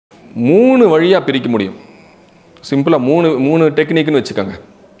3 வழியாக பிரிக்க முடியும். சிம்பிளாக மூணு டெக்னிக்னு வச்சுக்கோங்க.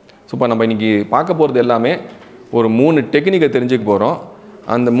 ஸோ இப்போ நம்ம இன்றைக்கி பார்க்க போகிறது எல்லாமே ஒரு 3 டெக்னிக்கை தெரிஞ்சுக்க போகிறோம்.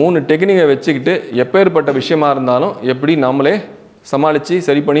 அந்த 3 டெக்னிக்கை வச்சுக்கிட்டு எப்பேற்பட்ட விஷயமா இருந்தாலும் எப்படி நம்மளே சமாளித்து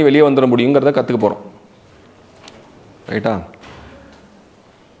சரி பண்ணி வெளியே வந்துட முடியுங்கிறத கற்றுக்க போகிறோம். ரைட்டா?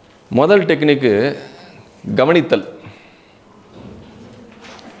 முதல் டெக்னிக்கு கவனித்தல்.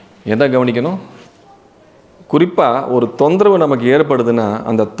 எதை கவனிக்கணும்? குறிப்பாக ஒரு தொந்தரவு நமக்கு ஏற்படுதுன்னா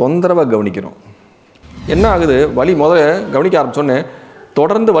அந்த தொந்தரவை கவனிக்கணும். என்ன ஆகுது, வலி முதல்ல கவனிக்க ஆரம்பிச்சோன்னே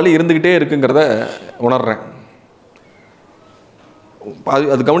தொடர்ந்து வலி இருந்துக்கிட்டே இருக்குங்கிறத உணர்றேன்.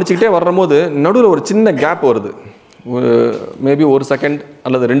 அது கவனிச்சுக்கிட்டே வர்றபோது நடுவில் ஒரு சின்ன கேப் வருது. ஒரு மேபி 1 செகண்ட்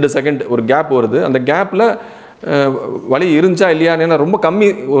அல்லது 2 செகண்ட் ஒரு கேப் வருது. அந்த கேப்பில் வலி இருந்துச்சா இல்லையான்னு ரொம்ப கம்மி,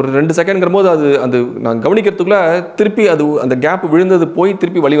 ஒரு 2 செகண்ட்ங்கிற போது அது நான் கவனிக்கிறதுக்குள்ளே திருப்பி அந்த கேப் விழுந்தது போய்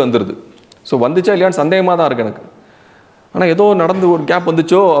திருப்பி வலி வந்துடுது. ஸோ வந்துச்சா இல்லையான்னு சந்தேகமாக தான் இருக்குது எனக்கு. ஆனால் ஏதோ நடந்து ஒரு கேப்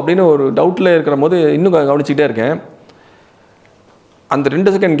வந்துச்சோ அப்படின்னு ஒரு டவுட்டில் இருக்கிற போது இன்னும் கவனிச்சிக்கிட்டே இருக்கேன். அந்த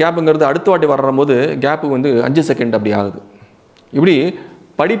 2 செகண்ட் கேப்புங்கிறது அடுத்த வாட்டி வர்ற போது கேப்பு 5 செகண்ட் அப்படி ஆகுது. இப்படி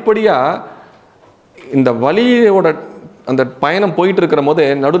படிப்படியாக இந்த வலியோட அந்த பயணம் போயிட்டு இருக்கிற போது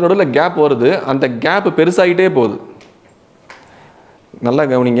நடுவில் கேப் வருது. அந்த கேப்பு பெருசாகிட்டே போகுது. நல்லா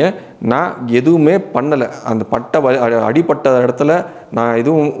கவனிங்க. நான் எதுவுமே பண்ணலை. அந்த அடிப்பட்ட இடத்துல நான்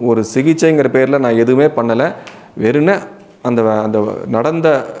எதுவும் ஒரு சிகிச்சைங்கிற பேரில் நான் எதுவுமே பண்ணலை. வெறும்னே அந்த நடந்த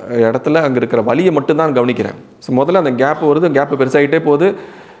இடத்துல அங்கே இருக்கிற வலியை மட்டும்தான் கவனிக்கிறேன். ஸோ முதல்ல அந்த கேப்பு வருது, கேப்பு பெருசாகிட்டே போகுது.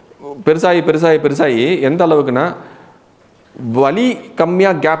 பெருசாகி எந்த அளவுக்குன்னா வலி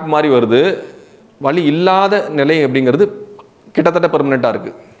கம்மியாக கேப் மாதிரி வருது. வலி இல்லாத நிலை அப்படிங்கிறது கிட்டத்தட்ட பெர்மனெண்ட்டாக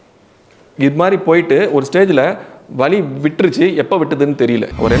இருக்குது. இது மாதிரி போயிட்டு ஒரு ஸ்டேஜில் வலி விட்டுருச்சு. எப்போ விட்டுதுன்னு தெரியல.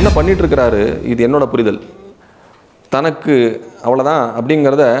 அவர் என்ன பண்ணிட்டு இருக்கிறாரு, இது என்னோட புரிதல், தனக்கு அவ்வளோதான்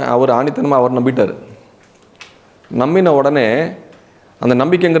அப்படிங்கிறத அவர் ஆணித்தனமாக அவர் நம்பிட்டார். நம்பின உடனே அந்த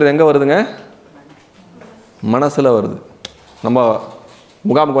நம்பிக்கைங்கிறது எங்கே வருதுங்க? மனசில் வருது. நம்ம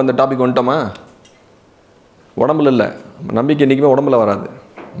முகாமுக்கு வந்த டாபிக் வந்துட்டோமா? உடம்புல இல்லை. நம்பிக்கை என்றைக்குமே உடம்புல வராது,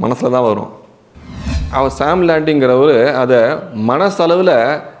 மனசில் தான் வரும். அவர் சாம் லேண்டிங்கிறவர் அதை மனசளவில்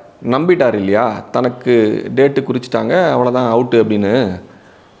நம்பிட்டார் இல்லையா? தனக்கு டேட்டு குறிச்சிட்டாங்க, அவ்வளோதான் அவுட்டு அப்படின்னு.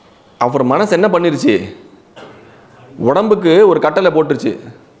 அவர் மனசு என்ன பண்ணிருச்சு? உடம்புக்கு ஒரு கட்டளை போட்டுருச்சு.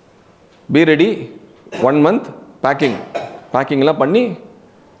 பி ரெடி, 1 month பேக்கிங்லாம் பண்ணி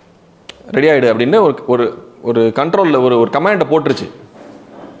ரெடி ஆகிடு அப்படின்னு ஒரு கண்ட்ரோலில் ஒரு கமாண்டை போட்டுருச்சு.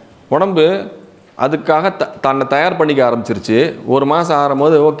 உடம்பு அதுக்காக தன்னை தயார் பண்ணிக்க ஆரம்பிச்சிருச்சு. 1 மாதம்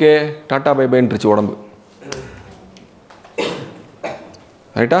ஆகும்போது ஓகே டாட்டா பை பைன்ட்டுருச்சு உடம்பு.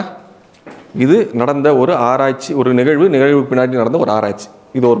 ரைட்டா? இது நடந்த ஒரு ஆராய்ச்சி, ஒரு நிகழ்வு பின்னாடி நடந்த ஒரு ஆராய்ச்சி.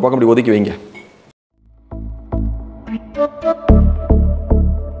 இது ஒரு பக்கம் இப்படி ஒதுக்கி வைங்க.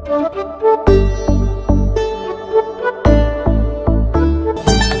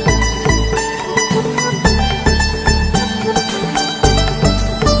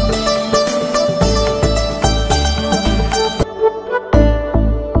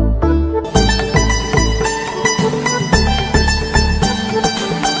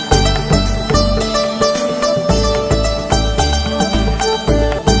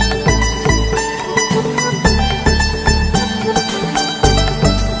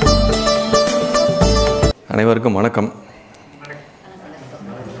 அனைவருக்கும் வணக்கம்.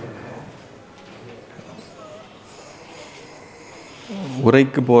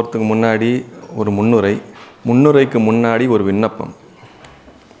 உரைக்கு போகிறதுக்கு முன்னாடி ஒரு முன்னுரைக்கு முன்னாடி ஒரு விண்ணப்பம்.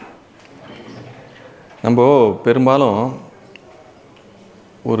 நம்ம பெரும்பாலும்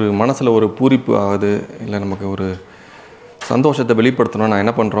ஒரு மனசில் ஒரு பூரிப்பு ஆகுது, இல்லை நமக்கு ஒரு சந்தோஷத்தை வெளிப்படுத்தணும், நான்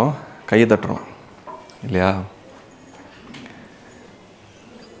என்ன பண்ணுறோம்? கையை தட்டுறோம் இல்லையா?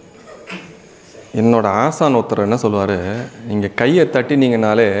 என்னோடய ஆசான் ஒருத்தர் என்ன சொல்லுவார், நீங்கள் கையை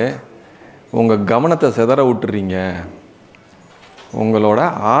தட்டினீங்கனாலே உங்கள் கவனத்தை சிதற விட்டுறீங்க, உங்களோட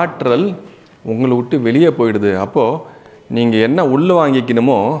ஆற்றல் உங்களை விட்டு வெளியே போயிடுது. அப்போது நீங்கள் என்ன உள்ளே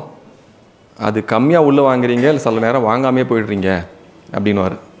வாங்கிக்கணுமோ அது கம்மியாக உள்ளே வாங்குறீங்க, இல்லை சில நேரம் வாங்காமே போயிடுறீங்க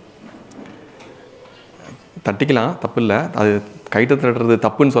அப்படின்னுவார். தட்டிக்கலாம், தப்பு இல்லை. அது கைத்தை தட்டுறது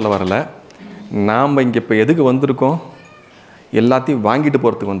தப்புன்னு சொல்ல வரல. நாம் இங்கே இப்போ எதுக்கு வந்திருக்கோம்? எல்லாத்தையும் வாங்கிட்டு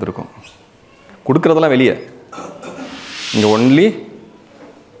போகிறதுக்கு வந்திருக்கோம். கொடுக்குறதெல்லாம் வெளியே. இங்கே ஒன்லி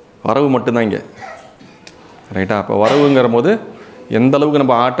வரவு மட்டும்தான் இங்கே. ரைட்டா? அப்போ வரவுங்கிற போது எந்த அளவுக்கு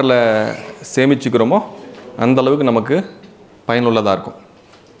நம்ம ஆற்றலை சேமிச்சுக்கிறோமோ அந்த அளவுக்கு நமக்கு பயனுள்ளதாக இருக்கும்.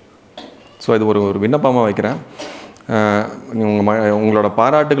 ஸோ இது ஒரு விண்ணப்பமாக வைக்கிறேன். உங்களோட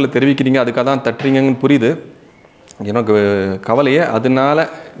பாராட்டுகளை தெரிவிக்கிறீங்க, அதுக்காக தான் தட்டுறீங்கன்னு புரியுது. எனக்கு கவலையே அதனால்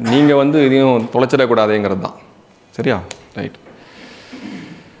நீங்கள் இதையும் தொலைச்சிடக்கூடாதுங்கிறது தான். சரியா? ரைட்.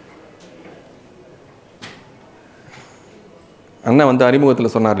 அண்ணன் வந்து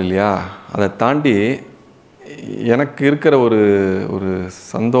அறிமுகத்தில் சொன்னார் இல்லையா, அதை தாண்டி எனக்கு இருக்கிற ஒரு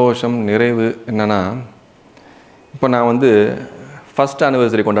சந்தோஷம், நிறைவு என்னென்னா, இப்போ நான் வந்து ஃபஸ்ட்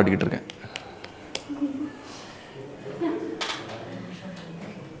ஆனிவர்சரி கொண்டாடிக்கிட்டு இருக்கேன்.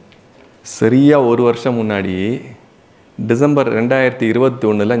 சரியாக ஒரு வருஷம் முன்னாடி டிசம்பர்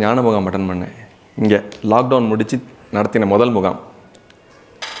 2021 ஞான முகாம் அட்டன் பண்ணேன். இங்கே லாக்டவுன் முடித்து நடத்தின முதல் முகாம்.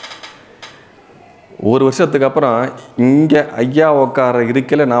 ஒரு வருஷத்துக்கு அப்புறம் இங்கே ஐயா உட்கார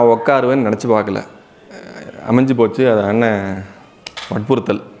இருக்கல, நான் உட்காருவேன்னு நினச்சி பார்க்கல. அமைஞ்சு போச்சு. அது அண்ணன்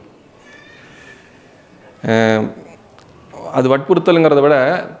வற்புறுத்தல். அது வற்புறுத்தலுங்கிறத விட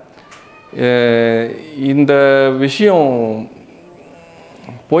இந்த விஷயம்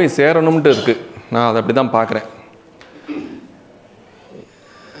போய் சேரணும்ட்டு இருக்குது. நான் அதை அப்படி தான் பார்க்குறேன்.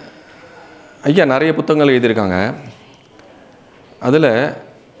 ஐயா நிறைய புத்தகங்கள் எழுதியிருக்காங்க. அதில்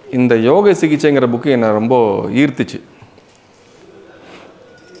இந்த யோக சிகிச்சைங்கிற புக்கு என்னை ரொம்ப ஈர்த்துச்சு.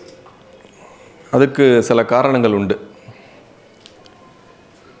 அதுக்கு சில காரணங்கள் உண்டு.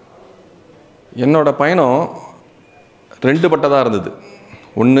 என்னோடய பயணம் 2 பட்டதாக இருந்தது.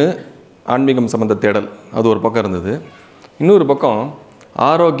 ஒன்று ஆன்மீகம் சம்மந்த தேடல், அது ஒரு பக்கம் இருந்தது. இன்னொரு பக்கம்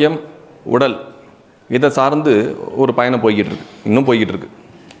ஆரோக்கியம், உடல், இதை சார்ந்து ஒரு பயணம் போய்கிட்டு இருக்கு, இன்னும் போய்கிட்டு இருக்கு.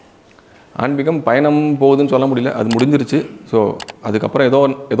 ஆன்மீகம் பயணம் போகுதுன்னு சொல்ல முடியல, அது முடிஞ்சிருச்சு. ஸோ அதுக்கப்புறம்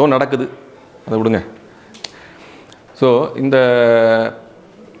ஏதோ நடக்குது, அதை விடுங்க. ஸோ இந்த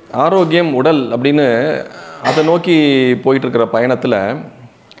ஆரோக்கியம், உடல் அப்படின்னு அதை நோக்கி போயிட்டுருக்கிற பயணத்தில்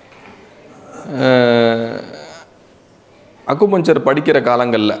அக்குபஞ்சர் படிக்கிற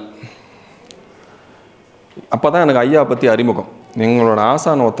காலங்களில் அப்போ தான் எனக்கு ஐயா பற்றி அறிமுகம். எங்களோட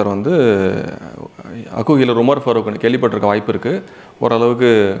ஆசான் ஒருத்தர் வந்து அக்கு ஹீலர் உமர் ஃபரூக்னு கேள்விப்பட்டிருக்க வாய்ப்பு இருக்குது. ஓரளவுக்கு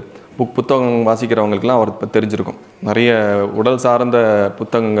புத்தகம் வாசிக்கிறவங்களுக்கெல்லாம் அவர் தெரிஞ்சிருக்கும். நிறைய உடல் சார்ந்த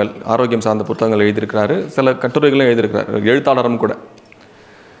புத்தகங்கள், ஆரோக்கியம் சார்ந்த புத்தகங்கள் எழுதியிருக்கிறாரு. சில கட்டுரைகளும் எழுதியிருக்கிறாரு. எழுத்தாளரும் கூட.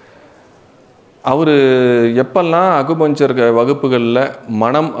 அவர் எப்பெல்லாம் அக்குபஞ்சர் வகுப்புகளில்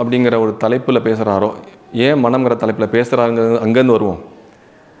மனம் அப்படிங்கிற ஒரு தலைப்பில் பேசுகிறாரோ, ஏன் மனம்ங்கிற தலைப்பில் பேசுகிறாருங்கிறது அங்கேருந்து வருவோம்.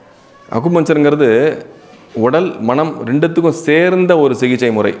 அக்குபஞ்சருங்கிறது உடல் மனம் ரெண்டுத்துக்கும் சேர்ந்த ஒரு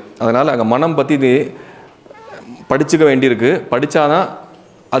சிகிச்சை முறை. அதனால் அங்கே மனம் பற்றி இது படிச்சுக்க வேண்டியிருக்கு. படித்தாதான்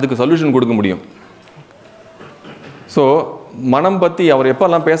அதுக்கு சொல்யூஷன் கொடுக்க முடியும். ஸோ மனம் பற்றி அவர்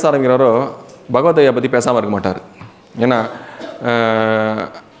எப்போல்லாம் பேச ஆரம்பிக்கிறாரோ பகவதையை பற்றி பேசாமல் இருக்க மாட்டார். ஏன்னா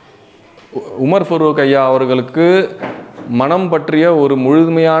உமர் ஃபரூக் ஐயா அவர்களுக்கு மனம் பற்றிய ஒரு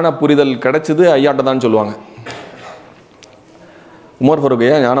முழுமையான புரிதல் கிடைச்சது ஐயாட்ட தான் சொல்லுவாங்க. உமர் ஃபரூக்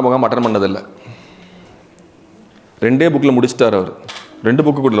ஐயா ஞான முகாம் அட்டன் பண்ணதில்லை. 2 புக்கில் முடிச்சிட்டார் அவர். 2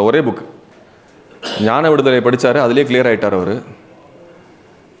 புக்கு கூட இல்லை, ஒரே புக்கு. ஞான விடுதலை படித்தார், அதிலே கிளியர் ஆகிட்டார் அவர்.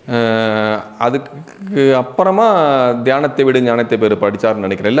 அதுக்கு அப்புறமா தியானத்தை விடு ஞானத்தை பெரு படித்தார்னு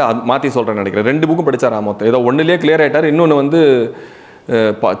நினைக்கிறேன். இல்லை, அது மாற்றி சொல்கிறேன்னு நினைக்கிறேன். 2 புக்கும் படித்தார். மொத்தம் ஏதோ ஒன்றுலேயே கிளியர் ஆகிட்டார். இன்னொன்று வந்து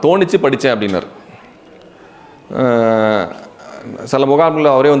தோணிச்சு படித்தேன் அப்படின்னார். சில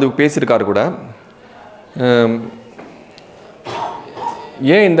முகாம்களில் அவரே வந்து பேசியிருக்காரு கூட.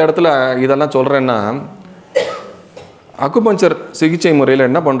 ஏன் இந்த இடத்துல இதெல்லாம் சொல்கிறேன்னா, அக்குபஞ்சர் சிகிச்சை முறையில்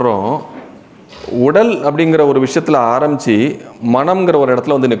என்ன பண்ணுறோம், உடல் அப்படிங்கிற ஒரு விஷயத்தில் ஆரம்பித்து மனம்ங்கிற ஒரு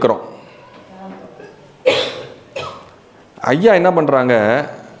இடத்துல வந்து நிற்கிறோம். ஐயா என்ன பண்ணுறாங்க,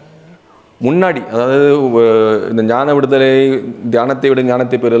 முன்னாடி அதாவது இந்த ஞான விடுதலை, தியானத்தை விட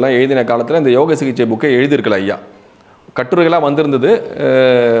ஞானத்தை பெறலாம் எழுதின காலத்தில் இந்த யோக சிகிச்சை புக்கை எழுதியிருக்கல ஐயா. கட்டுரைகளாக வந்திருந்தது.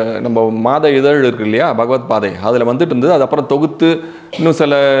 நம்ம மாத இதழ் இருக்கு இல்லையா, பகவத் பாதை, அதில் வந்துட்டு இருந்தது. அது அப்புறம் தொகுத்து இன்னும்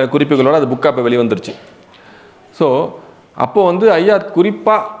சில குறிப்புகளோடு அது புக்காக இப்போ வெளிவந்துருச்சு. ஸோ அப்போது வந்து ஐயா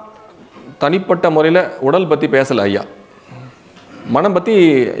குறிப்பாக தனிப்பட்ட முறையில் உடல் பற்றி பேசலை. ஐயா மனம் பற்றி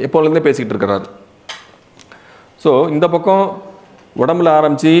எப்போலேருந்தே பேசிக்கிட்டு இருக்கிறாரு. ஸோ இந்த பக்கம் உடம்புல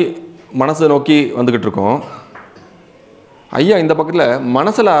ஆரம்பித்து மனசை நோக்கி வந்துக்கிட்டு இருக்கோம். ஐயா இந்த பக்கத்தில்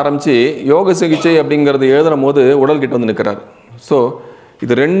மனசில் ஆரம்பித்து யோக சிகிச்சை அப்படிங்கிறது எழுதுன போது உடல்கிட்ட வந்து நிற்கிறார். ஸோ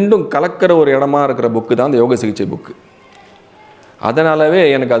இது ரெண்டும் கலக்கிற ஒரு இடமா இருக்கிற புக்கு தான் இந்த யோக சிகிச்சை புக்கு. அதனாலவே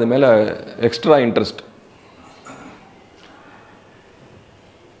எனக்கு அது மேலே எக்ஸ்ட்ரா இன்ட்ரெஸ்ட்.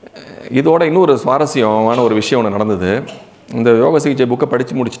 இதோட இன்னொரு சுவாரஸ்யமான ஒரு விஷயம் ஒன்று நடந்தது. இந்த யோக சிகிச்சை புக்கை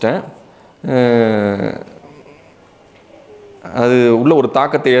படித்து முடிச்சிட்டேன். அது உள்ள ஒரு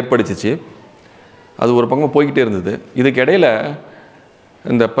தாக்கத்தை ஏற்படுத்திச்சு. அது ஒரு பக்கம் போய்கிட்டே இருந்தது. இதுக்கு இடையில்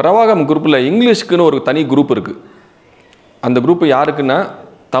இந்த பிரவாகம் குரூப்பில் இங்கிலீஷ்க்குன்னு ஒரு தனி குரூப் இருக்குது. அந்த குரூப்பு யாருக்குன்னா,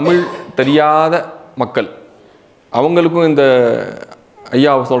 தமிழ் தெரியாத மக்கள். அவங்களுக்கும் இந்த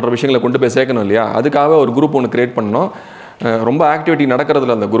ஐயா சொல்கிற விஷயங்களை கொண்டு போய் சேர்க்கணும் இல்லையா, அதுக்காக ஒரு குரூப் ஒன்று க்ரியேட் பண்ணோம். ரொம்ப ஆக்டிவிட்டி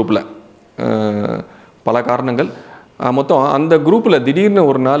நடக்கிறதுல அந்த குரூப்பில் பல காரணங்கள். மொத்தம் அந்த குரூப்பில் திடீர்னு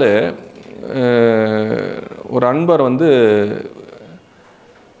ஒரு நாள் ஒரு அன்பர் வந்து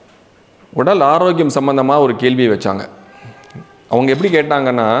உடல் ஆரோக்கியம் சம்பந்தமாக ஒரு கேள்வியை வச்சாங்க. அவங்க எப்படி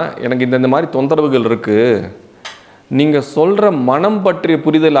கேட்டாங்கன்னா, எனக்கு இந்த மாதிரி தொந்தரவுகள் இருக்குது, நீங்கள் சொல்கிற மனம் பற்றிய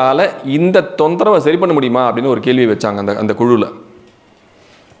புரிதலால் இந்த தொந்தரவை சரி பண்ண முடியுமா அப்படின்னு ஒரு கேள்வி வச்சாங்க அந்த குழுவில்.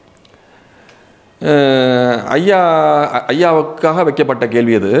 ஐயாவுக்காக வைக்கப்பட்ட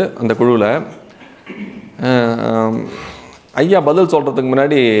கேள்வி அது. அந்த குழுவில் ஐயா பதில் சொல்கிறதுக்கு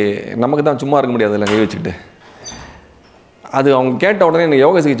முன்னாடி நமக்கு தான் சும்மா இருக்க முடியாது இல்லை கை வச்சுக்கிட்டு. அது அவங்க கேட்ட உடனே எனக்கு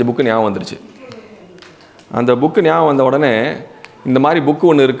யோக சிகிச்சை புக்கு ஞாபகம் வந்துருச்சு. அந்த புக்கு ஞாபகம் வந்த உடனே இந்த மாதிரி புக்கு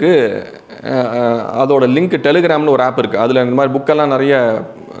ஒன்று இருக்குது, அதோட லிங்க் டெலிகிராம்னு ஒரு ஆப் இருக்குது, அதில் இந்த மாதிரி புக்கெல்லாம் நிறைய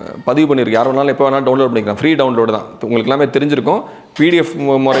பதிவு பண்ணியிருக்கு. யார் வேணாலும் எப்போ வேணாலும் டவுன்லோட் பண்ணிக்கலாம், ஃப்ரீ டவுன்லோடு தான். உங்களுக்கு எல்லாமே தெரிஞ்சிருக்கும். பிடிஎஃப்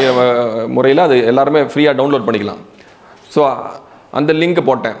முறையில் அது எல்லாருமே ஃப்ரீயாக டவுன்லோட் பண்ணிக்கலாம். ஸோ அந்த லிங்க்கை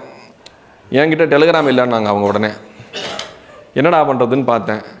போட்டேன். என்கிட்ட டெலிகிராம் இல்லைன்னாங்க அவங்க. உடனே என்னடா பண்ணுறதுன்னு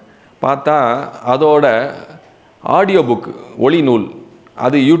பார்த்தா அதோட ஆடியோ புக் ஒளி நூல்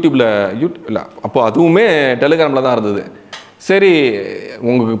அது யூடியூப்பில் இல்லை, அப்போது அதுவுமே டெலிகிராமில் தான் இருந்தது. சரி,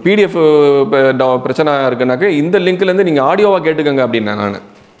 உங்களுக்கு பிடிஎஃப் பிரச்சனை இருக்குன்னாக்க இந்த லிங்க்லேருந்து நீங்கள் ஆடியோவாக கேட்டுக்கோங்க அப்படின்னேன் நான்.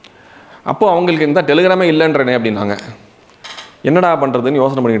 அப்போது அவங்களுக்கு இந்த டெலிகிராமே இல்லைன்றனே அப்படின்னாங்க. என்னடா பண்ணுறதுன்னு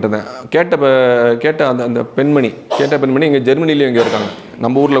யோசனை பண்ணிக்கிட்டு இருந்தேன். கேட்ட அந்த பெண்மணி இங்கே ஜெர்மனிலேயும் இங்கே இருக்காங்க,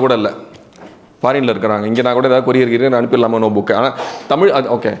 நம்ம ஊரில் கூட இல்லை, ஃபாரினில் இருக்கிறாங்க. இங்கே நான் கூட ஏதாவது கொரியர் அனுப்பிடலாமா நோ புக்கு. ஆனால் தமிழ் அது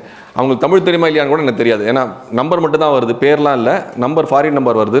ஓகே, அவங்களுக்கு தமிழ் தெரியுமா இல்லையான்னு கூட எனக்கு தெரியாது. ஏன்னா நம்பர் மட்டும் தான் வருது, பேர்லாம் இல்லை. நம்பர் ஃபாரின்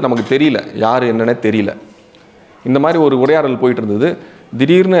நம்பர் வருது, நமக்கு தெரியல யார் என்னன்னே தெரியல. இந்த மாதிரி ஒரு உரையாடல் போயிட்டு இருந்தது.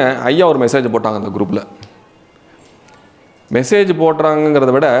 திடீர்னு ஐயா ஒரு மெசேஜ் போட்டாங்க அந்த குரூப்பில். மெசேஜ்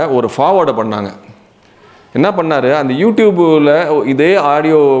போடுறாங்கிறத விட ஒரு ஃபார்வேர்டை பண்ணாங்க. என்ன பண்ணார், அந்த யூடியூப்பில் இதே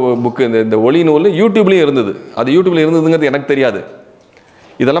ஆடியோ புக்கு இந்த ஒளி நூல் யூடியூப்லேயும் இருந்தது. அது யூடியூப்பில் இருந்ததுங்கிறது எனக்கு தெரியாது.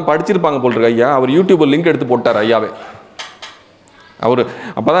 இதெல்லாம் படிச்சிருப்பாங்க போல் இருக்கு ஐயா. அவர் யூடியூப்பில் லிங்க் எடுத்து போட்டார் ஐயாவே. அவர்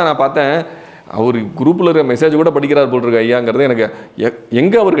அப்போ தான் நான் பார்த்தேன், அவர் குரூப்பில் இருக்கிற மெசேஜ் கூட படிக்கிறார் போல் இருக்கு ஐயாங்கிறது. எனக்கு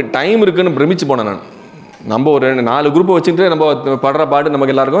எங்கே அவருக்கு டைம் இருக்குதுன்னு பிரமிச்சு போனேன் நான். நம்ம ஒரு 4 குரூப்பை வச்சுக்கிட்டு நம்ம படுற பாடு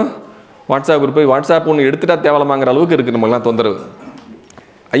நமக்கு எல்லாருக்கும் வாட்ஸ்அப் குரூப்பு, வாட்ஸ்அப் ஒன்று எடுத்துட்டா தேவலமாங்கிற அளவுக்கு இருக்குது நம்மளாம் தொந்தரவு.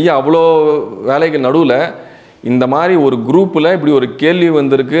 ஐயா அவ்வளோ வேலைக்கு நடுவில் இந்த மாதிரி ஒரு குரூப்பில் இப்படி ஒரு கேள்வி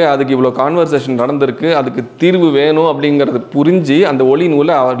வந்திருக்கு, அதுக்கு இவ்வளோ கான்வர்சேஷன் நடந்திருக்கு, அதுக்கு தீர்வு வேணும் அப்படிங்கிறது புரிஞ்சு அந்த ஒளி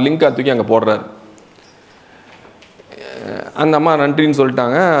நூலை அவர் லிங்காக தூக்கி அங்கே போடுறாரு. அந்த அம்மா நன்றின்னு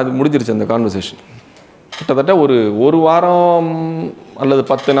சொல்லிட்டாங்க. அது முடிஞ்சிருச்சு அந்த கான்வர்சேஷன். கிட்டத்தட்ட ஒரு வாரம் அல்லது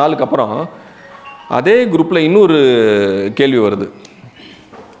 10 நாளுக்கு அப்புறம் அதே குரூப்பில் இன்னொரு கேள்வி வருது.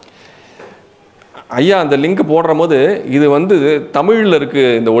 ஐயா அந்த லிங்க் போடுற போது இது தமிழில்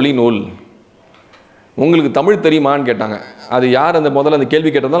இருக்குது இந்த ஒளி நூல், உங்களுக்கு தமிழ் தெரியுமான்னு கேட்டாங்க. அது யார் முதல்ல அந்த கேள்வி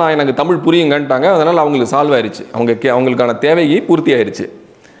கேட்டதால் நான் எனக்கு தமிழ் புரியுங்கன்ட்டாங்க. அதனால் அவங்களுக்கு சால்வ் ஆயிடுச்சு, அவங்களுக்கான தேவையை பூர்த்தி ஆயிடுச்சு.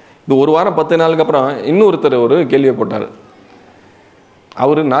 இது ஒரு வாரம் 10 நாளுக்கு அப்புறம் இன்னொருத்தர் ஒரு கேள்வியை போட்டார்.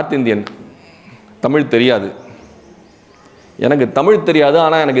 அவர் நார்த் இந்தியன், தமிழ் தெரியாது. எனக்கு தமிழ் தெரியாது,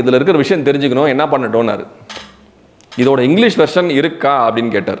 ஆனால் எனக்கு இதில் இருக்கிற விஷயம் தெரிஞ்சுக்கணும், என்ன பண்ணட்டோன்னாரு. இதோட இங்கிலீஷ் வெர்ஷன் இருக்கா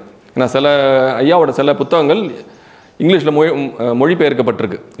அப்படின்னு கேட்டார். ஏன்னா ஐயாவோட சில புத்தகங்கள் இங்கிலீஷில்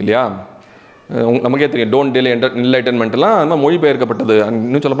மொழிபெயர்க்கப்பட்டிருக்கு இல்லையா. நமக்கே தெரியும், டோன்ட் டிலே என்லைட்டன்மெண்ட்லாம் அந்த மாதிரி மொழிபெயர்க்கப்பட்டது.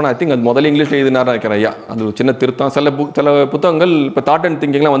 இன்னும் சொல்லப்போனால் ஐ திங்க் அது முதல்ல இங்கிலீஷில் எழுதினாரா இருக்கிற ஐயா. அது ஒரு சின்ன திருத்தம். சில புத்தகங்கள் இப்போ தாட் அண்ட்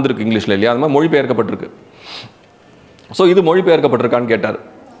திங்கிங்லாம் வந்திருக்கு இங்கிலீஷில் இல்லையா, அது மாதிரி மொழிபெயர்க்கப்பட்டிருக்கு. ஸோ இது மொழிபெயர்க்கப்பட்டிருக்கான்னு கேட்டார்.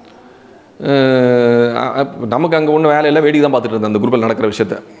 நமக்கு அங்கே ஒன்றும் வேலையில் வேடிக்கை தான் பார்த்துட்டு இருந்தேன் அந்த குரூப்பில் நடக்கிற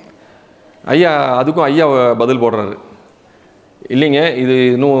விஷயத்த. அதுக்கும் ஐயா பதில் போடுறாரு, இல்லைங்க இது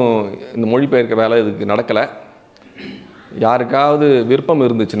இன்னும் இந்த மொழிபெயர்க்க வேலை இதுக்கு நடக்கலை, யாருக்காவது விருப்பம்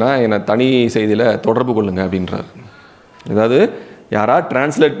இருந்துச்சுன்னா என்னை தனி செய்தியில் தொடர்பு கொள்ளுங்க அப்படின்றார். ஏதாவது யாராவது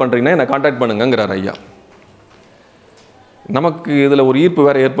டிரான்ஸ்லேட் பண்ணுறீங்கன்னா என்னை கான்டாக்ட் பண்ணுங்கிறார் ஐயா. நமக்கு இதில் ஒரு ஈர்ப்பு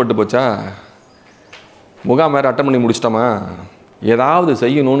வேறு ஏற்பட்டு போச்சா, முகாம் வேறு அட்டன் பண்ணி முடிச்சிட்டோமா, ஏதாவது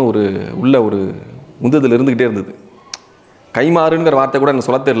செய்யணும்னு ஒரு உந்துதல் இருந்துக்கிட்டே இருந்தது. கைமாறுங்கிற வார்த்தை கூட எனக்கு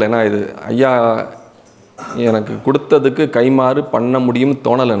சொல்ல தெரியல. ஏன்னா இது ஐயா எனக்கு கொடுத்ததுக்கு கைமாறு பண்ண முடியும்னு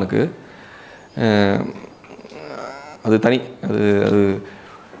தோணலை எனக்கு. அது தனி, அது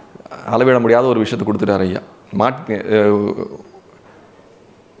அளவிட முடியாத ஒரு விஷயத்தை கொடுத்துட்டார் ஐயா.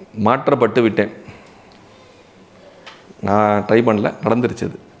 மாற்றப்பட்டு விட்டேன். நான் ட்ரை பண்ணல, நடந்துருச்சு.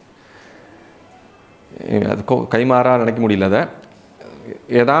 அது கைமாறாக நினைக்க முடியல. அதை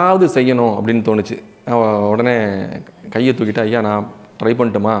ஏதாவது செய்யணும் அப்படின்னு தோணுச்சு. உடனே கையை தூக்கிட்டு, ஐயா நான் ட்ரை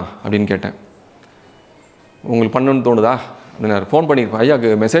பண்ணட்டுமா அப்படின்னு கேட்டேன். உங்களுக்கு பண்ணணும்னு தோணுதா அப்படின்னாரு. ஃபோன் பண்ணியிருப்பேன் ஐயாவுக்கு,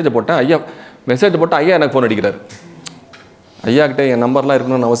 மெசேஜை போட்டேன். மெசேஜை போட்டால் ஐயா எனக்கு ஃபோன் அடிக்கிறார். ஐயாக்கிட்ட என் நம்பர்லாம்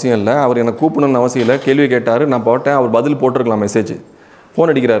இருக்கணும்னு அவசியம் இல்லை, அவர் எனக்கு கூப்பிடணும்னு அவசியம் இல்லை. கேள்வி கேட்டார், நான் போட்டேன், அவர் பதில் போட்டிருக்கலாம். மெசேஜ்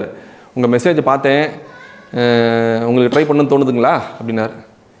ஃபோன் அடிக்கிறார். உங்கள் மெசேஜை பார்த்தேன், உங்களுக்கு ட்ரை பண்ணணும்னு தோணுதுங்களா அப்படின்னாரு.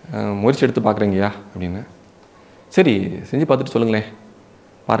 முயற்சி எடுத்து பார்க்குறீங்கய்யா அப்படின்னு. சரி செஞ்சு பார்த்துட்டு சொல்லுங்களேன்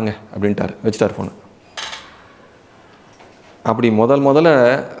பாருங்கள் அப்படின்ட்டார். வச்சுட்டார் ஃபோனு. அப்படி முதல்ல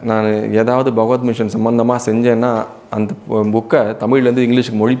நான் ஏதாவது பகவத் மிஷன் சம்மந்தமாக செஞ்சேன்னா அந்த புக்கை தமிழ்லேருந்து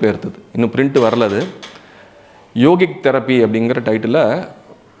இங்கிலீஷுக்கு மொழிபெயர்த்தது. இன்னும் பிரிண்ட் வரல. அது யோகிக் தெரப்பி அப்படிங்கிற டைட்டில்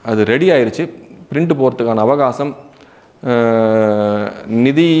அது ரெடி ஆயிடுச்சு. பிரிண்ட் போகிறதுக்கான அவகாசம்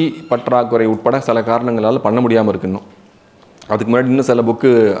நிதி பற்றாக்குறை உட்பட சில காரணங்களால் பண்ண முடியாமல் இருக்கு. அதுக்கு முன்னாடி இன்னும் சில புக்கு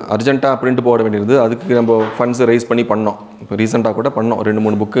அர்ஜென்ட்டாக பிரிண்ட் போட வேண்டியது. அதுக்கு நம்ம ஃபண்ட்ஸ் ரைஸ் பண்ணி பண்ணோம். இப்போ ரீசெண்டாக கூட பண்ணோம்.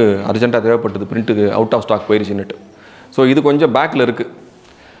 2-3 புக்கு அர்ஜென்ட்டாக தேவைப்பட்டது, பிரிண்ட்டுக்கு அவுட் ஆஃப் ஸ்டாக் போயிடுச்சுன்னுட்டு. ஸோ இது கொஞ்சம் பேக்கில் இருக்குது.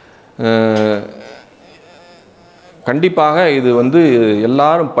 கண்டிப்பாக இது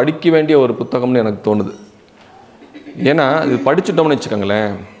எல்லாரும் படிக்க வேண்டிய ஒரு புத்தகம்னு எனக்கு தோணுது. ஏன்னா இது படிச்சுட்டோம்னு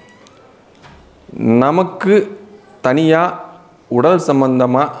வச்சுக்கோங்களேன், நமக்கு தனியாக உடல்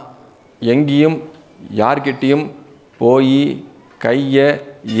சம்பந்தமாக எங்கேயும் யார்கிட்டையும் போய் கையை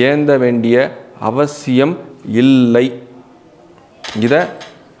ஏந்த வேண்டிய அவசியம் இல்லை. இதை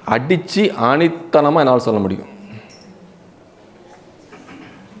அடித்து ஆணித்தனமாக என்னால் சொல்ல முடியும்.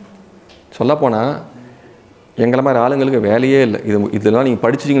 சொல்லப்போனால் எங்களை மாதிரி ஆளுங்களுக்கு வேலையே இல்லை. இதெல்லாம் நீங்கள்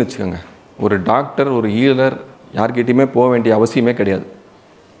படிச்சிட்டிங்கன்னு வச்சுக்கோங்க, ஒரு டாக்டர், ஒரு ஹீலர் யார்கிட்டையுமே போக வேண்டிய அவசியமே கிடையாது.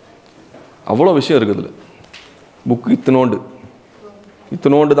 அவ்வளோ விஷயம் இருக்குது இதில். புக்கு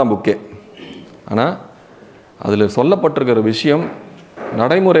இத்தினோண்டு தான் புக்கே. ஆனால் அதில் சொல்லப்பட்டிருக்கிற விஷயம்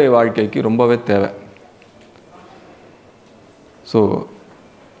நடைமுறை வாழ்க்கைக்கு ரொம்பவே தேவை. ஸோ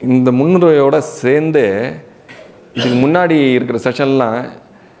இந்த முன்னுரையோடு சேர்ந்து இதுக்கு முன்னாடி இருக்கிற செஷன்லாம்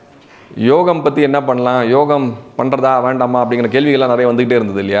யோகம் பற்றி என்ன பண்ணலாம், யோகம் பண்ணுறதா வேண்டாமா அப்படிங்கிற கேள்விகள்லாம் நிறைய வந்துக்கிட்டே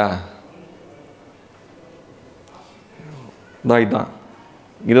இருந்தது இல்லையா? இதுதான்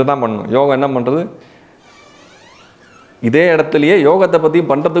இதை தான் பண்ணணும். யோகம் என்ன பண்ணுறது, இதே இடத்துலையே யோகத்தை பற்றி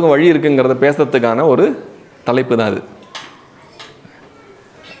பண்ணுறதுக்கும் வழி இருக்குங்கிறத பேசுறதுக்கான ஒரு தலைப்பு தான் அது.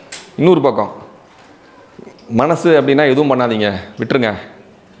 இன்னொரு பக்கம் மனசு அப்படின்னா எதுவும் பண்ணாதீங்க, விட்டுருங்க,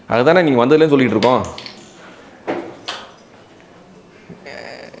 அதுதானே நீங்கள் வந்ததுலேன்னு சொல்லிகிட்டு இருக்கோம்.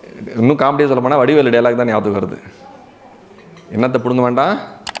 இன்னும் காமெடியாக சொல்ல போனால் வடிவேலு டயலாக் தான் ஞாபகம் வருது. என்னத்தை பிடுங்க வேண்டாம்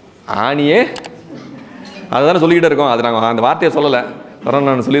ஆணியே, அதுதானே சொல்லிக்கிட்டே இருக்கோம். அது நாங்கள் அந்த வார்த்தையை சொல்லலை,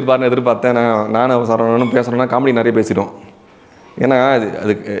 சரவணன் சொல்லியிருப்பாருன்னு எதிர்பார்த்தேன். நானும் சரவணனும் பேசுகிறோன்னா காமெடி நிறைய பேசிடும். ஏன்னா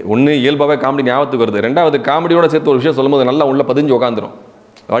அது ஒன்று இயல்பாகவே காமெடி ஞாபகத்துக்கு வருது. ரெண்டாவது காமெடியோட சேர்த்து ஒரு விஷயம் சொல்லும்போது நல்லா உள்ள பதிஞ்சு உட்காந்துரும்.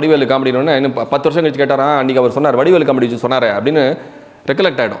 வடிவேலு காமெடினோடனே இன்னும் 10 வருஷம் கழிச்சு கேட்டாரா, அன்றைக்கி அவர் சொன்னார் வடிவேலு காமெடி சொன்னார் அப்படின்னு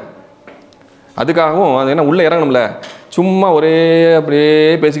ரெக்கலெக்ட் ஆகிடும். அதுக்காகவும் அது என்ன உள்ளே இறங்கணும்ல. சும்மா ஒரே அப்படியே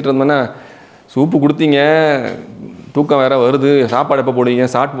பேசிக்கிட்டு இருந்தோன்னா, சூப்பு கொடுத்தீங்க, தூக்கம் வேறு வருது, சாப்பாடு எப்போ போடுவீங்க,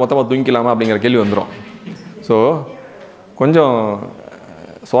 சாப்பிட்டு மொத்தமாக தூங்கிக்கலாமா அப்படிங்கிற கேள்வி வந்துடும். ஸோ கொஞ்சம்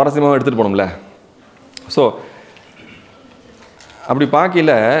சுவாரஸ்யமாக எடுத்துகிட்டு போகணும்ல. ஸோ அப்படி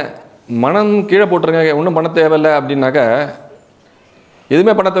பார்க்கல மனம் கீழே போட்டுருங்க, ஒன்றும் பண்ண தேவையில்லை அப்படின்னாக்கா,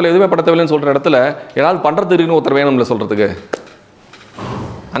 எதுவுமே பண்ண தேவையில்லைன்னு சொல்கிற இடத்துல ஏதாவது பண்ணுறது இருக்குன்னு ஒருத்தர் வேணும்ல சொல்கிறதுக்கு.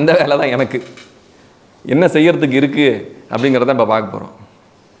 அந்த வேலை தான் எனக்கு என்ன செய்யறதுக்கு இருக்குது அப்படிங்கிறத இப்போ பார்க்க போகிறோம்.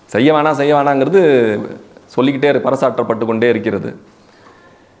 செய்ய வேணாங்கிறது சொல்லிக்கிட்டே பறைசாற்றப்பட்டு கொண்டே இருக்கிறது.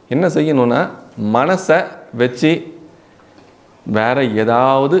 என்ன செய்யணும்னா மனசை வச்சு வேறு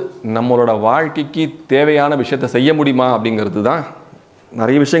ஏதாவது நம்மளோட வாழ்க்கைக்கு தேவையான விஷயத்தை செய்ய முடியுமா அப்படிங்கிறது தான்.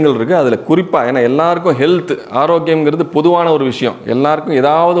 நிறைய விஷயங்கள் இருக்குது அதில் குறிப்பாக. ஏன்னா எல்லாருக்கும் ஹெல்த், ஆரோக்கியங்கிறது பொதுவான ஒரு விஷயம். எல்லாருக்கும்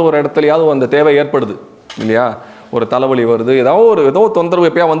ஏதாவது ஒரு இடத்துலையாவது அந்த தேவை ஏற்படுது இல்லையா? ஒரு தலைவலி வருது, ஏதோ தொந்தரவு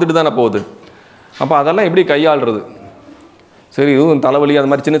எப்போயா வந்துட்டு தானே போகுது. அப்போ அதெல்லாம் எப்படி கையாளுறது? சரி, இதுவும் தலைவலி அது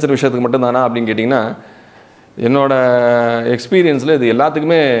மாதிரி சின்ன சின்ன விஷயத்துக்கு மட்டும்தானா அப்படின்னு கேட்டிங்கன்னா, என்னோடய எக்ஸ்பீரியன்ஸில் இது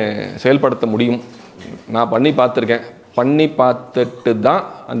எல்லாத்துக்குமே செயல்படுத்த முடியும். நான் பண்ணி பார்த்துருக்கேன். பண்ணி பார்த்துட்டு தான்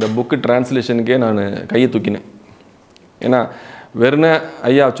அந்த புக்கு டிரான்ஸ்லேஷனுக்கே நான் கையை தூக்கினேன். ஏன்னா வெறும்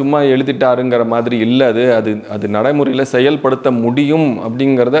ஐயா சும்மா எழுதிட்டாருங்கிற மாதிரி இல்லை. அது நடைமுறையில் செயல்படுத்த முடியும்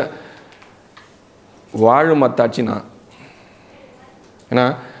அப்படிங்கிறத வாழும் அத்தாட்சி நான். ஏன்னா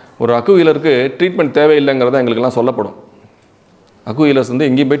ஒரு அக்கு ஹீலருக்கு ட்ரீட்மெண்ட் தேவையில்லைங்கிறத எங்களுக்கெல்லாம் சொல்லப்படும். அக்கு ஹீலர்ஸ்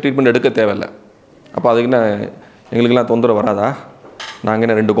எங்கேயும் போய் ட்ரீட்மெண்ட் எடுக்க தேவையில்லை. அப்போ அதுக்கு என்ன எங்களுக்கெல்லாம் தொந்தரவு வராதா? நாங்கள்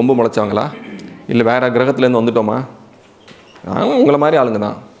என்ன 2 கொம்பு முளைச்சவங்களா? இல்லை வேறு கிரகத்துலேருந்து வந்துட்டோமா? நாங்கள் உங்களை மாதிரி ஆளுங்க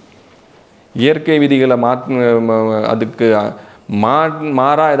தான். இயற்கை விதிகளை அதுக்கு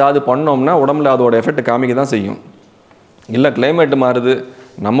மாறாக ஏதாவது பண்ணோம்னா உடம்புல அதோட எஃபெக்ட் காமிக்க தான் செய்யும். இல்லை கிளைமேட் மாறுது,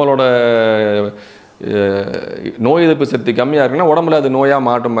 நம்மளோட நோய் எதிர்ப்பு சக்தி கம்மியாக இருக்குன்னா உடம்புல அது நோயாக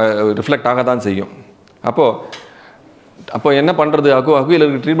மாட்டும், ரிஃப்ளெக்ட் ஆக தான் செய்யும். அப்போ என்ன பண்ணுறது?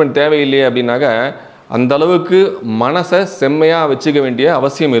 அக்குயிலருக்கு ட்ரீட்மெண்ட் தேவையில்லையே அப்படின்னாக்க அந்த அளவுக்கு மனசை செம்மையாக வச்சுக்க வேண்டிய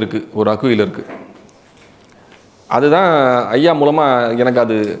அவசியம் இருக்குது ஒரு அக்குயிலருக்கு. அதுதான் ஐயா மூலமாக எனக்கு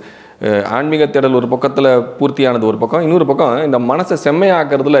அது ஆன்மீக தேடல் ஒரு பக்கத்தில் பூர்த்தியானது ஒரு பக்கம். இன்னொரு பக்கம் இந்த மனசை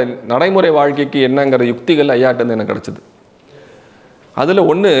செம்மையாக்குறதுல நடைமுறை வாழ்க்கைக்கு என்னங்கிற யுக்திகள் ஐயாட்டேருந்து எனக்கு கிடச்சிது. அதில்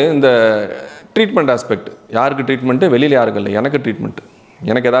ஒன்று இந்த ட்ரீட்மெண்ட் ஆஸ்பெக்ட். யாருக்கு ட்ரீட்மெண்ட்டு? வெளியில் யாருக்கு இல்லை, எனக்கு ட்ரீட்மெண்ட்டு.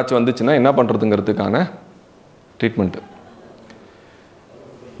 எனக்கு ஏதாச்சும் வந்துச்சுன்னா என்ன பண்ணுறதுங்கிறதுக்கான ட்ரீட்மெண்ட்டு.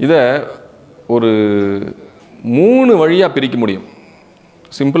 இதை ஒரு 3 வழியாக பிரிக்க முடியும்.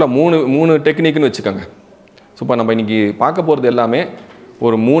 சிம்பிளாக மூணு டெக்னிக்னு வச்சுக்கோங்க. ஸோ இப்போ நம்ம இன்றைக்கி பார்க்க போகிறது எல்லாமே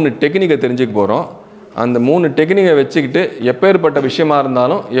ஒரு 3 டெக்னிக்கை தெரிஞ்சுக்க போகிறோம். அந்த 3 டெக்னிக்கை வச்சுக்கிட்டு எப்பேற்பட்ட விஷயமா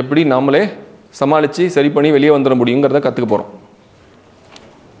இருந்தாலும் எப்படி நம்மளே சமாளித்து சரி பண்ணி வெளியே வந்துட முடியுங்கிறத கற்றுக்க போகிறோம்.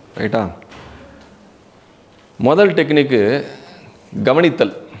 ரைட்டா? முதல் டெக்னிக்கு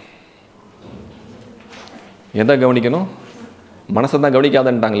கவனித்தல். எதை கவனிக்கணும்? மனசை தான்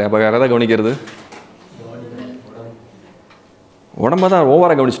கவனிக்காதன்ட்டாங்களே, அப்போ வேறு எதை கவனிக்கிறது? உடம்பை தான்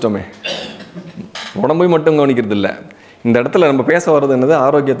ஓவராக கவனிச்சிட்டோமே, உடம்பை மட்டும் கவனிக்கிறது இல்லை. இந்த இடத்துல நம்ம பேச வர்றது என்னது?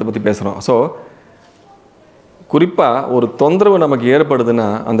 ஆரோக்கியத்தை பற்றி பேசுகிறோம். ஸோ குறிப்பாக ஒரு தொந்தரவு நமக்கு ஏற்படுதுன்னா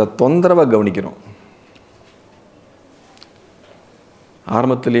அந்த தொந்தரவை கவனிக்கிறோம்.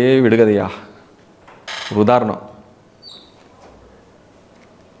 ஆரம்பத்திலேயே விடுகதையா ஒரு உதாரணம்.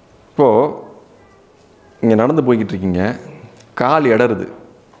 இப்போது இங்கே நடந்து போய்கிட்டு இருக்கீங்க, கால் இடருது,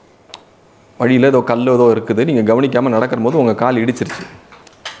 வழியில் ஏதோ கல் ஏதோ இருக்குது, நீங்கள் கவனிக்காமல் நடக்கிற போது உங்கள் கால் இடிச்சிருச்சு.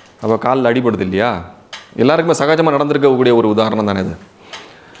 அப்போ காலில் அடிபடுது இல்லையா? எல்லாருக்குமே சகஜமாக நடந்திருக்கக்கூடிய ஒரு உதாரணம் தானே இது.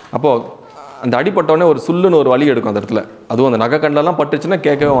 அப்போது அந்த அடிப்பட்டோடனே ஒரு சுல்லுன்னு ஒரு வலி எடுக்கும் அந்த இடத்துல. அதுவும் அந்த நகை கண்டெல்லாம் பட்டுச்சுன்னா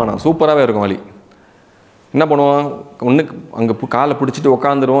கேட்கவே வேணாம், சூப்பராகவே இருக்கும் வலி. என்ன பண்ணுவோம்? ஒன்று அங்கே காலை பிடிச்சிட்டு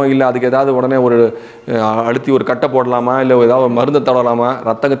உட்காந்துருவோம், இல்லை அதுக்கு ஏதாவது உடனே ஒரு அழுத்தி ஒரு கட்டை போடலாமா, இல்லை ஏதாவது மருந்து தடவலாமா.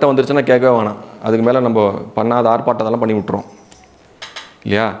 ரத்த வந்துருச்சுன்னா கேட்கவே வேணாம், அதுக்கு மேலே நம்ம பண்ணாத ஆர்ப்பாட்டத்தெல்லாம் பண்ணி விட்டுறோம்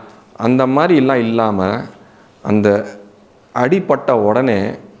இல்லையா? அந்த மாதிரிலாம் இல்லாமல் அந்த அடிப்பட்ட உடனே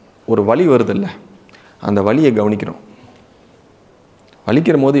ஒரு வலி வருது இல்லை, அந்த வலியை கவனிக்கிறோம்.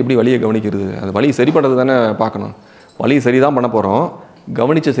 வலிக்கிற போது எப்படி வலியை கவனிக்கிறது? அது வலி சரி பண்ணுறது தானே பார்க்கணும். வலி சரி தான் பண்ண போகிறோம்,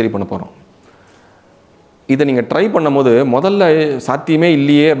 கவனித்து சரி பண்ண போகிறோம். இதை நீங்கள் ட்ரை பண்ணும் போது முதல்ல சாத்தியமே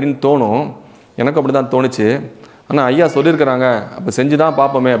இல்லையே அப்படின்னு தோணும். எனக்கு அப்படி தான் தோணுச்சு. ஆனால் ஐயா சொல்லியிருக்கிறாங்க, அப்போ செஞ்சு தான்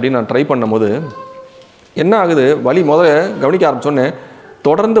பார்ப்போமே அப்படின்னு நான் ட்ரை பண்ணும்போது என்ன ஆகுது? வலி முதல்ல கவனிக்க ஆரம்பிச்சோன்னே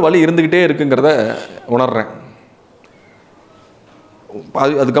தொடர்ந்து வலி இருந்துக்கிட்டே இருக்குங்கிறத உணர்கிறேன்.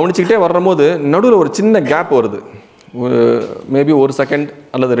 அது கவனிச்சுக்கிட்டே வர்றபோது நடுவில் ஒரு சின்ன கேப் வருது. ஒரு மேபி 1 செகண்ட்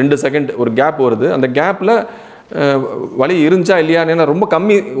அல்லது 2 செகண்ட் ஒரு கேப் வருது. அந்த கேப்பில் வலி இருந்துச்சா இல்லையான்னு ரொம்ப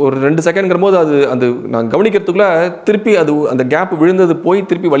கம்மி, ஒரு 2 செகண்ட்ங்கிற போது அது நான் கவனிக்கிறதுக்குள்ளே திருப்பி அந்த கேப் விழுந்தது போய்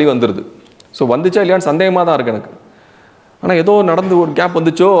திருப்பி வலி வந்துடுது. ஸோ வந்துச்சா இல்லையான்னு சந்தேகமாக தான் இருக்குது எனக்கு. ஆனால் ஏதோ நடந்து ஒரு கேப்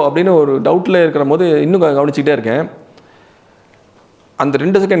வந்துச்சோ அப்படின்னு ஒரு டவுட்டில் இருக்கிற போது இன்னும் கவனிச்சிக்கிட்டே இருக்கேன். அந்த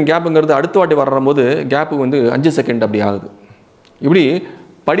 2 செகண்ட் கேப்புங்கிறது அடுத்த வாட்டி வர்ற போது கேப்பு 5 செகண்ட் அப்படி ஆகுது. இப்படி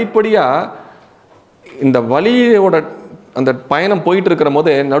படிப்படியாக இந்த வலியோட அந்த பயணம் போயிட்டு இருக்கிற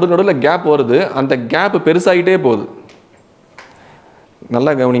போது நடுவில் கேப் வருது. அந்த கேப்பு பெருசாகிட்டே போகுது.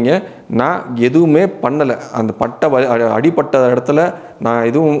 நல்லா கவனிங்க, நான் எதுவுமே பண்ணலை. அந்த அடிப்பட்ட இடத்துல நான்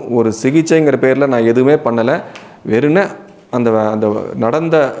எதுவும் ஒரு சிகிச்சைங்கிற பேரில் நான் எதுவுமே பண்ணலை. வெறும்னே அந்த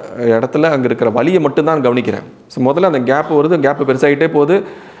நடந்த இடத்துல அங்கே இருக்கிற வலியை மட்டும்தான் கவனிக்கிறேன். ஸோ முதல்ல அந்த கேப்பு வருது, கேப்பு பெருசாகிட்டே போகுது.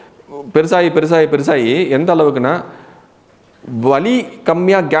 பெருசாகி எந்த அளவுக்குன்னா வலி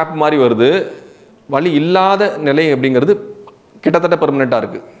கம்மியாக கேப் மாதிரி வருது. வலி இல்லாத நிலை அப்படிங்கிறது கிட்டத்தட்ட பெர்மனெண்ட்டாக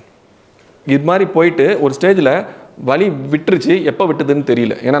இருக்குது. இது மாதிரி போயிட்டு ஒரு ஸ்டேஜில் வலி விட்டுருச்சு. எப்போ விட்டுதுன்னு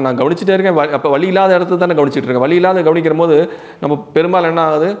தெரியல. ஏன்னா நான் கவனிச்சுட்டே இருக்கேன். அப்போ வலி இல்லாத இடத்துல தானே கவனிச்சுட்டு இருக்கேன். வலி இல்லாத கவனிக்கிற போது நம்ம பெரும்பாலும் என்ன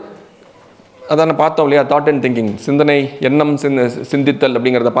ஆகுது? அதான் பார்த்தோம் இல்லையா? தாட் அண்ட் திங்கிங், சிந்தனை, எண்ணம், சிந்தித்தல்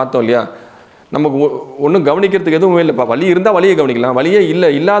அப்படிங்கிறத பார்த்தோம் இல்லையா? நமக்கு ஒன்றும் கவனிக்கிறதுக்கு எதுவும் இல்லைப்பா. வலி இருந்தால் வலியை கவனிக்கலாம், வலியே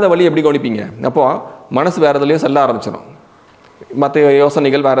இல்லாத வலி எப்படி கவனிப்பீங்க? அப்போது மனசு வேறு எதுலையும் செல்ல ஆரம்பிச்சிடும். மற்ற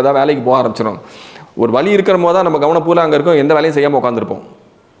யோசனைகள் வேறு ஏதாவது வேலைக்கு போக ஆரம்பிச்சிடும். ஒரு வலி இருக்கிற போது தான் நம்ம கவனப்பூல அங்கே இருக்கும், எந்த வேலையும் செய்யாமல் உட்காந்துருப்போம்.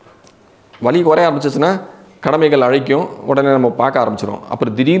 வலி குறைய ஆரம்பிச்சிச்சுன்னா கடமைகள் அழைக்கும், உடனே நம்ம பார்க்க ஆரம்பிச்சிடும்.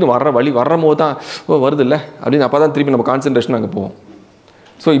 அப்புறம் திடீர்னு வலி வர்ற போது தான் வருது இல்லை அப்படின்னு அப்போ தான் திருப்பி நம்ம கான்சன்ட்ரேஷன் அங்கே போவோம்.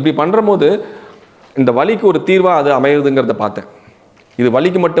 ஸோ இப்படி பண்ணுற போது இந்த வலிக்கு ஒரு தீர்வாக அது அமையுதுங்கிறத பார்த்தேன். இது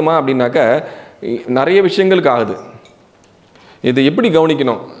வலிக்கு மட்டுமா அப்படின்னாக்க நிறைய விஷயங்களுக்கு ஆகுது. இது எப்படி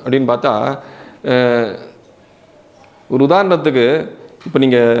கவனிக்கணும் அப்படின்னு பார்த்தா, ஒரு உதாரணத்துக்கு இப்போ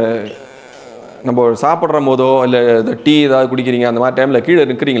நீங்கள் நம்ம சாப்பிட்ற போதோ இல்லை டீ ஏதாவது குடிக்கிறீங்க, அந்த மாதிரி டைமில் கீழே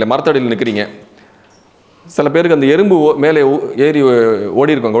நிற்கிறீங்களே, மரத்தடியில் நிற்கிறீங்க. சில பேருக்கு அந்த எறும்பு மேலே ஏறி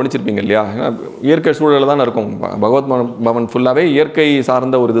ஓடி இருக்கும், கவனிச்சிருப்பீங்க இல்லையா? இயற்கை சூழலில் தானே இருக்கும். பகவத் பவன் ஃபுல்லாகவே இயற்கை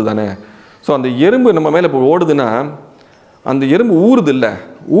சார்ந்த ஒரு இது தானே. ஸோ அந்த எறும்பு நம்ம மேலே இப்போ ஓடுதுன்னா அந்த எறும்பு ஊறுது இல்லை,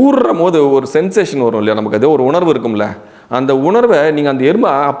 ஊறுற போது ஒரு சென்சேஷன் வரும் இல்லையா? நமக்கு ஏதோ ஒரு உணர்வு இருக்கும்ல, அந்த உணர்வை நீங்கள் அந்த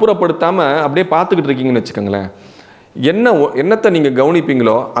எறும்பை அப்புறப்படுத்தாமல் அப்படியே பார்த்துக்கிட்டு இருக்கீங்கன்னு வச்சுக்கோங்களேன். என்னத்தை நீங்கள்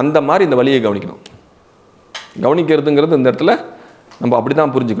கவனிப்பீங்களோ அந்த மாதிரி இந்த வலியை கவனிக்கணும். கவனிக்கிறதுங்கிறது இந்த இடத்துல நம்ம அப்படி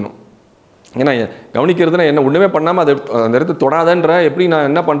தான் புரிஞ்சுக்கணும். ஏன்னா கவனிக்கிறதுனா என்ன, ஒன்றுமே பண்ணாமல் அதை அந்த இடத்த தொடாதன்ற எப்படி நான்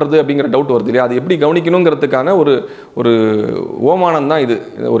என்ன பண்ணுறது அப்படிங்கிற டவுட் வருது இல்லையா? அது எப்படி கவனிக்கணுங்கிறதுக்கான ஒரு ஓமானம் தான் இது.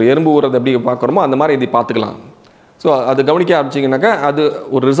 ஒரு எறும்பு ஊறதை எப்படி பார்க்குறோமோ அந்த மாதிரி இதை பார்த்துக்கலாம். ஸோ அது கவனிக்க ஆரம்பிச்சிங்கனாக்கா அது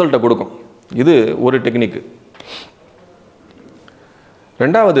ஒரு ரிசல்ட்டை கொடுக்கும். இது ஒரு டெக்னிக்கு.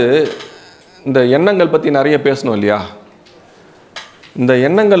 ரெண்டாவது, இந்த எண்ணங்கள் பற்றி நிறைய பேசணும் இல்லையா? இந்த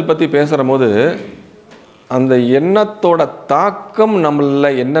எண்ணங்கள் பற்றி பேசுகிற போது அந்த எண்ணத்தோட தாக்கம் நம்மள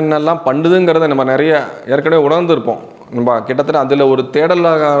என்னென்னலாம் பண்ணுதுங்கிறத நம்ம நிறைய ஏற்கனவே உணர்ந்துருப்போம். நம்ம கிட்டத்தட்ட அதில் ஒரு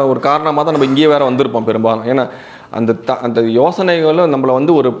தேடலாக ஒரு காரணமாக தான் நம்ம இங்கேயே வேறு வந்திருப்போம் பெரும்பாலும். ஏன்னா அந்த யோசனைகளும் நம்மளை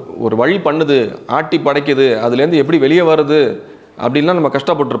வந்து ஒரு வழி பண்ணுது, ஆட்டி படைக்குது, அதுலேருந்து எப்படி வெளியே வருது அப்படின்லாம் நம்ம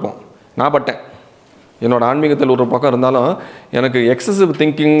கஷ்டப்பட்டுருப்போம். நான் பட்டேன். என்னோடய ஆன்மீகத்தில் ஒரு பக்கம் இருந்தாலும் எனக்கு எக்ஸசிவ்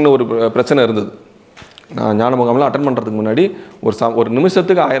திங்கிங்னு ஒரு பிரச்சனை இருந்தது. நான் ஞான முகாம்லாம் அட்டன் பண்ணுறதுக்கு முன்னாடி ஒரு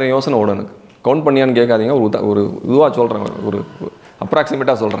நிமிஷத்துக்கு 1000 யோசனை ஓடும் எனக்கு. கவுண்ட் பண்ணியான்னு கேட்காதீங்க, ஒரு இதுவாக சொல்கிறேன், ஒரு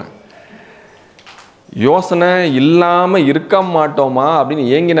அப்ராக்சிமேட்டாக சொல்கிறேன். யோசனை இல்லாமல் இருக்க மாட்டோமா அப்படின்னு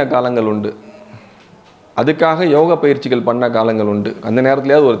ஏங்கின காலங்கள் உண்டு. அதுக்காக யோகா பயிற்சிகள் பண்ண காலங்கள் உண்டு. அந்த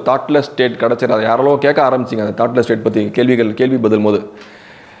நேரத்துலேயாவது ஒரு தாட்லெஸ் ஸ்டேட் கிடச்சிடாது. யாரோ கேட்க ஆரம்பிச்சிங்க அந்த தாட்லெஸ் ஸ்டேட் பற்றி கேள்வி பதில் போது.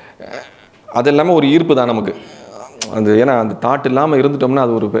 அது இல்லாமல் ஒரு ஈர்ப்பு தான் நமக்கு அது. ஏன்னா அந்த தாட் இல்லாமல் இருந்துட்டோம்னா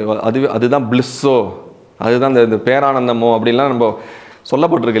அதுதான் பிளிஸ்ஸோ, அதுதான் இந்த பேரானந்தமோ அப்படின்லாம் நம்ம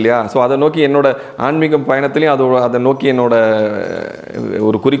சொல்லப்பட்டிருக்கு இல்லையா? ஸோ அதை நோக்கி என்னோடய ஆன்மீக பயணத்துலேயும் அதை நோக்கி என்னோட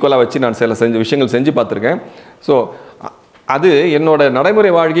ஒரு குறிக்கோளாக வச்சு நான் சில விஷயங்கள் செஞ்சு பார்த்துருக்கேன். ஸோ அது என்னோட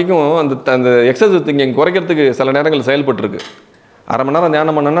நடைமுறை வாழ்க்கைக்கும் அந்த எக்ஸசிவ் திங்கிங் குறைக்கிறதுக்கு சில நேரங்கள் செயல்பட்டுருக்கு. அரை மணி நேரம்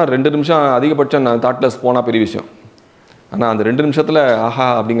தியானம் பண்ணேன்னா 2 நிமிஷம் அதிகபட்சம் நான் தாட்லெஸ் போனால் பெரிய விஷயம். ஆனால் அந்த 2 நிமிஷத்தில் ஆஹா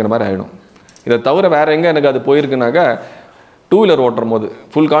அப்படிங்கிற மாதிரி ஆகிடும். இதை தவிர வேறு எங்கே எனக்கு அது போயிருக்குனாக்கா, 2 வீலர் ஓட்டுற போது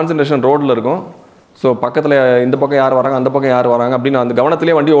ஃபுல் கான்சன்ட்ரேஷன் ரோட்டில் இருக்கும். ஸோ பக்கத்தில் இந்த பக்கம் யார் வராங்க, அந்த பக்கம் யார் வராங்க அப்படின்னு அந்த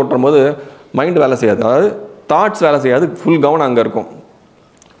கவனத்திலே வண்டி ஓட்டும் போது மைண்டு வேலை செய்யாது, அதாவது தாட்ஸ் வேலை செய்யாது, ஃபுல் கவனம் அங்கே இருக்கும்.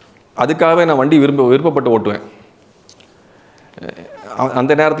 அதுக்காகவே நான் வண்டி விருப்பப்பட்டு ஓட்டுவேன்.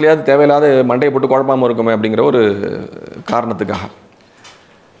 அந்த நேரத்துலையாவது தேவையில்லாத மண்டையை போட்டு குழப்பாமல் இருக்குமே அப்படிங்கிற ஒரு காரணத்துக்காக.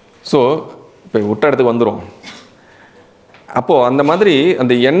 ஸோ இப்போ விட்ட இடத்துக்கு வந்துடும். அப்போது அந்த மாதிரி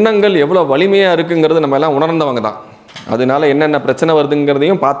அந்த எண்ணங்கள் எவ்வளோ வலிமையாக இருக்குங்கிறது நம்ம எல்லாம் உணர்ந்தவங்க தான். அதனால என்னென்ன பிரச்சனை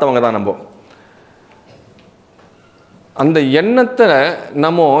வருதுங்கிறதையும் பார்த்தவங்க தான் நம்ம. அந்த எண்ணத்தை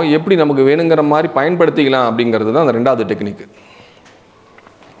நம்ம எப்படி நமக்கு வேணுங்கிற மாதிரி பயன்படுத்திக்கலாம் அப்படிங்கிறது தான் அந்த 2வது டெக்னிக்.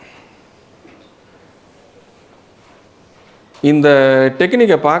 இந்த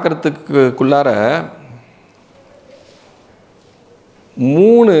டெக்னிக்கை பார்க்குறதுக்குள்ளார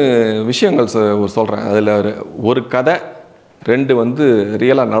 3 விஷயங்கள் சொல்கிறேன். அதில் ஒரு கதை, 2 வந்து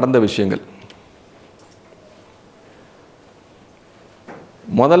ரியலாக நடந்த விஷயங்கள்.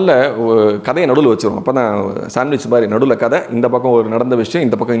 முதல்ல கதையை நடுவில் வச்சுருவோம். அப்போ தான் சாண்ட்விச் மாதிரி நடுவில் கதை, இந்த பக்கம் ஒரு நடந்த விஷயம்,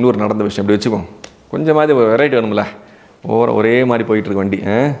 இந்த பக்கம் இன்னொரு நடந்த விஷயம், அப்படி வச்சுக்கோம். கொஞ்சமாவது ஒரு வெரைட்டி வேணும்ல, ஒரே மாதிரி போயிட்டுருக்கு வண்டி.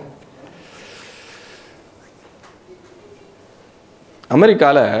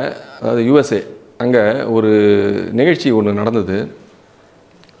 அமெரிக்காவில், அதாவது USA, அங்கே ஒரு நிகழ்ச்சி ஒன்று நடந்தது.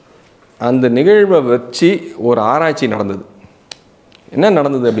 அந்த நிகழ்வை வச்சு ஒரு ஆராய்ச்சி நடந்தது. என்ன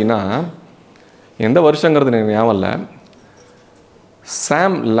நடந்தது அப்படின்னா, எந்த வருஷங்கிறது எனக்கு ஞாபகம் இல்லை,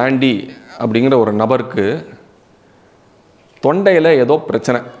 சாம் லாண்டி அப்படிங்கிற ஒரு நபருக்கு தொண்டையில் ஏதோ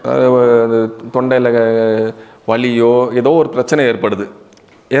பிரச்சனை, தொண்டையில் வலியோ ஏதோ ஒரு பிரச்சனை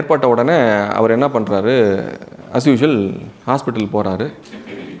ஏற்பட்ட உடனே அவர் என்ன பண்ணுறாரு, அஸ் யூஷுவல் ஹாஸ்பிட்டல் போகிறாரு.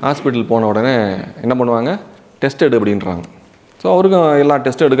 ஹாஸ்பிட்டல் போன உடனே என்ன பண்ணுவாங்க, டெஸ்ட் எடு அப்படின்றாங்க. ஸோ அவருக்கும் எல்லா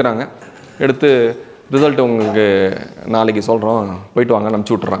டெஸ்ட்டும் எடுக்கிறாங்க. எடுத்து ரிசல்ட் உங்களுக்கு நாளைக்கு சொல்கிறோம், போயிட்டு வாங்க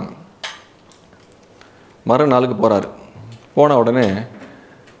அனுப்பிச்சி விட்றாங்க. மறுநாளுக்கு போகிறாரு. போன உடனே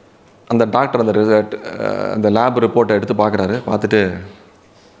அந்த டாக்டர் அந்த லேப் ரிப்போர்ட்டை எடுத்து பார்க்குறாரு. பார்த்துட்டு,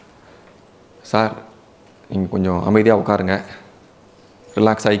 சார் நீங்கள் கொஞ்சம் அமைதியாக உட்காருங்க,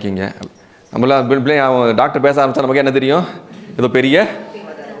 ரிலாக்ஸ் ஆகிக்கிங்க. நம்மளாம் டாக்டர் பேச ஆரம்பித்தா நமக்கு என்ன தெரியும், ஏதோ பெரிய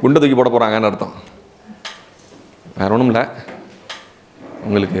குண்டு தூக்கி போட போகிறாங்கன்னு அர்த்தம். வேறு ஒன்றும் இல்லை,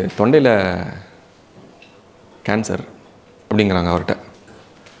 உங்களுக்கு தொண்டையில் கேன்சர் அப்படிங்கிறாங்க அவர்கிட்ட.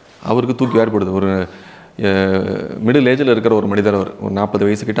 அவருக்கு தூக்கி வேறுபடுது. ஒரு மிடில் ஏஜில் இருக்கிற ஒரு மனிதர், அவர் ஒரு 40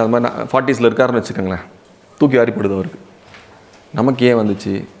 வயசு கிட்ட, அது மாதிரி 40s இருக்காருன்னு வச்சுக்கோங்களேன். தூக்கி வாரிப்படுது அவருக்கு. நமக்கு ஏன்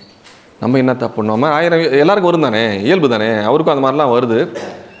வந்துச்சு, நம்ம என்ன தப்பு பண்ணோம், 1000 எல்லாருக்கும் வரும் தானே, இயல்பு தானே, அவருக்கும் அந்த மாதிரிலாம் வருது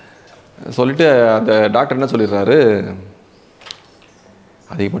சொல்லிட்டு அந்த டாக்டர் என்ன சொல்லிடுறாரு,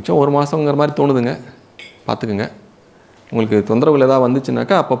 அதிகபட்சம் 1 மாதங்கிற மாதிரி தோணுதுங்க, பார்த்துக்குங்க. உங்களுக்கு தொந்தரவுகள் ஏதாவது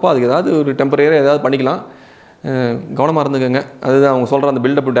வந்துச்சுனாக்கா அப்பப்போ அதுக்கு ஏதாவது ஒரு டெம்பரரியாக ஏதாவது பண்ணிக்கலாம், கவனமாக இருந்துக்கங்க. அதுதான் அவங்க சொல்கிற அந்த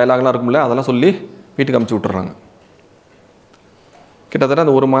பில்டப் டைலாக்லாம் இருக்கும்ல, அதெல்லாம் சொல்லி வீட்டுக்கு அமுச்சு விட்டுறாங்க. கிட்டத்தட்ட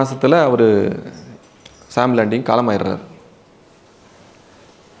அந்த 1 மாதத்தில் அவர் சாம் லாண்டிங் காலமாயிடுறாரு.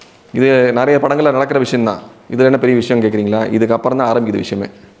 இது நிறைய படங்களில் நடக்கிற விஷயந்தான். இதில் என்ன பெரிய விஷயம் கேட்குறீங்களா? இதுக்கப்புறம் தான் ஆரம்பிக்குது விஷயமே.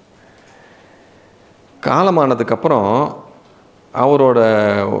 காலமானதுக்கப்புறம் அவரோட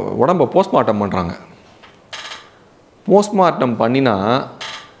உடம்பை போஸ்ட்மார்ட்டம் பண்ணுறாங்க. போஸ்ட்மார்ட்டம் பண்ணினா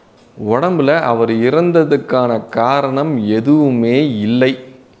உடம்பில் அவர் இறந்ததுக்கான காரணம் எதுவுமே இல்லை,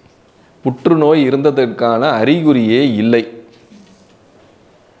 புற்றுநோய் இருந்ததற்கான அறிகுறியே இல்லை.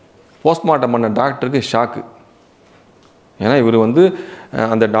 போஸ்ட்மார்ட்டம் பண்ண டாக்டருக்கு ஷாக்கு. ஏன்னா இவர் வந்து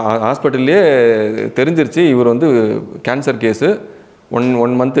அந்த ஹாஸ்பிட்டல்லே தெரிஞ்சிருச்சு இவர் வந்து கேன்சர் கேஸு,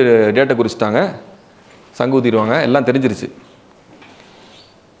 ஒன் மந்த்து டேட்டை குறிச்சிட்டாங்க, சங்கு ஊற்றிடுவாங்க, எல்லாம் தெரிஞ்சிருச்சு.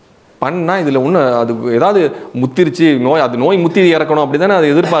 பண்ணால் இதில் ஒன்று அது ஏதாவது முத்திருச்சு, அது நோய் முத்தி இறக்கணும் அப்படி தானே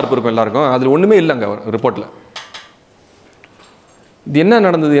அது எதிர்பார்ப்பு இருக்கும் எல்லாருக்கும். அதில் ஒன்றுமே இல்லைங்க ரிப்போர்ட்டில். இது என்ன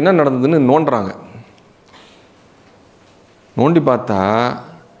நடந்ததுன்னு நோண்டுறாங்க. நோண்டி பார்த்தா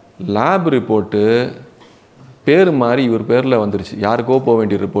லேப் ரிப்போர்ட்டு பேர் மாதிரி இவர் பேரில் வந்துருச்சு. யாருக்கோ போக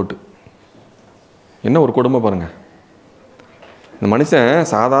வேண்டிய ரிப்போர்ட்டு. என்ன ஒரு கொடுமை பாருங்கள். இந்த மனுஷன்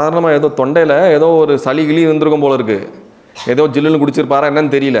சாதாரணமாக ஏதோ தொண்டையில் ஏதோ ஒரு சளி கிளி இருந்திருக்கும் போல இருக்குது, ஏதோ ஜில்லுன்னு குடிச்சிருப்பாரா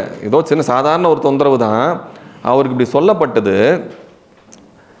என்னன்னு தெரியல, ஏதோ சின்ன சாதாரண ஒரு தொந்தரவு தான். அவருக்கு இப்படி சொல்லப்பட்டது.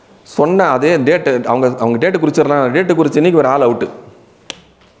 சொன்ன அதே டேட்டு அவங்க டேட்டு குறிச்சிடலாம், டேட்டு குறிச்சு இன்னைக்கு ஒரு ஆள் அவுட்டு.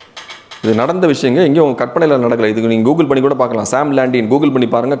 இது நடந்த விஷயங்க எங்கேயும் கற்பனையில் நடக்கலை. இதுக்கு நீங்கள் கூகுள் பண்ணி கூட பார்க்கலாம். சாம் லாண்டின் கூகுள் பண்ணி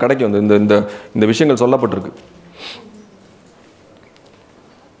பாருங்கள், கிடைக்கும். இந்த இந்த இந்த விஷயங்கள் சொல்லப்பட்டிருக்கு.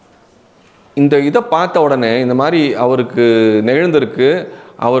 இந்த இதை பார்த்த உடனே இந்த மாதிரி அவருக்கு நிகழ்ந்திருக்கு,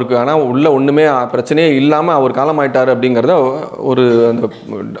 அவருக்கு ஆனால் உள்ள ஒன்றுமே பிரச்சனையே இல்லாமல் அவர் காலமாயிட்டார் அப்படிங்கிறத ஒரு அந்த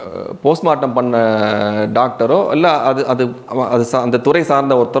போஸ்ட்மார்ட்டம் பண்ண டாக்டரோ இல்லை அது அந்த துறை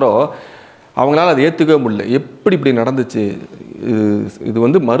சார்ந்த ஒருத்தரோ அவங்களால அதை ஏற்றுக்கவே முடியல. எப்படி இப்படி நடந்துச்சு, இது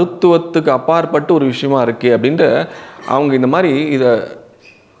வந்து மருத்துவத்துக்கு அப்பாற்பட்டு ஒரு விஷயமா இருக்கே அப்படின்ட்டு அவங்க இந்த மாதிரி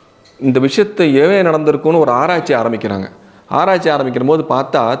இந்த விஷயத்தை ஏன் நடந்திருக்குன்னு ஒரு ஆராய்ச்சி ஆரம்பிக்கிறாங்க. ஆராய்ச்சி ஆரம்பிக்கிற போது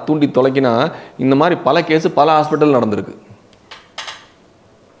பார்த்தா தூண்டி தொலைக்கினா இந்த மாதிரி பல கேஸு பல ஹாஸ்பிட்டல் நடந்திருக்கு.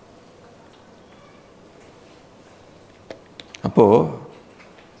 அப்போது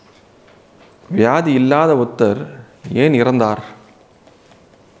வியாதி இல்லாத ஒருத்தர் ஏன் இறந்தார்?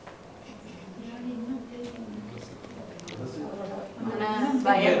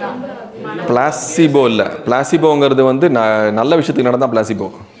 பிளாசிபோ இல்லை. பிளாசிபோங்கிறது வந்து நல்ல விஷயத்துக்கு நடந்தால் பிளாசிபோ.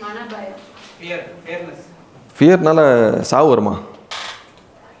 ஃபியர்னால சாவு வருமா?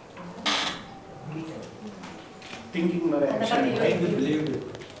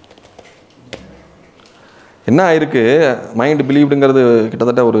 என்ன ஆயிருக்கு? மைண்ட் பிலீவ்டுங்கிறது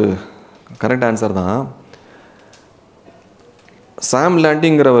கிட்டத்தட்ட ஒரு கரெக்ட் ஆன்சர் தான். சாம்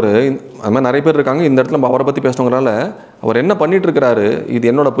லாண்டிங்கிறவர், அது மாதிரி நிறைய பேர் இருக்காங்க. இந்த இடத்துல நம்ம அவரை பற்றி பேசணுங்கிறனால அவர் என்ன பண்ணிகிட்ருக்கிறாரு, இது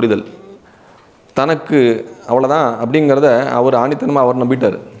என்னோட புரிதல், தனக்கு அவ்வளோதான் அப்படிங்கிறத அவர் ஆணித்தனமாக அவர்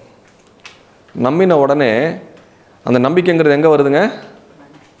நம்பிட்டார். நம்பின உடனே அந்த நம்பிக்கைங்கிறது எங்கே வருதுங்க?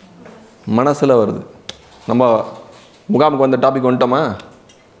 மனசில் வருது. நம்ம முகாமுக்கு வந்த டாபிக் வந்துட்டோமா?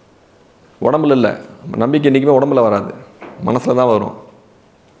 உடம்புல இல்லை. நம்பிக்கை என்றைக்குமே உடம்புல வராது, மனசில் தான் வரும்.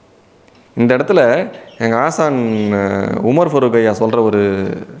 இந்த இடத்துல எங்கள் ஆசான் உமர் ஃபரூக் ஐயா சொல்கிற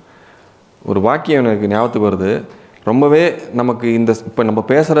ஒரு வாக்கியம் எனக்கு ஞாபகத்துக்கு வருது. ரொம்பவே நமக்கு இப்போ நம்ம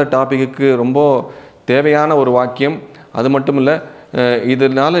பேசுகிற டாப்பிக்கு ரொம்ப தேவையான ஒரு வாக்கியம். அது மட்டும் இல்லை,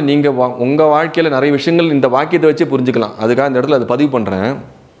 இதனால் நீங்கள் உங்கள் வாழ்க்கையில் நிறைய விஷயங்கள் இந்த வாக்கியத்தை வச்சு புரிஞ்சுக்கலாம். அதுக்காக இந்த இடத்துல அது பதிவு பண்ணுறேன்.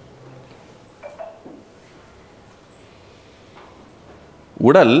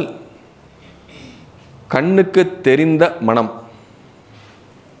 உடல் கண்ணுக்கு தெரிந்த மனம்,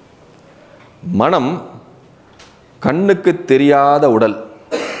 மனம் கண்ணுக்கு தெரியாத உடல்.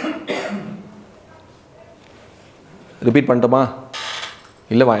 ரிப்பீட் பண்ணட்டுமா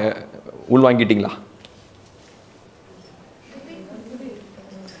இல்லை உள் வாங்கிட்டீங்களா?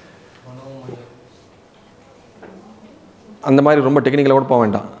 அந்த மாதிரி ரொம்ப டெக்னிக்கலாக கூட போக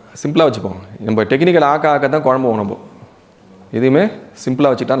வேண்டாம், சிம்பிளாக வச்சுப்போம். நம்ம டெக்னிக்கல் ஆக்க தான் குழம்பு நம்ம எதுவுமே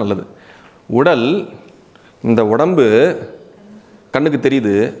சிம்பிளாக வச்சுக்கிட்டா நல்லது. உடல், இந்த உடம்பு கண்ணுக்கு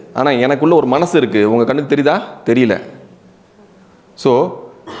தெரியுது, ஆனால் எனக்குள்ள ஒரு மனசு இருக்குது. உங்கள் கண்ணுக்கு தெரியுதா? தெரியல. ஸோ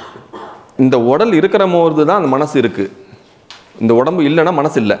இந்த உடல் இருக்கிற போது தான் அந்த மனசு இருக்குது. இந்த உடம்பு இல்லைன்னா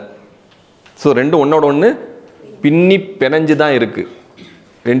மனசு இல்லை. ஸோ ரெண்டும் ஒன்றோட ஒன்று பின்னி பிணைஞ்சு தான் இருக்குது.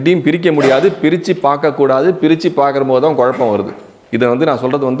 ரெண்டையும் பிரிக்க முடியாது, பிரித்து பார்க்கக்கூடாது. பிரித்து பார்க்குற போது தான் குழப்பம் வருது. இதை வந்து நான்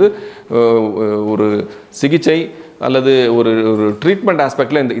சொல்கிறது வந்து ஒரு சிகிச்சை அல்லது ஒரு ட்ரீட்மெண்ட்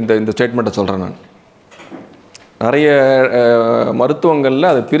ஆஸ்பெக்டில் இந்த ஸ்டேட்மெண்ட்டை சொல்கிறேன் நான். நிறைய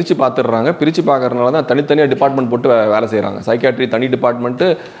மருத்துவங்களில் அதை பிரித்து பார்த்துடுறாங்க. பிரித்து பார்க்குறதுனால தான் தனித்தனியாக டிபார்ட்மெண்ட் போட்டு வேலை செய்கிறாங்க. சைக்காட்ரி தனி டிபார்ட்மெண்ட்டு,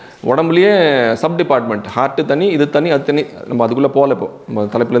 உடம்புலேயே சப் டிபார்ட்மெண்ட். ஹார்ட்டு தனி, இது தனி, அது தனி. நம்ம அதுக்குள்ளே போகல. இப்போ நம்ம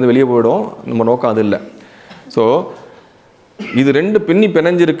தலைப்புலேருந்து வெளியே போயிடும். நம்ம நோக்கம் அது இல்லை. ஸோ இது ரெண்டு பின்னி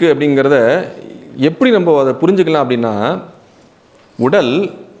பிணைஞ்சிருக்கு அப்படிங்கிறத எப்படி நம்ம அதை புரிஞ்சுக்கலாம் அப்படின்னா, உடல்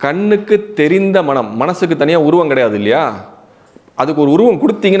கண்ணுக்கு தெரிந்த மனம், மனசுக்கு தனியாக உருவம் கிடையாது இல்லையா? அதுக்கு ஒரு உருவம்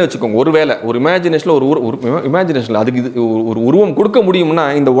கொடுத்தீங்கன்னு வச்சுக்கோங்க. ஒருவேளை ஒரு இமேஜினேஷனில் ஒரு இமேஜினேஷனில் அதுக்கு இது ஒரு உருவம் கொடுக்க முடியும்னா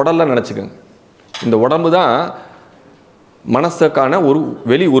இந்த உடல்லாம் நினச்சிக்கோங்க. இந்த உடம்பு தான் மனசுக்கான ஒரு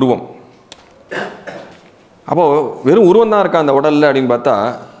வெளி உருவம். அப்போது வெறும் உருவம் தான் இருக்கா அந்த உடலில் அப்படின்னு பார்த்தா,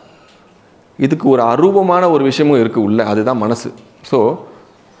 இதுக்கு ஒரு அரூபமான ஒரு விஷயமும் இருக்குது உள்ள, அதுதான் மனசு. ஸோ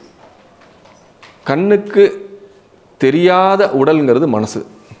கண்ணுக்கு தெரியாத உடல்ங்கிறது மனசு.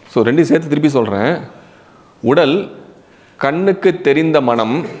 ஸோ ரெண்டையும் சேர்த்து திருப்பி சொல்கிறேன். உடல் கண்ணுக்கு தெரிந்த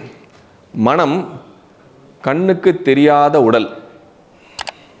மனம், மனம் கண்ணுக்கு தெரியாத உடல்.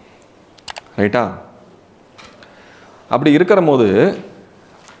 ரைட்டா? அப்படி இருக்கிற போது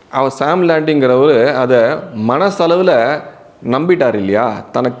அவர் சாம் லாண்டிங்கிறவர் அதை மனசளவில் நம்பிட்டார் இல்லையா?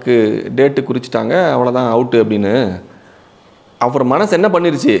 தனக்கு டேட்டு குறிச்சிட்டாங்க, அவ்வளோதான் அவுட்டு அப்படின்னு. அவர் மனசு என்ன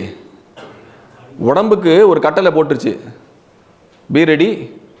பண்ணிருச்சு? உடம்புக்கு ஒரு கட்டளை போட்டுருச்சு. பி ரெடி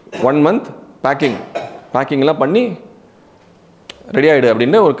 1 month பேக்கிங்லாம் பண்ணி ரெடி ஆகிடு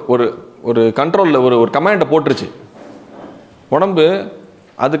அப்படின்னு ஒரு ஒரு கண்ட்ரோலில் ஒரு கமாண்டை போட்டுருச்சு. உடம்பு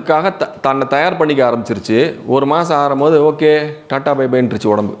அதுக்காக தன்னை தயார் பண்ணிக்க ஆரம்பிச்சிருச்சு. 1 மாதம் ஆகும்போது ஓகே டாட்டா பை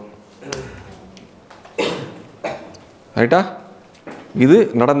பைன்ட்டுருச்சு உடம்பு. ரைட்டா? இது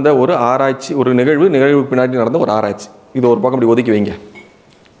நடந்த ஒரு ஆராய்ச்சி, ஒரு நிகழ்வு பின்னாடி நடந்த ஒரு ஆராய்ச்சி. இது ஒரு பக்கம் இப்படி ஒதுக்கி வைங்க.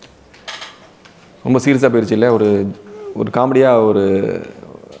 ரொம்ப சீரியஸாக போயிடுச்சு இல்லை? ஒரு காமெடியாக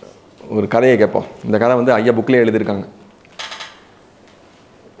ஒரு கதையை கேட்போம். இந்த கதை வந்து ஐயா புக்லேயே எழுதியிருக்காங்க.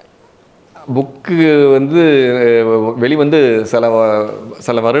 புக்கு வந்து வெளிவந்து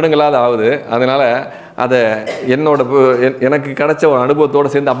சில வருடங்களாவது ஆகுது. அதனால் அதை எனக்கு கிடைச்ச ஒரு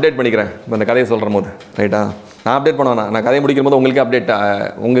அனுபவத்தோடு சேர்ந்து அப்டேட் பண்ணிக்கிறேன் இப்போ இந்த கதையை சொல்கிற போது. ரைட்டா? நான் அப்டேட் பண்ணுவேண்ணா, நான் கதையை முடிக்கிற போது உங்களுக்கு அப்டேட்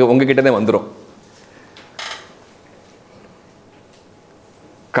உங்ககிட்டே வந்துடும்.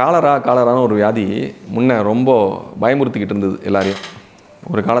 காலரான ஒரு வியாதி முன்ன ரொம்ப பயமுறுத்திக்கிட்டு இருந்தது எல்லாரையும்.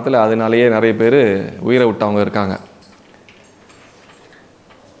 ஒரு காலத்தில் அதனாலேயே நிறைய பேர் உயிரை விட்டவங்க இருக்காங்க.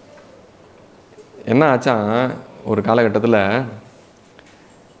 என்ன ஆச்சா, ஒரு காலகட்டத்தில்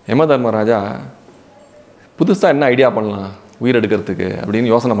யம தர்மராஜா புதுசாக என்ன ஐடியா பண்ணலாம் உயிர் எடுக்கிறதுக்கு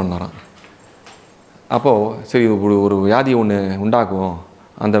அப்படின்னு யோசனை பண்ணாராம். அப்போது சரி ஒரு வியாதியை ஒன்று உண்டாக்குவோம்,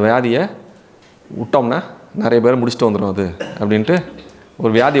 அந்த வியாதியை விட்டோம்னா நிறைய பேர் முடிச்சுட்டு வந்துடும் அது அப்படின்ட்டு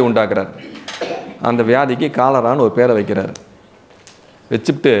ஒரு வியாதியை உண்டாக்குறார். அந்த வியாதிக்கு காலரான்னு ஒரு பேரை வைக்கிறார்.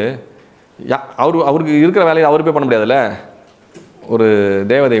 வச்சுட்டு அவருக்கு இருக்கிற வேலையை அவரு போய் பண்ண முடியாதுல்ல, ஒரு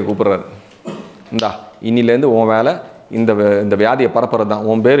தேவதையை கூப்பிட்றாரு. இந்தா இன்னிலேருந்து உன் வேலை இந்த வியாதியை பரப்புறது தான்,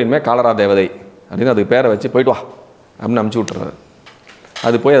 உன் பேர் இனிமேல் காலரா தேவதை அப்படின்னு அதுக்கு பேரை வச்சு போயிட்டு வா அப்படின்னு அமுச்சு விட்டுறாரு.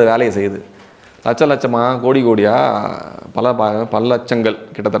 அது போய் அது வேலையை செய்யுது. லட்சமாக கோடியாக பல லட்சங்கள்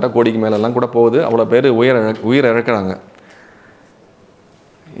கிட்டத்தட்ட கோடிக்கு மேலெல்லாம் கூட போகுது. அவ்வளோ பேர் உயிரை இழக்கிறாங்க.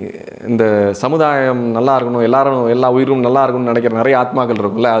 இந்த சமுதாயம் நல்லா இருக்கணும், எல்லா உயிரும் நல்லா இருக்கணும்னு நினைக்கிற நிறைய ஆத்மாக்கள்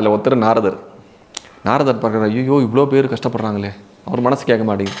இருக்குல்ல, அதில் ஒருத்தர் நாரதர் பார்க்குற, ஐயோ இவ்வளோ பேர் கஷ்டப்படுறாங்களே, அவர் மனசு கேட்க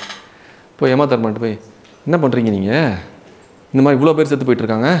மாட்டேங்குது. போய் யம தர்மன்ட்டு போய் என்ன பண்ணுறீங்க நீங்கள், இந்த மாதிரி இவ்வளோ பேர் செத்து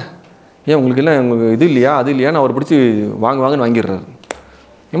போயிட்டுருக்காங்க, ஏன் உங்களுக்கு இல்லை, உங்களுக்கு இது இல்லையா அது இல்லையான்னு அவர் பிடிச்சி வாங்குன்னு வாங்கிடுறாரு.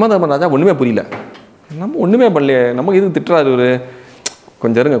 யம தர்மராஜா ஒன்றுமே புரியல, நம்ம ஒன்றுமே பண்ணலையே, நமக்கு இது திட்டுறாரு இவர்,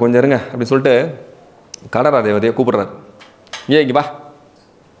 கொஞ்சம் இருங்க அப்படின்னு சொல்லிட்டு காலரா தேவதையை கூப்பிட்றாரு. இங்கே வா,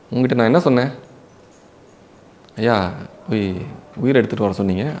 உங்ககிட்ட நான் என்ன சொன்னேன், ஐயா போய் உயிரை எடுத்துகிட்டு வர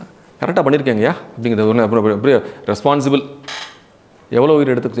சொன்னீங்க, கரெக்டாக பண்ணியிருக்கேங்கய்யா அப்படிங்கிறது ஒன்று ரெஸ்பான்சிபிள். எவ்வளோ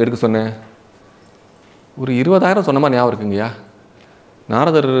உயிர் எடுக்க சொன்னேன், ஒரு 20,000 சொன்ன மாதிரி ஞாபகம் இருக்குங்கய்யா.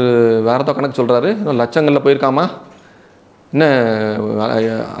 நாரதர் வேறு ஏதோ கணக்கு சொல்கிறாரு, இன்னும் லட்சங்களில் போயிருக்காமா, என்ன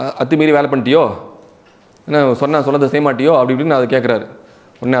அத்துமீறி வேலை பண்ணிட்டியோ, என்ன சொன்னதை செய்ய மாட்டியோ அப்படி இப்படின்னு அதை கேட்குறாரு.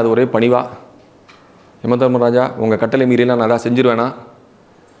 உடனே அது ஒரே பணிவா, யம தர்மராஜா உங்கள் கட்டளை மீறிலாம் நான் அதான் செஞ்சிருவேனா,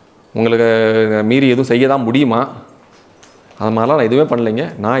 உங்களுக்கு மீறி எதுவும் செய்ய தான் முடியுமா, அது மாதிரிலாம் நான் எதுவுமே பண்ணலைங்க,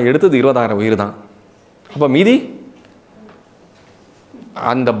 நான் எடுத்தது 20,000 உயிர் தான், அப்போ மீதி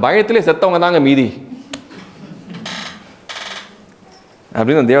அந்த பயத்திலே செத்தவங்க தாங்க மீதி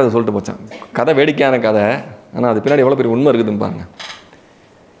அப்படின்னு அந்த தேவதை சொல்லிட்டு போச்சான். கதை வேடிக்கையான கதை, ஆனால் அது பின்னாடி எவ்வளோ பெரிய உண்மை இருக்குதுன்னு பாருங்க.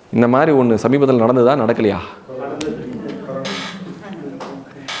 இந்த மாதிரி ஒன்று சமீபத்தில் நடந்ததா நடக்கலையா?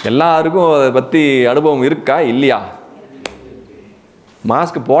 எல்லாருக்கும் அதை பற்றி அனுபவம் இருக்கா இல்லையா?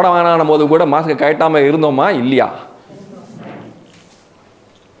 மாஸ்க் போட வேணான போது கூட மாஸ்க் கழட்டாமல் இருந்தோமா இல்லையா?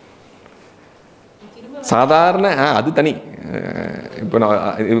 சாதாரண அது தனி.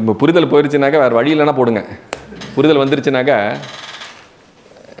 இப்போ புரிதல் போயிடுச்சுனாக்கா வேறு வழி இல்லைன்னா போடுங்க. புரிதல் வந்துருச்சுனாக்கா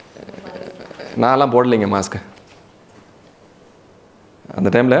நான்லாம் போடலைங்க மாஸ்க்கு. அந்த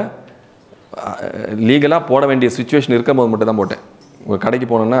டைமில் லீகலாக போட வேண்டிய சுச்சுவேஷன் இருக்கும் போது மட்டும் தான் போட்டேன். ஒரு கடைக்கு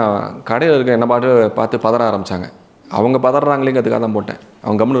போனோன்னா கடையில் இருக்க என்ன பார்த்து பதற ஆரம்பித்தாங்க. அவங்க பதறாங்களேங்கிறதுக்காக தான் போட்டேன்.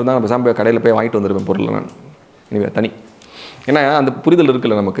 அவங்க கம்முன்னு இருந்தால் நம்ம சாம்பி கடையில் போய் வாங்கிட்டு வந்துடுவேன் பொருள். நான் இனிவே தனி, ஏன்னா அந்த புரிதல்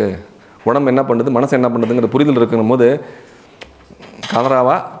இருக்குல்ல நமக்கு, உடம்பு என்ன பண்ணுது மனசு என்ன பண்ணுதுங்கிற புரிதல் இருக்குங்கும் போது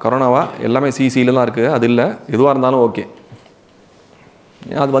கலராவா கொரோனாவா எல்லாமே சிசியில் தான் இருக்குது. அது இல்லை, எதுவாக இருந்தாலும் ஓகே.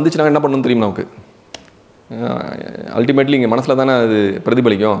 அது வந்துச்சுன்னா என்ன பண்ணணும்னு தெரியும் நமக்கு. அல்டிமேட்லி இங்கே மனசில் தானே அது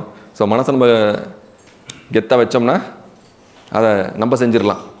பிரதிபலிக்கும். ஸோ மனசை நம்ம கெத்தாக வச்சோம்னா அதை நம்ம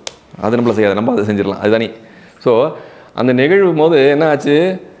செஞ்சிடலாம், அது நம்மளை செய்யாது, நம்ம அதை செஞ்சிடலாம், அதுதானே. ஸோ அந்த நிகழ்வு போது என்ன ஆச்சு,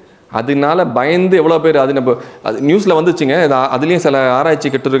 அதனால பயந்து எவ்வளோ பேர் அது நம்ம அது நியூஸில் வந்துச்சுங்க. அதுலேயும் சில ஆராய்ச்சி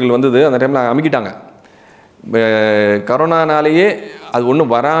கட்டுரைகள் வந்தது. அந்த டைமில் அமுக்கிட்டாங்க. கரோனானாலேயே அது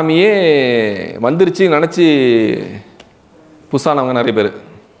ஒன்றும் வராமையே வந்துருச்சு நினச்சி புதுசானவங்க நிறைய பேர்.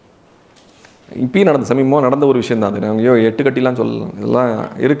 இப்பயும் நடந்த சமீபமாக நடந்த ஒரு விஷயம் தான் அது. நாங்கள் 8 கட்டிலாம் சொல்லலாம், இதெல்லாம்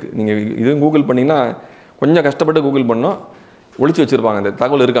இருக்குது. நீங்கள் இதுவும் கூகுள் பண்ணிங்கன்னா கொஞ்சம் கஷ்டப்பட்டு கூகுள் பண்ணோம், ஒழிச்சு வச்சுருப்பாங்க இந்த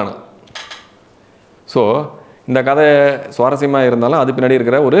தகவல் இருக்கான. ஸோ இந்த கதை சுவாரஸ்யமாக இருந்தாலும் அது பின்னாடி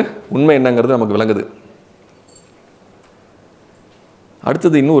இருக்கிற ஒரு உண்மை என்னங்கிறது நமக்கு விளங்குது.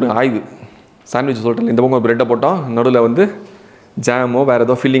 அடுத்தது இன்னும் ஒரு ஆய்வு. சாண்ட்விச் சொல்லிட்டு இந்த பக்கம் பிரெட்டை போட்டோம், நடுவில் வந்து ஜாமோ வேறு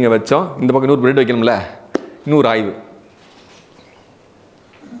ஏதோ ஃபில்லிங்கை வச்சோம், இந்த பக்கம் இன்னொரு பிரெட் வைக்கணும்ல. இன்னொரு ஆய்வு.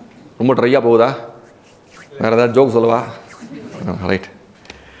 ரொம்ப ட்ரையாக போகுதா? வேறு ஏதாவது ஜோக் சொல்லவா? ரைட்.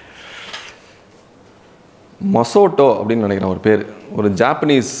 மொசோட்டோ அப்படின்னு நினைக்கிறேன் ஒரு பேர், ஒரு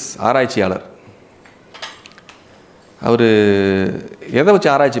ஜாப்பனீஸ் ஆராய்ச்சியாளர். அவர் எதை வச்சு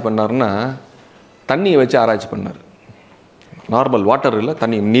ஆராய்ச்சி பண்ணார்னா தண்ணியை வச்சு ஆராய்ச்சி பண்ணார். நார்மல் வாட்டர் இல்லை,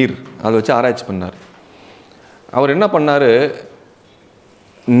 தண்ணி, நீர், அதை வச்சு ஆராய்ச்சி பண்ணார். அவர் என்ன பண்ணார்,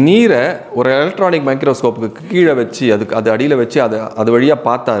 நீரை ஒரு எலக்ட்ரானிக் மைக்ரோஸ்கோப்புக்கு கீழே வச்சு அது அடியில் வச்சு அது வழியாக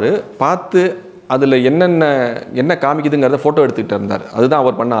பார்த்து அதில் என்ன காமிக்குதுங்கிறத ஃபோட்டோ எடுத்துக்கிட்டு இருந்தார். அதுதான்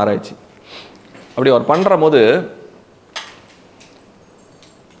அவர் பண்ண ஆராய்ச்சி. அப்படி அவர் பண்ணுற போது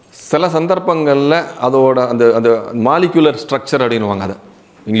சில சந்தர்ப்பங்களில் அதோட அந்த மாலிகுலர் ஸ்ட்ரக்சர் அப்படின்வாங்க அதை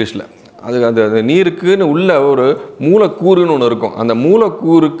இங்கிலீஷில். அந்த நீருக்குன்னு உள்ள ஒரு மூலக்கூறுன்னு ஒன்று இருக்கும். அந்த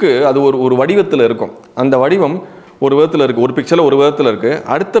மூலக்கூறுக்கு அது ஒரு வடிவத்தில் இருக்கும். அந்த வடிவம் ஒரு விதத்தில் இருக்குது, ஒரு பிக்சரில் ஒரு விதத்தில் இருக்குது,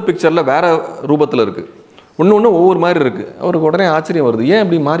 அடுத்த பிக்சரில் வேறு ரூபத்தில் இருக்குது. ஒன்று ஒவ்வொரு மாதிரி இருக்குது. அவருக்கு உடனே ஆச்சரியம் வருது, ஏன்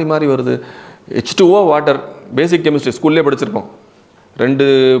இப்படி மாறி மாறி வருது? H2O வாட்டர், பேசிக் கெமிஸ்ட்ரி ஸ்கூல்லே படிச்சிருக்கோம். 2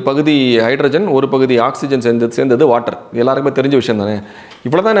 பகுதி ஹைட்ரஜன், 1 பகுதி ஆக்சிஜன் சேர்ந்தது வாட்டர். எல்லாருக்குமே தெரிஞ்ச விஷயம் தானே.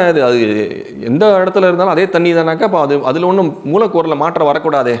 இவ்வளோ தானே அது எந்த இடத்துல இருந்தாலும் அதே தண்ணி தானாக்கா. அப்போ அதில் ஒன்றும் மூலக்கூறில் மாற்றம்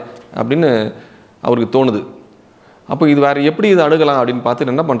வரக்கூடாதே அப்படின்னு அவருக்கு தோணுது. அப்போ இது வேறு எப்படி இது அணுகலாம் அப்படின்னு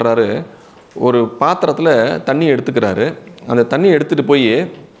பார்த்துட்டு என்ன பண்ணுறாரு, ஒரு பாத்திரத்தில் தண்ணி எடுத்துக்கிறாரு. அந்த தண்ணியை எடுத்துகிட்டு போய்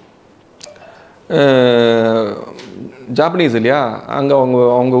ஜாப்பனீஸ் இல்லையா, அங்கே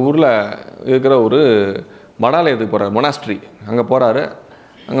அவங்க ஊரில் இருக்கிற ஒரு மடாலயத்துக்கு போகிறார், மொனாஸ்ட்ரி. அங்கே போகிறாரு.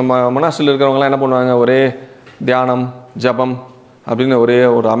 அங்கே மொனாஸ்ட்ரியில் இருக்கிறவங்களாம் என்ன பண்ணுவாங்க, ஒரே தியானம், ஜபம் அப்படின்னு ஒரே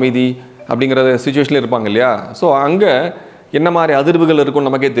ஒரு அமைதி அப்படிங்கிற சுச்சுவேஷனில் இருப்பாங்க இல்லையா. ஸோ அங்கே என்ன மாதிரி அதிர்வுகள் இருக்குன்னு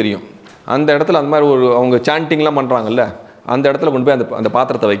நமக்கே தெரியும். அந்த இடத்துல அந்த மாதிரி அவங்க சாண்டிங்லாம் பண்ணுறாங்கல்ல, அந்த இடத்துல கொண்டு போய் அந்த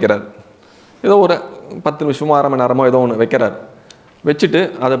பாத்திரத்தை வைக்கிறார். ஏதோ ஒரு 10 நிமிஷமோ 1/2 மணி நேரமோ ஏதோ ஒன்று வைக்கிறார். வச்சுட்டு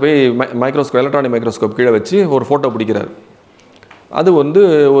அதை போய் எலக்ட்ரானிக் மைக்ரோஸ்கோப் கீழே வச்சு ஒரு ஃபோட்டோ பிடிக்கிறார். அது வந்து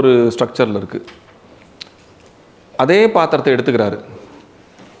ஒரு ஸ்ட்ரக்சரில் இருக்குது. அதே பாத்திரத்தை எடுத்துக்கிறாரு.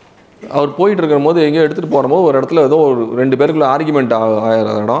 அவர் போயிட்டு இருக்கிற போது எங்கேயோ எடுத்துகிட்டு போகும்போது ஒரு இடத்துல ஏதோ ஒரு 2 பேருக்குள்ள ஆர்குமெண்ட்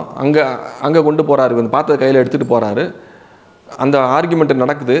ஆகிற இடம், அங்கே கொண்டு போகிறாரு. இந்த பாத்திரத்தை கையில் எடுத்துகிட்டு போகிறாரு. அந்த ஆர்குமெண்ட்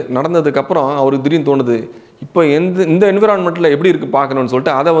நடந்ததுக்கப்புறம் அவருக்கு திடீர்னு தோணுது, இப்போ இந்த என்விரான்மெண்ட்டில் எப்படி இருக்குது பார்க்கணுன்னு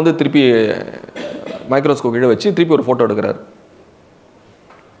சொல்லிட்டு அதை வந்து திருப்பி மைக்ரோஸ்கோப் கீழே வச்சு திருப்பி ஒரு ஃபோட்டோ எடுக்கிறார்.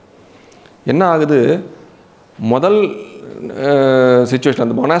 என்ன ஆகுது, முதல் சிச்சுவேஷன்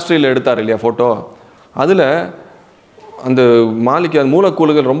அந்த மொனாஸ்ட்ரியில் எடுத்தார் இல்லையா ஃபோட்டோ, அதில் அந்த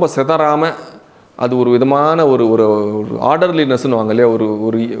மூலக்கூறுகள் ரொம்ப சிதறாமல் அது ஒரு விதமான ஒரு ஆர்டர்லினஸ்ன்னு வாங்க இல்லையா,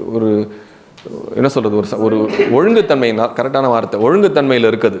 ஒரு என்ன சொல்கிறது, ஒரு ஒழுங்குத்தன்மை, கரெக்டான வார்த்தை, ஒழுங்குத்தன்மையில்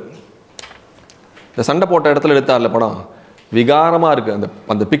இருக்குது. இந்த சண்டை போட்ட இடத்துல எடுத்தார்ல படம், விகாரமாக இருக்குது.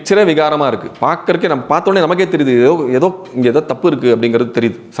 அந்த பிக்சரே விகாரமாக இருக்குது. பார்க்கறக்கே நம்ம பார்த்தோன்னே நமக்கே தெரியுது, ஏதோ இங்கே ஏதோ தப்பு இருக்குது அப்படிங்கிறது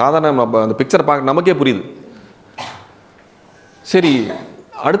தெரியுது. சாதாரண அந்த பிக்சரை பார்க்க நமக்கே புரியுது. சரி,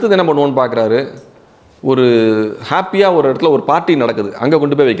 அடுத்தது என்ன பண்ணுவோன்னு பார்க்குறாரு. ஒரு ஹாப்பியாக ஒரு இடத்துல ஒரு பார்ட்டி நடக்குது, அங்கே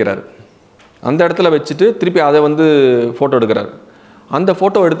கொண்டு போய் வைக்கிறாரு. அந்த இடத்துல வச்சுட்டு திருப்பி அதை வந்து ஃபோட்டோ எடுக்கிறார். அந்த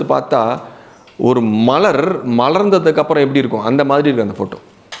ஃபோட்டோ எடுத்து பார்த்தா ஒரு மலர்ந்ததுக்கு அப்புறம் எப்படி இருக்கும் அந்த மாதிரி இருக்குது அந்த ஃபோட்டோ.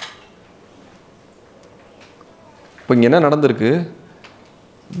 இப்போ இங்கே என்ன நடந்திருக்கு,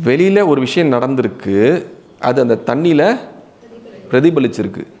 வெளியில் ஒரு விஷயம் நடந்திருக்கு, அது அந்த தண்ணியில்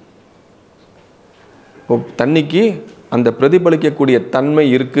பிரதிபலிச்சிருக்கு. இப்போ தண்ணிக்கு அந்த பிரதிபலிக்கக்கூடிய தன்மை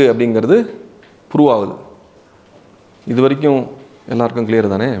இருக்குது அப்படிங்கிறது ப்ரூவ் ஆகுது. இது வரைக்கும் எல்லாருக்கும்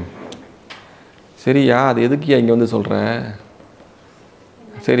கிளியர் தானே? சரியா, அது எதுக்கியா இங்கே வந்து சொல்கிறேன்?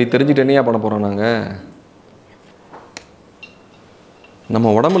 சரி, தெரிஞ்சுட்டு என்னையா பண்ண போகிறோம் நாங்கள்?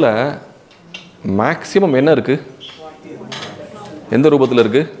 நம்ம உடம்புல மேக்சிமம் என்ன இருக்குது, எந்த ரூபத்தில்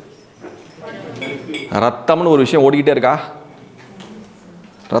இருக்குது? ரத்தம்னு ஒரு விஷயம் ஓடிக்கிட்டே இருக்கா.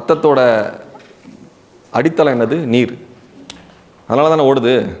 ரத்தத்தோட அடித்தளம் என்னது? நீர். அதனால தானே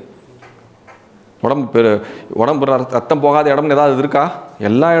ஓடுது. உடம்பு ரத்தம் போகாத இடம்னு ஏதாவது இருக்கா?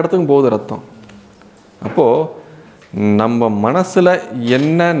 எல்லா இடத்துக்கும் போகுது ரத்தம். அப்போது நம்ம மனசில்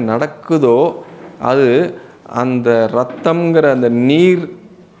என்ன நடக்குதோ அது அந்த ரத்தம்ங்கிற அந்த நீர்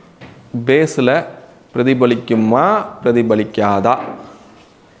பேஸில் பிரதிபலிக்குமா பிரதிபலிக்காதா?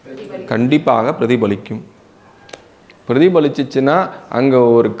 கண்டிப்பாக பிரதிபலிக்கும். பிரதிபலிச்சிச்சுன்னா அங்கே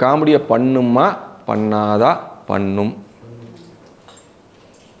ஒரு காமெடியை பண்ணுமா பண்ணாதா? பண்ணும்.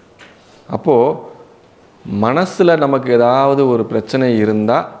 அப்போது மனசில் நமக்கு ஏதாவது ஒரு பிரச்சனை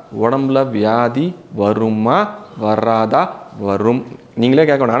இருந்தால் உடம்புல வியாதி வருமா வராதா? வரும். நீங்களே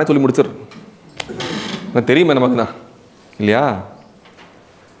கேட்கணும், நானே சொல்லி முடிச்சிடுறேன், தெரியுமே நமக்கு தான் இல்லையா?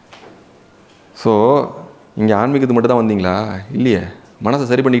 ஸோ இங்கே ஆன்மீகத்துக்கு மட்டும் தான் வந்தீங்களா? இல்லையே. மனசை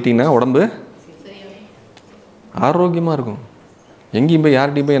சரி பண்ணிக்கிட்டிங்கன்னா உடம்பு ஆரோக்கியமாக இருக்கும். எங்கேயும் போய்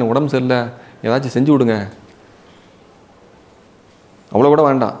யார்கிட்டையும் போய் எனக்கு உடம்பு சரியில்லை ஏதாச்சும் செஞ்சு விடுங்க, அவ்வளோ கூட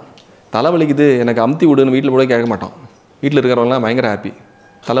வேண்டாம். தலைவலிக்குது எனக்கு அமுத்தி விடுன்னு வீட்டில் கூட கேட்க மாட்டோம். வீட்டில் இருக்கிறவங்களாம் பயங்கர ஹாப்பி.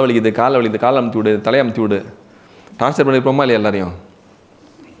 தலைவலிக்குது, காலை வலிக்குது, காலை அமுத்தி விடு, தலையை அமுத்தி விடு. டார்ச்சர் பண்ணியிருப்போமா இல்லையா? எல்லாரையும்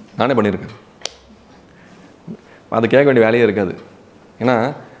நானே பண்ணியிருக்கேன். அது கேட்க வேண்டிய வேலையே இருக்காது. ஏன்னா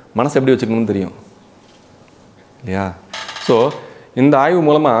மனசை எப்படி வச்சுக்கணும்னு தெரியும் இல்லையா? ஸோ இந்த ஆய்வு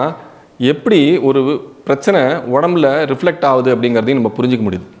மூலமாக எப்படி ஒரு பிரச்சனை உடம்புல ரிஃப்ளெக்ட் ஆகுது அப்படிங்கிறதையும் நம்ம புரிஞ்சிக்க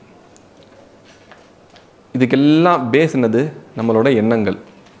முடியுது. இதுக்கெல்லாம் பேஸ் என்னது? நம்மளோட எண்ணங்கள்.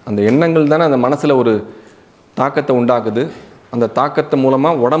 அந்த எண்ணங்கள் தானே அந்த மனசில் ஒரு தாக்கத்தை உண்டாக்குது. அந்த தாக்கத்தை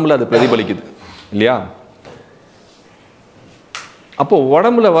மூலமாக உடம்புல அது பிரதிபலிக்குது இல்லையா? அப்போது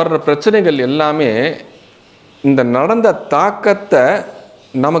உடம்புல வர்ற பிரச்சனைகள் எல்லாமே இந்த நடந்த தாக்கத்தை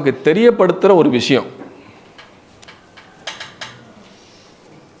நமக்கு தெரியப்படுத்துகிற ஒரு விஷயம்.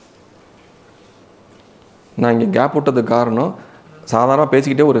 நான் இங்கே கேப் விட்டதுக்கு காரணம், சாதாரண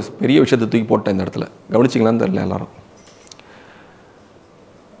பேசிக்கிட்டே ஒரு பெரிய விஷயத்தை தூக்கி போட்டேன் இந்த இடத்துல. கவனிச்சிங்களான்னு தெரியல எல்லாரும்.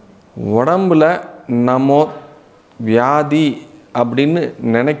 உடம்புல நம்ம வியாதி அப்படின்னு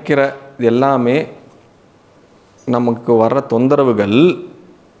நினைக்கிற எல்லாமே நமக்கு வர்ற தொந்தரவுகள்.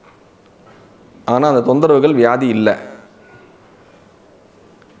 ஆனால் அந்த தொந்தரவுகள் வியாதி இல்லை.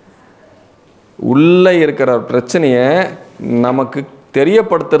 உள்ளே இருக்கிற பிரச்சனையை நமக்கு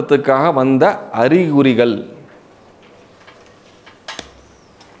தெரியப்படுத்துறதுக்காக வந்த அறிகுறிகள்.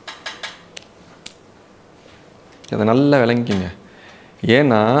 அதை நல்லா விளங்கிங்க.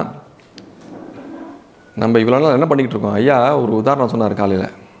 ஏன்னா நம்ம இவ்வளோ நாள் என்ன பண்ணிக்கிட்டு இருக்கோம்? ஐயா ஒரு உதாரணம் சொன்னார்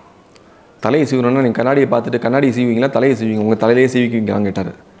காலையில். தலையை சீவணுன்னா நீங்கள் கண்ணாடியை பார்த்துட்டு கண்ணாடியை சீவிங்களா தலையை சீவிங்க? உங்கள் தலையிலேயே சீவிக்குவீங்களான்னு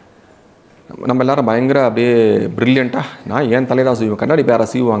கேட்டார். நம்ம எல்லாரும் பயங்கர அப்படியே ப்ரில்லியண்ட்டாக, நான் ஏன் தலையை தான் சீவுவேன், கண்ணாடி பேரை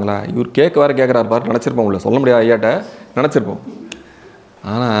சீவுவாங்களா? இவர் வேறு கேட்குறாரு பாரு, நினச்சிருப்போம். உள்ள சொல்ல முடியாது ஐயாட்ட, நினச்சிருப்போம்.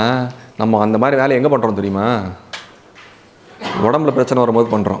 ஆனால் நம்ம அந்த மாதிரி வேலையை எங்கே பண்ணுறோம் தெரியுமா? உடம்புல பிரச்சனை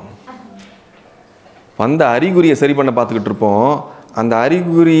வரும்போது பண்ணுறோம். வந்த அறிகுறியை சரி பண்ண பார்த்துக்கிட்டு இருப்போம். அந்த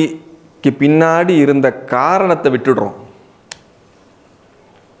அறிகுறிக்கு பின்னாடி இருந்த காரணத்தை விட்டுடுறோம்.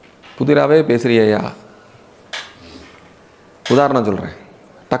 புதிராகவே பேசுறியா? உதாரணம் சொல்கிறேன்,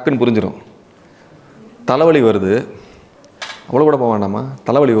 டக்குன்னு புரிஞ்சிடும். தலைவலி வருது, அவ்வளோ கூட போக வேண்டாமா?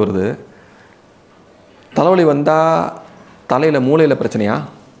 தலைவலி வருது. தலைவலி வந்தால் தலையில் மூளையில் பிரச்சனையா?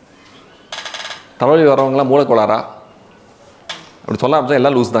 தலைவலி வரவங்களாம் மூளை கோளாறா? அப்படி சொல்ல ஆரம்பிச்சா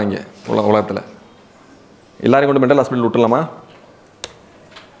எல்லாம் லூஸ் தான் இங்கே உலகத்தில். எல்லாரையும் கொண்டு மென்டல் ஹாஸ்பிட்டல் விட்டுலாமா?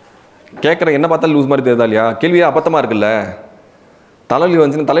 கேட்குற என்ன பார்த்தாலும் லூஸ் மாதிரி தெரியுதா இல்லையா? கேள்வியே அபத்தமாக இருக்குல்ல. தலைவலி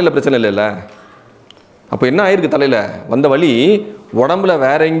வந்துச்சுன்னா தலையில் பிரச்சனை இல்லைல்ல. அப்போ என்ன ஆயிருக்கு? தலையில் வந்த வலி உடம்புல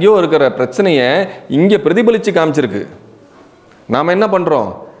வேற எங்கேயோ இருக்கிற பிரச்சனையை இங்கே பிரதிபலித்து காமிச்சிருக்கு. நாம் என்ன பண்ணுறோம்?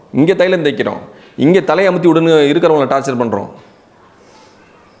 இங்கே தைலம் தைக்கிறோம், இங்கே தலையை அமுத்தி விடுன்னு இருக்கிறவங்கள டார்ச்சர் பண்ணுறோம்.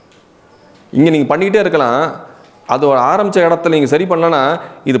 இங்கே நீங்கள் பண்ணிக்கிட்டே இருக்கலாம். அது ஆரம்பித்த இடத்துல நீங்கள் சரி பண்ணலன்னா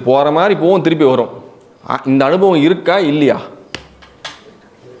இது போகிற மாதிரி போகும், திருப்பி வரும். இந்த அனுபவம் இருக்கா இல்லையா?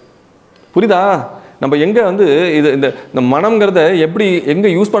 புரியுதா? நம்ம எங்கே இது இந்த மனம்ங்கிறத எப்படி எங்கே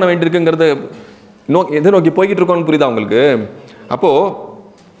யூஸ் பண்ண வேண்டியிருக்குங்கிறத எதை நோக்கி போய்கிட்டு இருக்கோன்னு புரியுதா உங்களுக்கு? அப்போது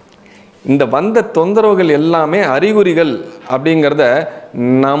இந்த வந்த தொந்தரவுகள் எல்லாமே அறிகுறிகள் அப்படிங்கிறத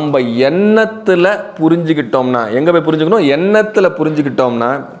நம்ம எண்ணத்தில் புரிஞ்சுக்கிட்டோம்னா, எங்கே போய் புரிஞ்சுக்கணும்? எண்ணத்தில் புரிஞ்சுக்கிட்டோம்னா.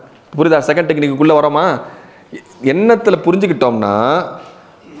 புரியுதா? செகண்ட் டெக்னிக்குள்ளே வரோமா? எண்ணத்தில் புரிஞ்சுக்கிட்டோம்னா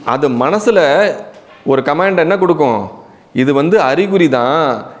அது மனசில் ஒரு கமாண்ட் என்ன கொடுக்கும்? இது அறிகுறி தான்,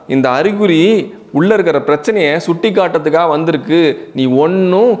 இந்த அறிகுறி உள்ளே இருக்கிற பிரச்சனையை சுட்டி காட்டுறதுக்காக வந்திருக்கு, நீ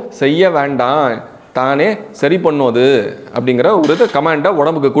ஒன்றும் செய்ய வேண்டாம், தானே சரி பண்ணுவது அப்படிங்கிற ஒரு கமாண்டை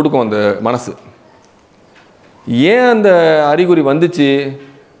உடம்புக்கு கொடுக்கும் அந்த மனசு. ஏன் அந்த அறிகுறி வந்துச்சு?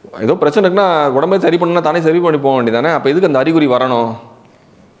 ஏதோ பிரச்சனை இருக்குன்னா உடம்பே சரி பண்ணணும்னா தானே சரி பண்ணி போக வேண்டியதானே. அப்போ எதுக்கு அந்த அறிகுறி வரணும்?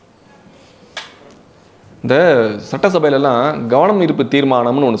 இந்த சட்டசபையிலலாம் கவனம் ஈர்ப்பு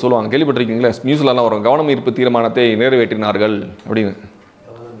தீர்மானம்னு ஒன்று சொல்லுவாங்க, கேள்விப்பட்டிருக்கீங்களா? நியூஸ்லலாம் வரும், கவனம் ஈர்ப்பு தீர்மானத்தை நிறைவேற்றினார்கள் அப்படின்னு.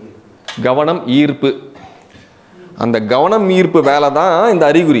 கவனம் ஈர்ப்பு, அந்த கவனம் ஈர்ப்பு வேலை தான் இந்த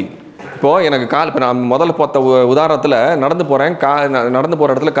அறிகுறி. இப்போது எனக்கு இப்போ நான் முதல்ல பார்த்த உதாரணத்தில் நடந்து போகிறேன், நடந்து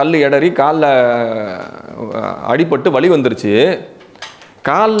போகிற இடத்துல கல் இடறி காலில் அடிபட்டு வலி வந்துருச்சு.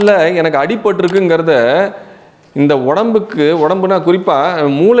 காலில் எனக்கு அடிபட்டிருக்குங்கிறத இந்த உடம்புனா குறிப்பாக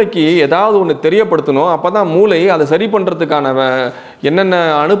மூளைக்கு ஏதாவது ஒன்று தெரியப்படுத்தணும். அப்போ தான் மூளை அதை சரி பண்ணுறதுக்கான என்னென்ன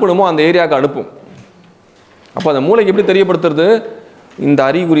அனுப்பணுமோ அந்த ஏரியாவுக்கு அனுப்பும். அப்போ அந்த மூளைக்கு எப்படி தெரியப்படுத்துறது? இந்த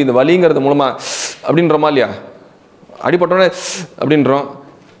அறிகுறி, இந்த வலிங்கிறது மூலமாக அப்படின்றோமா இல்லையா? அடிபட்டோன்னே அப்படின்றோம்.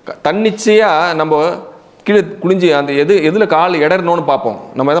 தன்னிச்சையாக நம்ம கீழே குனிஞ்சு அந்த எதில் கால் இடறணும்னு பார்ப்போம்.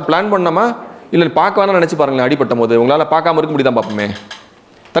 நம்ம எதாவது பிளான் பண்ணோமா இல்லை பார்க்க வேணாம் நினச்சி பாருங்களேன். அடிபட்டும் போது உங்களால் பார்க்காம இருக்க முடியுதான் பார்ப்போமே.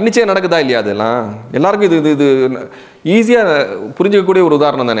 தன்னிச்சையாக நடக்குதா இல்லையா? அதெல்லாம் எல்லாருக்கும் இது ஈஸியாக புரிஞ்சிக்கக்கூடிய ஒரு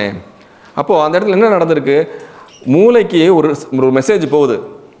உதாரணம் தானே. அப்போது அந்த இடத்துல என்ன நடந்திருக்கு? மூளைக்கு ஒரு மெசேஜ் போகுது,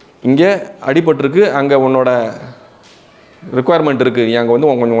 இங்கே அடிபட்டிருக்கு, அங்கே உன்னோட ரிக்குவயர்மெண்ட் இருக்குது, நீ அங்கே வந்து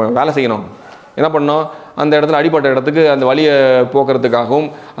கொஞ்சம் வேலை செய்யணும். என்ன பண்ணோம்? அந்த இடத்துல அடிப்பட்ட இடத்துக்கு அந்த வலியை போக்குறதுக்காகவும்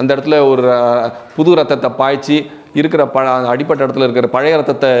அந்த இடத்துல ஒரு புது ரத்தத்தை பாய்ச்சி இருக்கிற அடிப்பட்ட இடத்துல இருக்கிற பழைய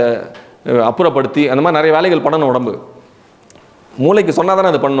ரத்தத்தை அப்புறப்படுத்தி அந்த மாதிரி நிறைய வேலைகள் பண்ணணும் உடம்பு. மூளைக்கு சொன்னால் தானே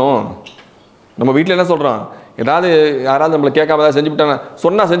அது பண்ணும். நம்ம வீட்டில் என்ன சொல்கிறோம்? யாராவது நம்மளை கேட்காம ஏதாவது செஞ்சுவிட்டாங்க,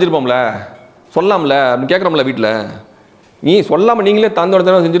 சொன்னால் செஞ்சுருப்போம்ல, சொல்லாமல அப்படின்னு கேட்குறோம்ல வீட்டில். நீ சொல்லாமல் நீங்களே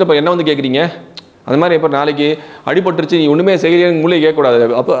தந்தோட செஞ்சுட்டு இப்போ என்ன வந்து கேட்குறீங்க? அது மாதிரி இப்போ நாளைக்கு அடிபட்டுருச்சு, நீ ஒன்றுமே செய்யலைன்னு மூளையை கேட்கக்கூடாது.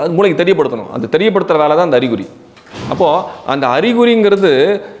 அப்போ அது மூளைக்கு தெரியப்படுத்தணும். அந்த தெரியப்படுத்துகிற வேலை தான் அந்த அறிகுறி. அப்போது அந்த அறிகுறிங்கிறது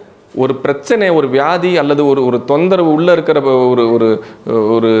ஒரு பிரச்சனை, ஒரு வியாதி அல்லது ஒரு தொந்தரவு உள்ளே இருக்கிற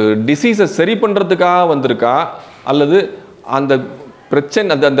ஒரு டிசீஸை சரி பண்ணுறதுக்காக வந்திருக்கா, அல்லது அந்த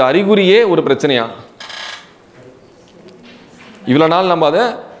பிரச்சனை அந்த அறிகுறியே ஒரு பிரச்சனையா? இவ்வளோ நாள் நம்ம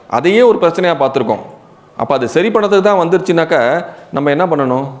அதையே ஒரு பிரச்சனையாக பார்த்துருக்கோம். அப்போ அது சரி பண்ணுறதுக்கு தான் வந்துருச்சுனாக்கா நம்ம என்ன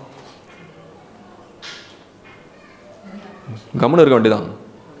பண்ணணும்? கவனம் இருக்க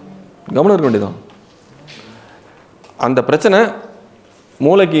வேண்டியதான். அந்த பிரச்சனை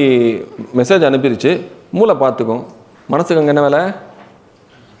மூளைக்கு மெசேஜ் அனுப்பிடுச்சு, மூளை பார்த்துக்கும். மனசுக்கு அங்கே என்ன வேலை?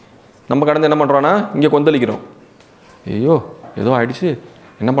 நம்ம கடந்து என்ன பண்ணுறோன்னா இங்கே கொந்தளிக்கிறோம். ஐயோ ஏதோ ஆயிடுச்சு,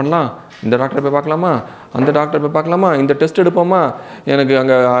 என்ன பண்ணலாம்? இந்த டாக்டரை போய் பார்க்கலாமா, அந்த டாக்டரை போய் பார்க்கலாமா, இந்த டெஸ்ட் எடுப்போமா, எனக்கு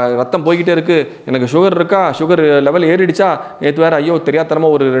அங்கே ரத்தம் போய்கிட்டே இருக்குது, எனக்கு சுகர் இருக்கா, சுகர் லெவல் ஏறிடுச்சா, நேற்று வேறு ஐயோ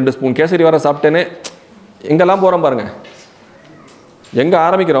தெரியாதனமாக ஒரு 2 ஸ்பூன் கேசரி வேறு சாப்பிட்டேன்னு எங்கெல்லாம் போகிறோம் பாருங்கள். எங்கே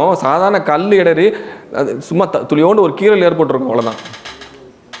ஆரம்பிக்கிறோம்? சாதாரண கல் இடறி அது சும்மா துளியோண்டு ஒரு கீரல் ஏற்பட்டுருக்கோம், அவ்வளோதான்.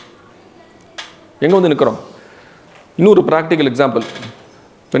 எங்கே வந்து நிற்கிறோம்? இன்னொரு ப்ராக்டிக்கல் எக்ஸாம்பிள்.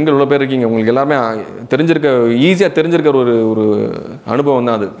 பெண்கள் இவ்வளோ பேர் இருக்கீங்க, உங்களுக்கு எல்லாருமே ஈஸியாக தெரிஞ்சிருக்கிற ஒரு அனுபவம்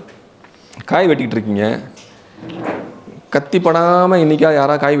தான் அது. காய் வெட்டிக்கிட்டு இருக்கீங்க, கத்தி படாமல் இன்றைக்கா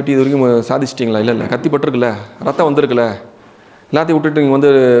யாராவது காய் வெட்டி இது வரைக்கும் சாதிச்சிட்டிங்களா? இல்லை கத்தி பட்டிருக்குல்ல, ரத்தம் வந்திருக்குல்ல, எல்லாத்தையும் விட்டுட்டு நீங்கள்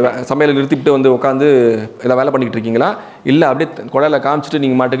வந்து சமையலை நிறுத்திவிட்டு வந்து உட்காந்து எதாவது வேலை பண்ணிக்கிட்டு இருக்கீங்களா? இல்லை அப்படியே குழாயில் காமிச்சிட்டு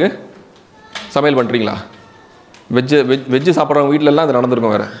நீங்கள் மாட்டுக்கு சமையல் பண்ணுறீங்களா? வெஜ்ஜு சாப்பிட்றவங்க வீட்டிலலாம் அது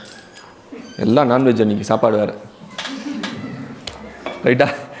நடந்திருக்கும். வேறு எல்லாம் நான்வெஜ் அன்றைக்கி சாப்பாடு வேறு, ரைட்டா?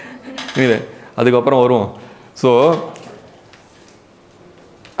 இது அதுக்கப்புறம் வருவோம். ஸோ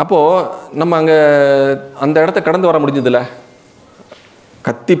அப்போது நம்ம அங்கே அந்த இடத்த கடந்து வர முடிஞ்சதில்ல.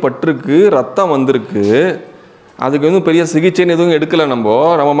 கத்தி பட்டிருக்கு, ரத்தம் வந்திருக்கு, அதுக்கு வந்து பெரிய சிகிச்சைன்னு எதுவும் எடுக்கலை.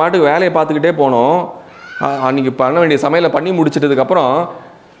 நம்ம மாட்டுக்கு வேலையை பார்த்துக்கிட்டே போனோம். அன்றைக்கி பண்ண வேண்டிய சமையலை பண்ணி முடிச்சிட்டதுக்கப்புறம்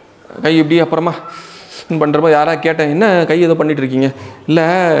கை இப்படி அப்புறமா பண்ணுறப்போ யாராவது கேட்டேன், என்ன கை ஏதோ பண்ணிகிட்டு இருக்கீங்க? இல்லை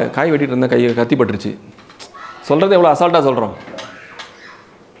காய் வெட்டிகிட்டு இருந்தேன், கை கத்தி பட்டுருச்சு. சொல்கிறது எவ்வளோ அசால்ட்டாக சொல்கிறோம்.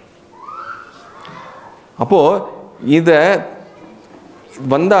 அப்போது இதை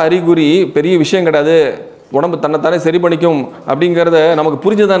வந்த அறிகுறி பெரிய விஷயம் கிடையாது, உடம்பு தன்னைத்தானே சரி பண்ணிக்கும் அப்படிங்கிறத நமக்கு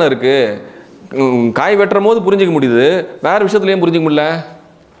புரிஞ்சு தானே இருக்குது. காய் வெட்டுற போது புரிஞ்சிக்க முடியுது, வேறு விஷயத்துலையும் புரிஞ்சிக்க முடியல.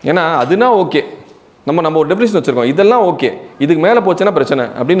 ஏன்னா அதுனா ஓகே, நம்ம ஒரு டெஃபினிஷன் வச்சுருக்கோம், இதெல்லாம் ஓகே, இதுக்கு மேலே போச்சுன்னா பிரச்சனை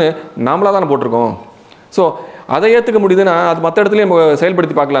அப்படின்னு நாமளாக தானே போட்டிருக்கோம். ஸோ அதை ஏற்றுக்க முடியுதுன்னா அது மற்ற இடத்துலையும் நம்ம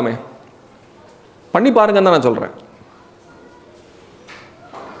செயல்படுத்தி பார்க்கலாமே. பண்ணி பாருங்கன்னு தான் நான் சொல்கிறேன்.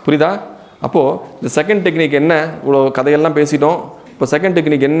 புரியுதா? அப்போது இந்த செகண்ட் டெக்னிக் என்ன? இவ்வளோ கதையெல்லாம் பேசிட்டோம். இப்போ செகண்ட்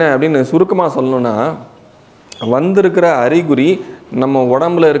டெக்னிக் என்ன அப்படின்னு சுருக்கமாக சொல்லணும்னா, வந்திருக்கிற அறிகுறி நம்ம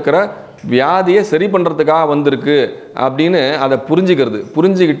உடம்புல இருக்கிற வியாதியை சரி பண்ணுறதுக்காக வந்திருக்கு அப்படின்னு அதை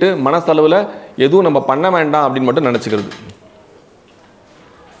புரிஞ்சுக்கிட்டு மனசளவில் எதுவும் நம்ம பண்ண வேண்டாம் அப்படின்னு மட்டும் நினச்சிக்கிறது.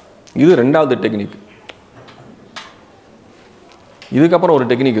 இது ரெண்டாவது டெக்னிக். இதுக்கப்புறம் ஒரு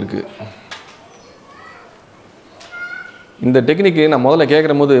டெக்னிக் இருக்குது. இந்த டெக்னிக்கு நான் முதல்ல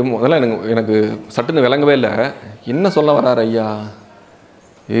கேட்குற போது எனக்கு சட்டுன்னு விளங்கவே இல்லை. என்ன சொல்ல வர்றாரு ஐயா,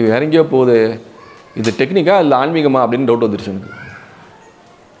 இது வேற எங்கேயோ போகுது, இது டெக்னிக்கா இல்லை ஆன்மீகமா அப்படின்னு டவுட் வந்துருச்சு எனக்கு.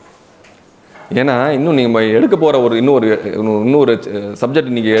 ஏன்னா இன்னும் நீங்கள் எடுக்க போகிற இன்னொரு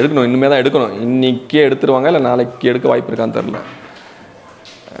சப்ஜெக்ட் இன்றைக்கி எடுக்கணும், இனிமே தான் எடுக்கணும். இன்றைக்கே எடுத்துருவாங்க இல்லை நாளைக்கு எடுக்க வாய்ப்பு இருக்கான்னு தெரில.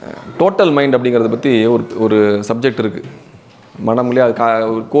 டோட்டல் மைண்ட் அப்படிங்கிறத பற்றி ஒரு சப்ஜெக்ட் இருக்குது. மனமொழி அது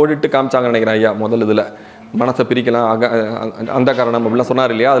கோடிட்டு காமிச்சாங்கன்னு நினைக்கிறேன் ஐயா முதல் இதில். மனசை பிரிக்கலாம் அந்த காரணம் அப்படிலாம்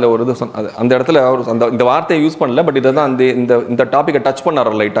சொன்னார் இல்லையா, அதில் ஒரு இது அந்த இடத்துல அவர் இந்த வார்த்தையை யூஸ் பண்ணல, பட் இதை தான் இந்த டாப்பிக்கை டச்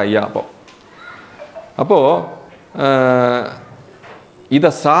பண்ணார் லைட்டாக ஐயா. அப்போது இதை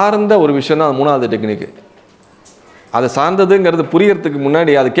சார்ந்த ஒரு விஷயம் தான் மூணாவது டெக்னிக்கு. அதை சார்ந்ததுங்கிறது புரியறதுக்கு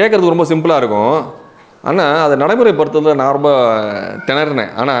முன்னாடி அது கேட்குறதுக்கு ரொம்ப சிம்பிளாக இருக்கும், ஆனால் அதை நடைமுறைப்படுத்துறதுல நான் ரொம்ப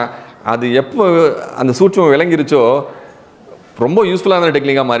திணறினேன். ஆனால் அது எப்போ அந்த சூட்சம் விளங்கிருச்சோ ரொம்ப யூஸ்ஃபுல்லான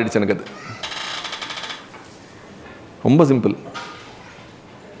டெக்னிக்காக மாறிடுச்சு எனக்கு. அது ரொம்ப சிம்பிள்.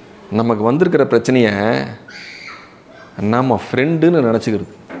 நமக்கு வந்திருக்கிற பிரச்சனையை நம்ம ஃப்ரெண்டுன்னு நினச்சிக்கிறது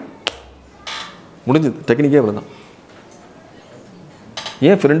முடிஞ்சது. டெக்னிக்கே இவ்வளோ தான்.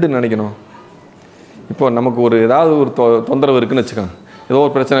 ஏன் ஃப்ரெண்டுன்னு நினைக்கணும்? இப்போ நமக்கு ஒரு ஏதாவது ஒரு தொந்தரவு இருக்குதுன்னு வச்சுக்கோங்க, ஏதோ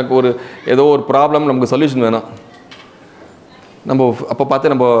ஒரு பிரச்சனைக்கு ஏதோ ஒரு ப்ராப்ளம், நமக்கு சொல்யூஷன் வேணும். நம்ம அப்போ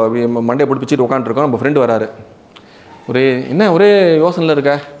பார்த்து நம்ம மண்டையை போட்டு பிச்சுட்டு உட்காந்துருக்கோம், நம்ம ஃப்ரெண்டு வராரு, ஒரே யோசனையில்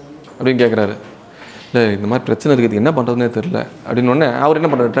இருக்க அப்படின்னு கேட்குறாரு. இல்லை இந்த மாதிரி பிரச்சனை இருக்குது, என்ன பண்ணுறதுனே தெரில அப்படின்னு ஒன்று அவர் என்ன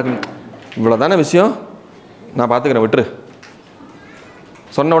பண்ணுறாரு, இவ்வளோ தானே விஷயம், நான் பார்த்துக்கிறேன் விட்டுரு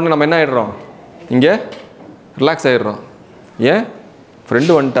சொன்ன உடனே நம்ம என்ன ஆகிடுறோம், இங்கே ரிலாக்ஸ் ஆகிடுறோம். ஏன்?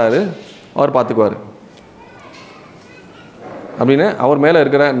 ஃப்ரெண்டு வந்துட்டார், அவர் பார்த்துக்குவார் அப்படின்னு அவர் மேலே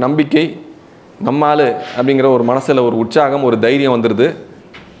இருக்கிற நம்பிக்கை, நம்மால் அப்படிங்கிற ஒரு மனசில் ஒரு உற்சாகம், ஒரு தைரியம் வந்துடுது.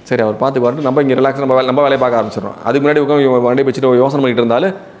 சரி அவர் பார்த்துக்குவார்ட்டு நம்ம இங்கே ரிலாக்ஸ் நம்ம வேலையை பார்க்க ஆரம்பிச்சிடுறோம். அதுக்கு முன்னாடி உட்காந்து வண்டியை வச்சுட்டு யோசனை பண்ணிகிட்டு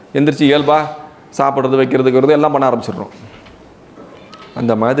இருந்தாலும் எந்திரிச்சு இயல்பாக சாப்பிட்றது வைக்கிறதுக்கு எல்லாம் பண்ண ஆரம்பிச்சிடுறோம்.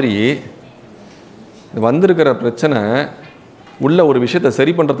 அந்த மாதிரி வந்திருக்கிற பிரச்சனை உள்ள ஒரு விஷயத்தை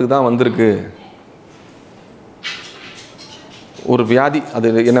சரி பண்ணுறதுக்கு தான் வந்திருக்கு. ஒரு வியாதி, அது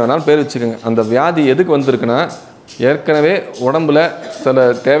என்ன வேணாலும் பேர் வச்சுக்கோங்க. அந்த வியாதி எதுக்கு வந்திருக்குன்னா, ஏற்கனவே உடம்புல சில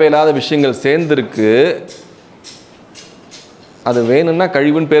தேவையில்லாத விஷயங்கள் சேர்ந்துருக்கு. அது வேணும்னா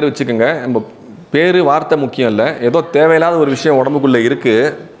கழிவுன்னு பேர் வச்சுக்கோங்க. நம்ம பேர் வார்த்தை முக்கியம் இல்லை. ஏதோ தேவையில்லாத ஒரு விஷயம் உடம்புக்குள்ளே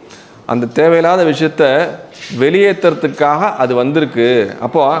இருக்குது. அந்த தேவையில்லாத விஷயத்த வெளியேற்றுறதுக்காக அது வந்திருக்கு.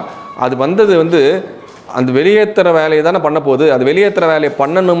 அப்போது அது வந்தது அந்த வெளியேற்றுற வேலையை தானே பண்ண போகுது. அது வெளியேற்றுற வேலையை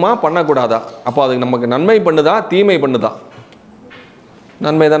பண்ணணுமா பண்ணக்கூடாதா? அப்போ அது நமக்கு நன்மை பண்ணுதா தீமை பண்ணுதா?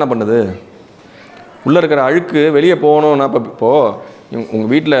 நன்மை தானே பண்ணுது. உள்ளே இருக்கிற அழுக்கு வெளியே போகணும்னா, இப்போது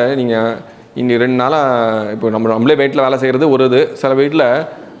உங்கள் வீட்டில் நீங்கள் இன்னி 2 நாளாக இப்போ நம்மளே வீட்டில் வேலை செய்கிறது ஒரு இது. சில வீட்டில்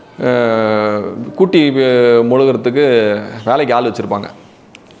கூட்டி மொழுகிறதுக்கு வேலைக்கு ஆள் வச்சுருப்பாங்க.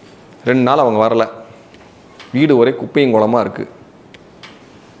 2 நாள் அவங்க வரலை, வீடு ஒரே குப்பையும் குளமாக இருக்குது.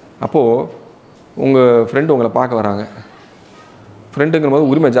 அப்போது உங்கள் ஃப்ரெண்டு உங்களை பார்க்க வராங்க. ஃப்ரெண்டுங்கிற போது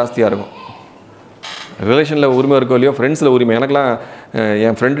உரிமை ஜாஸ்தியாக இருக்கும். ரிலேஷனில் உரிமை இருக்கோ இல்லையோ, ஃப்ரெண்ட்ஸில் உரிமை. எனக்குலாம்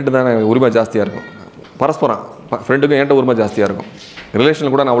என் ஃப்ரெண்டுகிட்ட தான் எனக்கு உரிமை ஜாஸ்தியாக இருக்கும். பரஸ்பரம் ஃப்ரெண்டுக்கும் என்கிட்ட உரிமை ஜாஸ்தியாக இருக்கும்.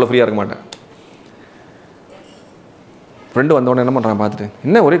 ரிலேஷனில் கூட நான் அவ்வளோ ஃப்ரீயாக இருக்க மாட்டேன். ஃப்ரெண்டு வந்தோடனே என்ன பண்ணுறாங்க பார்த்துட்டு,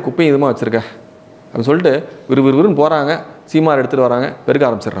 என்ன ஒரே குப்பையும் இதுமாக வச்சுருக்க அப்படின்னு சொல்லிட்டு விறுவிறுன்னு போகிறாங்க. சீமார் எடுத்துகிட்டு வராங்க, பெருக்க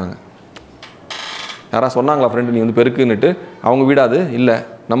ஆரம்பிச்சிடுறாங்க. யாராவது சொன்னாங்களா ஃப்ரெண்டு நீ பெருக்குன்னுட்டு? அவங்க வீடாது இல்லை,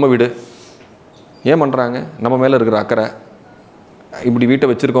 நம்ம வீடு. ஏன் பண்ணுறாங்க? நம்ம மேலே இருக்கிற அக்கறை. இப்படி வீட்டை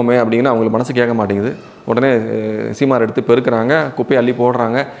வச்சுருக்கோமே அப்படின்னு அவங்களுக்கு மனசு கேட்க மாட்டேங்குது. உடனே சீமார் எடுத்து பெருக்கிறாங்க, குப்பையை அள்ளி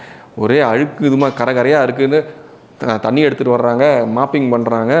போடுறாங்க. ஒரே அழுக்கு இதுமாக கரையாக இருக்குதுன்னு தண்ணி எடுத்துகிட்டு வர்றாங்க, மாப்பிங்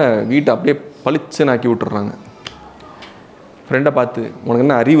பண்ணுறாங்க, வீட்டை அப்படியே பளிச்சுன்னு ஆக்கி விட்டுறாங்க. ஃப்ரெண்டை பார்த்து, உனக்கு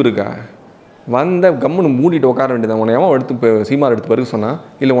என்ன அறிவு இருக்கா? வந்த கம்முன்னு மூடிட்டு உட்கார வேண்டியதான். உன்னை எவன் எடுத்து சீமார் எடுத்து பெருக்க சொன்னால்,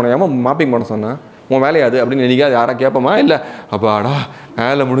 இல்லை உன்னை எவன் மாப்பிங் பண்ண சொன்னால், உன் வேலையாது அப்படின்னு நினைக்காது. யாராக கேட்போமா? இல்லை அப்பாடா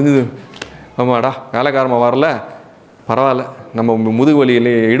வேலை முடிஞ்சுது, ஆமாடா வேலைக்காரமாக வரல, பரவாயில்ல, நம்ம முதுகு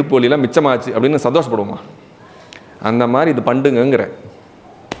வலியில் இடுப்பு வலியெல்லாம் மிச்சமாச்சு அப்படின்னு சந்தோஷப்படுவோமா? அந்த மாதிரி இது பண்டுங்கிற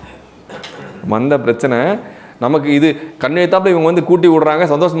வந்த பிரச்சனை நமக்கு இது கண்ணெழுத்தாப்புல இவங்க கூட்டி விடுறாங்க,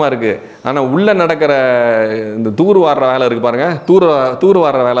 சந்தோஷமாக இருக்குது. ஆனால் உள்ளே நடக்கிற இந்த தூர் வாடுற வேலை இருக்குது பாருங்கள், தூர்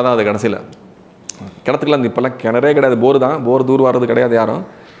வாடுற வேலை தான் அது. கடைசியில் கிணத்துக்குலாம் இப்போல்லாம் கிணறே கிடையாது, போர் தான். போர் தூர் வாடுறது கிடையாது யாரும்.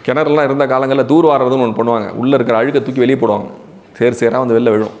 கிணறுலாம் இருந்த காலங்களில் தூர் வாடுறதுன்னு ஒன்று பண்ணுவாங்க. உள்ளே இருக்கிற அழுக்கை தூக்கி வெளியே போடுவாங்க, சேராக வந்து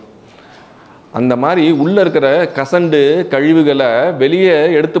வெளில விழும். அந்த மாதிரி உள்ளே இருக்கிற கசண்டு கழிவுகளை வெளியே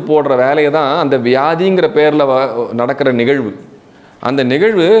எடுத்து போடுற வேலையை தான் அந்த வியாதிங்கிற பேரில் நடக்கிற நிகழ்வு. அந்த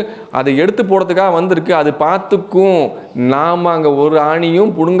நிகழ்வு அதை எடுத்து போடுறதுக்காக வந்திருக்கு. அது பார்த்துக்கும் நாம் அங்கே ஒரு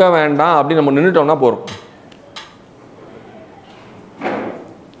ஆணியும் புடுங்க வேண்டாம் அப்படின்னு நம்ம நின்றுட்டோம்னா போகிறோம்.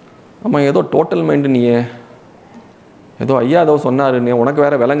 ஆமாம், ஏதோ டோட்டல் மைண்டு நீயே, ஏதோ ஐயா ஏதோ சொன்னார், நீ உனக்கு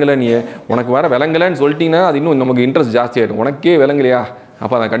வேறு விளங்கலை, நீ உனக்கு வேறு விளங்கலைன்னு சொல்லிட்டீங்கன்னா அது இன்னும் நமக்கு இன்ட்ரெஸ்ட் ஜாஸ்தியாகிடும். உனக்கே விளங்கலையா?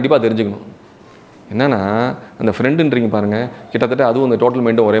 அப்போ அதை கண்டிப்பாக தெரிஞ்சுக்கணும். என்னென்னா அந்த ஃப்ரெண்டுன்றீங்க பாருங்கள், கிட்டத்தட்ட அதுவும் அந்த டோட்டல்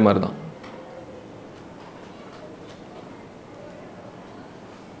மைண்டும் ஒரே மாதிரி தான்.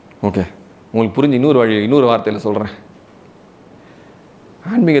 ஓகே, உங்களுக்கு புரிஞ்சு இன்னொரு வார்த்தையில் சொல்கிறேன்.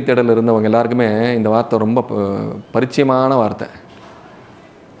 ஆன்மீக தேடலில் இருந்தவங்க எல்லாருக்குமே இந்த வார்த்தை ரொம்ப பரிச்சயமான வார்த்தை.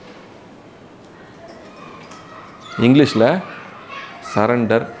 இங்கிலீஷில்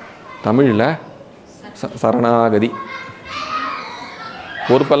சரண்டர், தமிழில் சரணாகதி.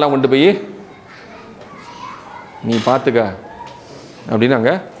 பொறுப்பெல்லாம் கொண்டு போய் நீ பார்த்துக்க அப்படின்னு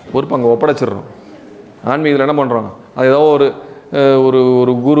அங்கே பொறுப்பு அங்கே ஒப்படைச்சிடுறோம். ஆன்மீகத்தில் என்ன பண்ணுறோம், அது ஏதோ ஒரு ஒரு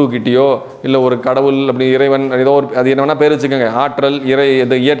ஒரு குரு கிட்டேயோ இல்லை ஒரு கடவுள் அப்படி இறைவன் ஏதோ ஒரு அது என்ன வேணால் பேர் வச்சுக்கோங்க, ஆற்றல் இறை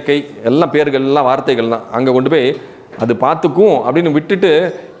இது இயற்கை எல்லாம் பேர்கள் எல்லாம் வார்த்தைகள் தான். அங்கே கொண்டு போய் அது பார்த்துக்கும் அப்படின்னு விட்டுட்டு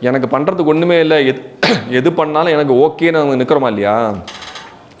எனக்கு பண்ணுறதுக்கு ஒன்றுமே இல்லை, எது பண்ணாலும் எனக்கு ஓகேன்னு அவங்க நிற்கிறோமா இல்லையா?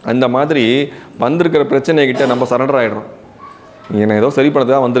 அந்த மாதிரி வந்திருக்கிற பிரச்சனைகிட்ட நம்ம சரண்டர் ஆகிடுறோம். என்னை ஏதோ சரி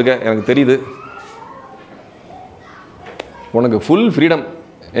பண்ணது தான் வந்திருக்கேன், எனக்கு தெரியுது, உனக்கு ஃபுல் ஃப்ரீடம்,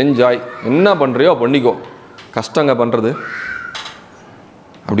 என்ஜாய், என்ன பண்ணுறியோ பண்ணிக்கோ. கஷ்டங்க பண்ணுறது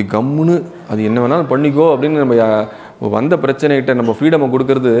அப்படி கம்முன்னு அது என்ன வேணாலும் பண்ணிக்கோ அப்படின்னு நம்ம வந்த பிரச்சனைகிட்ட நம்ம ஃப்ரீடமை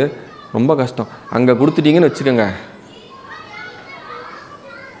கொடுக்கறது ரொம்ப கஷ்டம். அங்கே கொடுத்துட்டீங்கன்னு வச்சுக்கோங்க,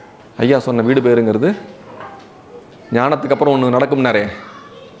 ஐயா சொன்ன வீடு பேருங்கிறது ஞானத்துக்கு அப்புறம் ஒன்று நடக்கும்னாரே,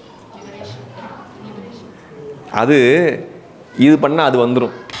 அது இது பண்ணால் அது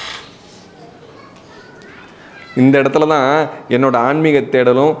வந்துடும். இந்த இடத்துல தான் என்னோட ஆன்மீக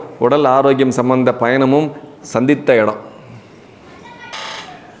தேடலும் உடல் ஆரோக்கியம் சம்பந்த பயணமும் சந்தித்த இடம்.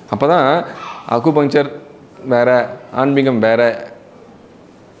 அப்போ தான் அக்குபங்க்சர் வேறு ஆன்மீகம் வேறு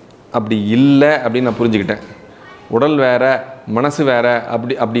அப்படி இல்லை அப்படின்னு நான் புரிஞ்சுக்கிட்டேன். உடல் வேறு மனசு வேறு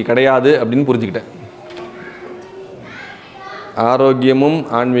அப்படி கிடையாது அப்படின்னு புரிஞ்சுக்கிட்டேன். ஆரோக்கியமும்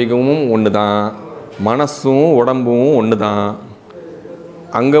ஆன்மீகமும் ஒன்று தான், மனசும் உடம்பும் ஒன்று தான்.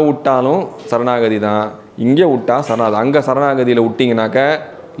 அங்கே விட்டாலும் சரணாகதி தான், இங்கே விட்டா சரணாகதி. அங்கே சரணாகதியில் விட்டிங்கனாக்க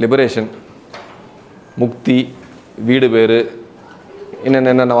லிபரேஷன், முக்தி, வீடு பேர்,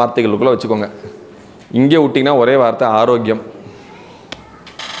 என்னென்ன வார்த்தைகளுக்குள்ளே வச்சுக்கோங்க. இங்கே விட்டிங்கன்னா ஒரே வார்த்தை ஆரோக்கியம்.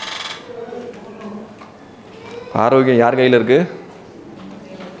 ஆரோக்கியம் யார் கையில் இருக்குது?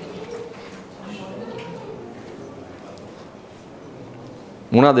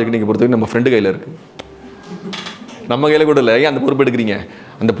 மூணாவது டெக்னிக்கை பொறுத்தவரைக்கும் நம்ம ஃப்ரெண்டு கையில் இருக்குது, நம்ம கையில் கூட இல்லை. ஏன் அந்த பொறுப்பு எடுக்கிறீங்க?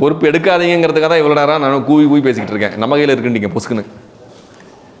 அந்த பொறுப்பு எடுக்காதீங்கிறதுக்காக தான் இவ்வளோ நேரம் நான் கூவி பேசிக்கிட்டு இருக்கேன். நம்ம கையில் இருக்குன்றீங்க பொசுக்குன்னு,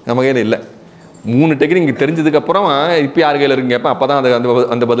 நம்ம கையில் இல்லை. 3 டெக்னிக் தெரிஞ்சதுக்கப்புறம் இப்போ யார் கையில் இருக்குங்க கேட்பேன். அப்போ தான்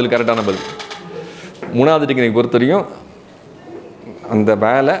அந்த பதில் கரெக்டான பதில். 3வது டெக்னிக் பொறுத்த வரைக்கும் அந்த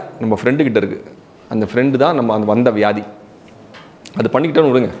வேலை நம்ம ஃப்ரெண்டுக்கிட்ட இருக்குது. அந்த ஃப்ரெண்டு தான் நம்ம அந்த வந்த வியாதி. அது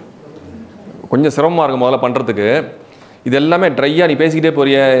பண்ணிக்கிட்டோன்னு விடுங்க, கொஞ்சம் சிரமமாக இருக்கும் முதல்ல பண்ணுறதுக்கு. இது எல்லாமே ட்ரையாக நீ பேசிக்கிட்டே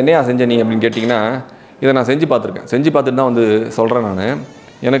போறிய, என்னையா செஞ்ச நீ அப்படின்னு கேட்டிங்கன்னா, இதை நான் செஞ்சு பார்த்துருக்கேன். செஞ்சு பார்த்துட்டு தான் வந்து சொல்கிறேன் நான்.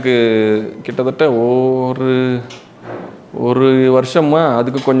 எனக்கு கிட்டத்தட்ட ஒரு வருஷமாக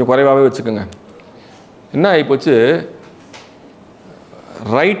அதுக்கு கொஞ்சம் குறைவாகவே வச்சுக்கோங்க. என்ன ஆகிப்போச்சு,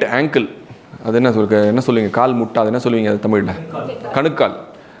 ரைட் ஆங்கிள், அது என்ன சொல்லுவீங்க, கால் முட்டை, அது என்ன சொல்லுவீங்க அது தமிழில்?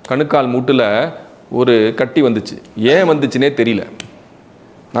 கணுக்கால் முட்டில் ஒரு கட்டி வந்துச்சு. ஏன் வந்துச்சுன்னே தெரியல.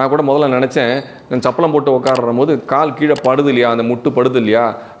 நான் கூட முதல்ல நினச்சேன், நான் சப்பளம் போட்டு உட்காடுற போது கால் கீழே படுது இல்லையா, அந்த முட்டு படுது இல்லையா,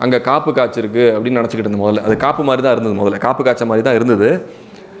 அங்கே காப்பு காய்ச்சிருக்கு அப்படின்னு நினச்சிக்கிட்டு இருந்தேன் முதல்ல. அது காப்பு மாதிரி தான் இருந்தது, முதல்ல காப்பு காய்ச்ச மாதிரி தான் இருந்தது.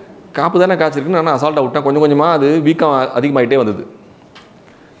 காப்பு தானே காய்ச்சிருக்குன்னு நான் அசால்ட்டாக விட்டேன். கொஞ்சம் கொஞ்சமாக அது வீக்கம் அதிகமாகிட்டே வந்தது.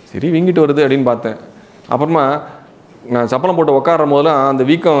 சரி வீங்கிட்டு வருது அப்படின்னு பார்த்தேன். அப்புறமா நான் சப்பளம் போட்டு உட்காடுற போதெல்லாம் அந்த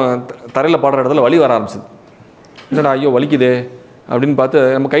வீக்கம் தரையில் படுற இடத்துல வலி வர ஆரம்பிச்சிது. என்னடா ஐயோ வலிக்குதே அப்படின்னு பார்த்து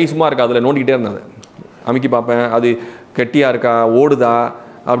நம்ம கை சும்மா இருக்கா, அதில் நோண்டிக்கிட்டே இருந்தேன். அதை அமுக்கி பார்ப்பேன், அது கெட்டியாக இருக்கா, ஓடுதா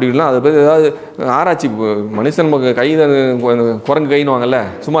அப்படின்லாம் அதை பற்றி ஏதாவது ஆராய்ச்சி. மனுஷன் நமக்கு கை குரங்கு கைன்னு வாங்கல்ல,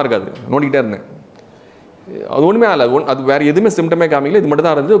 சும்மா இருக்காது, நோண்டிக்கிட்டே இருந்தேன். அது ஒன்றுமே ஆகலை. அது வேறு எதுவுமே சிம்டமே காமிக்கல. இது மட்டும்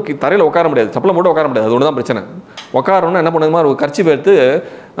தான் இருந்தது. தரையில் உட்கார முடியாது, சப்பளம் போட்டு உட்கார முடியாது. அது ஒன்று தான் பிரச்சனை. உட்காரணும்னா என்ன பண்ணது மாதிரி ஒரு கர்ச்சி எடுத்து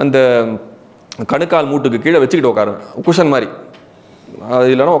அந்த கணுக்கால் மூட்டுக்கு கீழே வச்சுக்கிட்டு உட்காருவேன், குஷன் மாதிரி. அது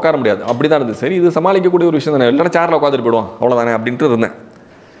இல்லைனா உட்கார முடியாது. அப்படி தான் இருந்தது. சரி இது சமாளிக்கக்கூடிய ஒரு விஷயம் தானே, இல்லைனா சேரில் உட்காந்துட்டு போயிடுவோம் அவ்வளோதானே அப்படின்ட்டு இருந்தேன்.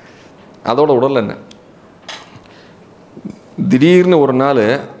 அதோட உடலில் என்ன, திடீர்னு ஒரு நாள்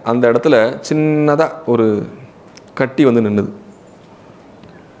அந்த இடத்துல சின்னதாக ஒரு கட்டி வந்து நின்றுது.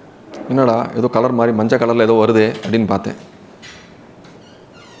 என்னடா ஏதோ கலர் மாதிரி மஞ்சள் கலரில் ஏதோ வருது அப்படின்னு பார்த்தேன்.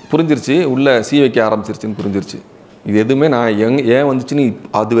 புரிஞ்சிருச்சு, உள்ளே சீ வைக்க ஆரம்பிச்சிருச்சுன்னு புரிஞ்சிருச்சு. இது எதுவுமே நான் ஏன் வந்துச்சுன்னு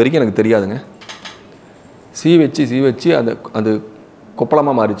அது வரைக்கும் எனக்கு தெரியாதுங்க. சீ வச்சு அது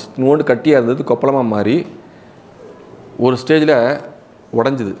கொப்பளமாக மாறிச்சு. நோண்டு கட்டியாக இருந்தது கொப்பளமாக மாறி ஒரு ஸ்டேஜில்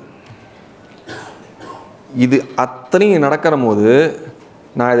உடஞ்சிது. இது அத்தனையும் நடக்கிற போது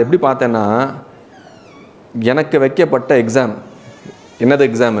நான் இதை எப்படி பார்த்தேன்னா, எனக்கு வைக்கப்பட்ட எக்ஸாம். என்னது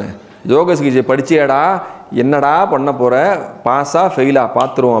எக்ஸாமு? யோக சிகிச்சை படிச்சியாடா, என்னடா பண்ண போகிற, பாஸா ஃபெயிலா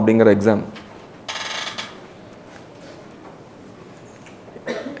பார்த்துருவோம் அப்படிங்கிற எக்ஸாம்.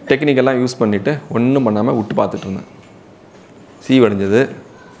 டெக்னிக்கெல்லாம் யூஸ் பண்ணிவிட்டு ஒன்றும் பண்ணாமல் விட்டு பார்த்துட்டு இருந்தேன். சீவடைஞ்சது,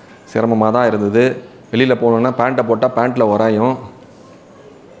 சிரமமாக தான் இருந்தது. வெளியில் போகணுன்னா பேண்ட்டை போட்டால் பேண்ட்டில் உராயும்.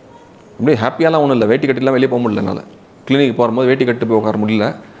 அப்படியே ஹாப்பியாலாம் ஒன்றும் இல்லை. வேட்டி கட்டிலாம் வெளியே போக முடியல என்னால். கிளினிக் போகும்போது வேட்டி கட்டு போய் உட்கார முடியல.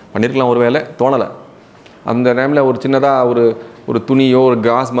 பண்ணியிருக்கலாம் ஒரு வேலை, தோணலை. அந்த டைமில் ஒரு சின்னதாக ஒரு ஒரு துணியோ ஒரு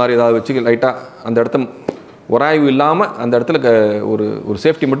காஸ் மாதிரி ஏதாவது வச்சு லைட்டாக அந்த இடத்த உராய்வு இல்லாமல் அந்த இடத்துல ஒரு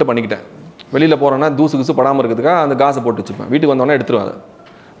சேஃப்டி மட்டும் பண்ணிக்கிட்டேன். வெளியில் போகிறேன்னா தூசு கிசு படாமல் இருக்கிறதுக்காக அந்த காசை போட்டு வச்சுப்பேன். வீட்டுக்கு வந்தோடனே எடுத்துருவேன். அதை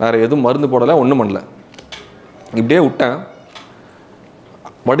வேறு எதுவும் மருந்து போடலை, ஒன்றும் பண்ணல. இப்படியே விட்டேன்.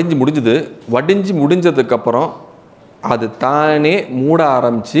 வடிஞ்சு முடிஞ்சதுக்கப்புறம் அது தானே மூட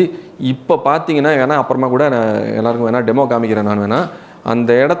ஆரம்பித்து இப்போ பார்த்தீங்கன்னா வேணால் அப்புறமா கூட நான் எல்லாருக்கும் வேணால் டெமோ காமிக்கிறேன். நான் வேணால்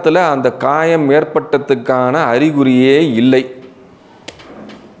அந்த இடத்துல அந்த காயம் ஏற்பட்டதுக்கான அறிகுறியே இல்லை.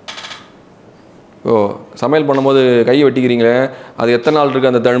 சமையல் பண்ணும்போது கையை வெட்டிக்கிறீங்களே, அது எத்தனை நாள்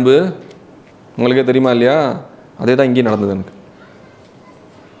இருக்குது அந்த தழும்பு உங்களுக்கே தெரியுமா இல்லையா? அதே தான் இங்கேயும் நடந்தது எனக்கு.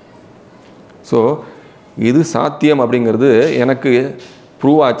 ஸோ இது சாத்தியம் அப்படிங்கிறது எனக்கு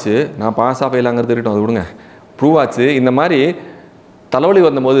ப்ரூவ் ஆச்சு. நான் பாஸ் ஆஃப் ஃபெயிலாங்கிறது இருக்கட்டும், அது விடுங்க. ப்ரூவ் ஆச்சு. இந்த மாதிரி தலைவலி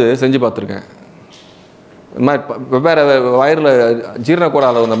வந்தபோது செஞ்சு பார்த்துருக்கேன். இந்த மாதிரி வெவ்வேறு வயிறில்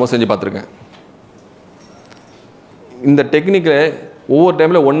ஜீரணக்கோளாறு வந்தபோது செஞ்சு பார்த்துருக்கேன். இந்த டெக்னிக்கை ஒவ்வொரு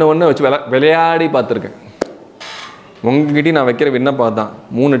டைமில் ஒன்று வச்சு விளையாடி பார்த்துருக்கேன். உங்ககிட்டையும் நான் வைக்கிற விண்ணப்பம் தான்.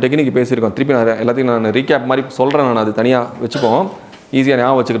 3 டெக்னிக் பேசியிருக்கோம். திருப்பி நான் எல்லாத்தையும் நான் ரீகேப் மாதிரி சொல்கிறேன். நான் அது தனியாக வச்சுப்போம், ஈஸியாக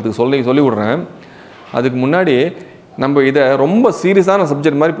ஞாபகம் வச்சுக்கிறதுக்கு சொல்லி விட்றேன். அதுக்கு முன்னாடி நம்ம இதை ரொம்ப சீரியஸான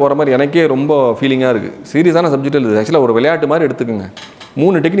சப்ஜெக்ட் மாதிரி போகிற மாதிரி எனக்கே ரொம்ப ஃபீலிங்காக இருக்குது. சீரியஸான சப்ஜெக்ட் இல்லை, ஆக்சுவலாக ஒரு விளையாட்டு மாதிரி எடுத்துக்கோங்க.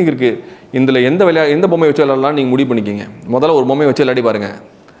 3 டெக்னிக் இருக்குது. இதில் எந்த பொம்மை வச்சு விளையாடலாம் நீங்கள் முடிவு பண்ணிக்கிங்க. முதல்ல ஒரு பொம்மை வச்சு விளையாடி பாருங்கள்.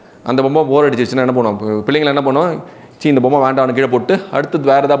 அந்த பொம்மை போர் அடிச்சிச்சுன்னா என்ன பண்ணுவோம்? பிள்ளைங்களை என்ன பண்ணுவோம்? இந்த பொம்மை வேண்டாம்னு கீழே போட்டு அடுத்தது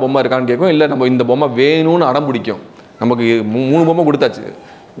வேறு ஏதாவது பொம்மை இருக்கான்னு கேட்கும். இல்லை நம்ம இந்த பொம்மை வேணும்னு அடம் பிடிக்கும். நமக்கு 3 பொம்மை கொடுத்தாச்சு,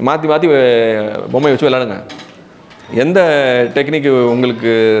 மாற்றி பொம்மை வச்சு விளையாடுங்க. எந்த டெக்னிக்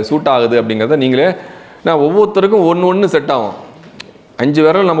உங்களுக்கு சூட் ஆகுது அப்படிங்கிறத நீங்களே. நான் ஒவ்வொருத்தருக்கும் ஒன்று செட் ஆகும். 5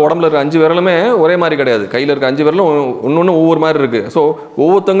 விரல் நம்ம உடம்புல இருக்க 5 விரலுமே ஒரே மாதிரி கிடையாது. கையில் இருக்க 5 விரலும் ஒன்று ஒவ்வொரு மாதிரி இருக்குது. ஸோ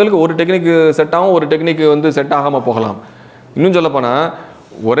ஒவ்வொருத்தவங்களுக்கு ஒரு டெக்னிக் செட் ஆகும், ஒரு டெக்னிக் செட் ஆகாமல் போகலாம். இன்னும் சொல்லப்போனால்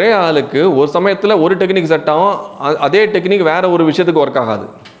ஒரே ஆளுக்கு ஒரு சமயத்தில் ஒரு டெக்னிக் செட் ஆகும், அதே டெக்னிக் வேறு ஒரு விஷயத்துக்கு ஒர்க் ஆகாது.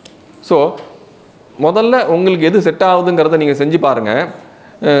 ஸோ முதல்ல உங்களுக்கு எது செட் ஆகுதுங்கிறத நீங்கள் செஞ்சு பாருங்கள்.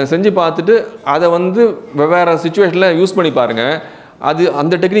 செஞ்சு பார்த்துட்டு அதை வெவ்வேறு சுச்சுவேஷனில் யூஸ் பண்ணி பாருங்கள்.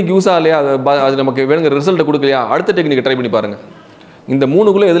 அந்த டெக்னிக் யூஸ் ஆகலையா, அது நமக்கு வேணுங்கிற ரிசல்ட்டை கொடுக்கலையா, அடுத்த டெக்னிக்கை ட்ரை பண்ணி பாருங்கள். இந்த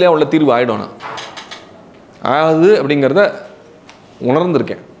 3க்குள்ளே எதுலேயே உள்ள தீர்வு ஆகிடும். ஆகுது அப்படிங்கிறத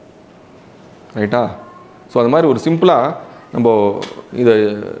உணர்ந்திருக்கேன். ரைட்டா? ஸோ அது மாதிரி ஒரு சிம்பிளாக நம்ம இதை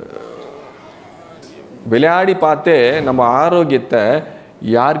விளையாடி பார்த்தே நம்ம ஆரோக்கியத்தை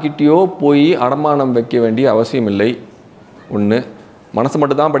யார்கிட்டயோ போய் அடமானம் வைக்க வேண்டிய அவசியம் இல்லை. ஒன்று, மனசு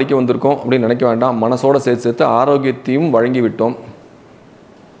மட்டும் தான் படிக்க வந்திருக்கோம் அப்படின்னு நினைக்க வேண்டாம். மனசோடு சேர்த்து ஆரோக்கியத்தையும் வழங்கி விட்டோம்.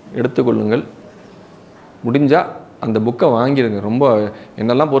 எடுத்துக்கொள்ளுங்கள். முடிஞ்சால் அந்த புக்கை வாங்கிடுங்க. ரொம்ப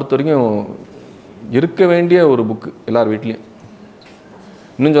என்னெல்லாம் பொறுத்த வரைக்கும் இருக்க வேண்டிய ஒரு புக்கு எல்லார் வீட்லேயும்.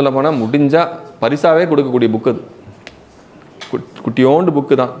 இன்னும் சொல்ல போனால் முடிஞ்சால் பரிசாகவே கொடுக்கக்கூடிய புக்கு அது. குட்டியோண்டு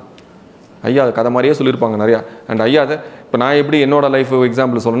புக்கு தான். ஐயா அது கதை மாதிரியே சொல்லியிருப்பாங்க நிறையா. அண்ட் ஐயா அதை இப்போ நான் எப்படி என்னோட லைஃப்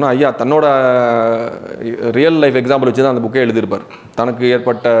எக்ஸாம்பிள் சொல்லணும்னா, ஐயா தன்னோட ரியல் லைஃப் எக்ஸாம்பிள் வச்சு தான் அந்த புக்கை எழுதியிருப்பார். தனக்கு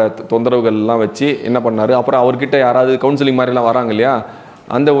ஏற்பட்ட தொந்தரவுகள்லாம் வச்சு என்ன பண்ணார். அப்புறம் அவர்கிட்ட யாராவது கவுன்சிலிங் மாதிரிலாம் வராங்க இல்லையா,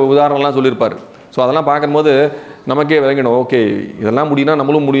 அந்த உதாரணம்லாம் சொல்லியிருப்பார். ஸோ அதெல்லாம் பார்க்கும்போது நமக்கே விளங்கிடும், ஓகே இதெல்லாம் முடியும்னா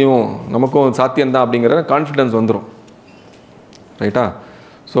நம்மளும் முடியும், நமக்கும் சாத்தியம்தான் அப்படிங்கிற கான்ஃபிடென்ஸ் வந்துடும். ரைட்டா?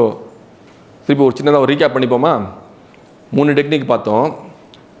 ஸோ திருப்பி ஒரு சின்னதாக ஒரு ரீகேப் பண்ணிப்போமா? 3 டெக்னிக் பார்த்தோம்.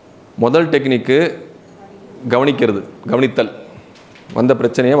 முதல் டெக்னிக்கு கவனித்தல். வந்த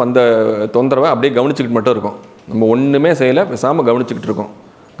பிரச்சனையை, வந்த தொந்தரவை அப்படியே கவனிச்சுக்கிட்டு மட்டும் இருக்கும். நம்ம ஒன்றுமே செய்யலை, பேசாமல் கவனிச்சுக்கிட்டு இருக்கோம்.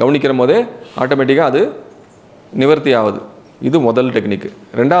 கவனிக்கிற போதே ஆட்டோமேட்டிக்காக அது நிவர்த்தி ஆகுது. இது முதல் டெக்னிக்கு.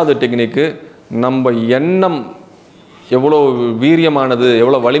 2வது டெக்னிக்கு நம்ம எண்ணம் எவ்வளோ வீரியமானது,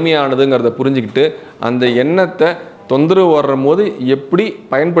 எவ்வளோ வலிமையானதுங்கிறத புரிஞ்சுக்கிட்டு அந்த எண்ணத்தை தொந்தரவு வர்ற போது எப்படி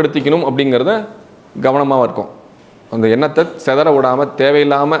பயன்படுத்திக்கணும் அப்படிங்கிறத கவனமாக இருக்கும். அந்த எண்ணத்தை செதற விடாமல்,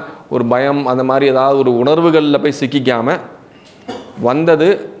 தேவையில்லாமல் ஒரு பயம் அந்த மாதிரி ஏதாவது ஒரு உணர்வுகளில் போய் சிக்கிக்காமல், வந்தது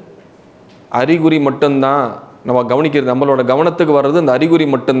அறிகுறி மட்டும்தான் நம்ம கவனிக்கிறது, நம்மளோட கவனத்துக்கு வர்றது அந்த அறிகுறி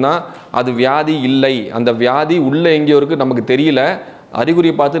மட்டும்தான், அது வியாதி இல்லை. அந்த வியாதி உள்ளே எங்கேயோ இருக்குது, நமக்கு தெரியல.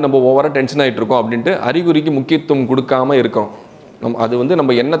 அறிகுறியை பார்த்து நம்ம ஓவராக டென்ஷன் ஆகிட்டு இருக்கோம் அப்படின்ட்டு அறிகுறிக்கு முக்கியத்துவம் கொடுக்காமல் இருக்கோம். அது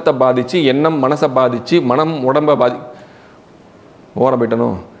நம்ம எண்ணத்தை பாதித்து, எண்ணம் மனசை பாதித்து, மனம் உடம்பை ஓரம்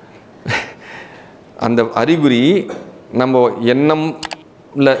போயிட்டணும். அந்த அறிகுறி நம்ம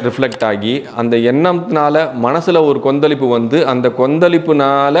எண்ணம்ல ரிஃப்ளெக்ட் ஆகி, அந்த எண்ணத்தினால மனசில் ஒரு கொந்தளிப்பு வந்து, அந்த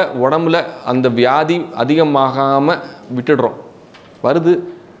கொந்தளிப்புனால உடம்புல அந்த வியாதி அதிகமாகாமல் விட்டுடுறோம். வருது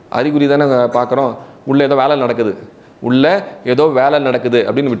அறிகுறி தானே பார்க்குறோம், உள்ளே ஏதோ வேலை நடக்குது, உள்ளே ஏதோ வேலை நடக்குது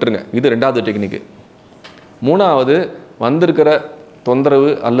அப்படின்னு விட்டுருங்க. இது 2வது டெக்னிக்கு. 3வது, வந்திருக்கிற தொந்தரவு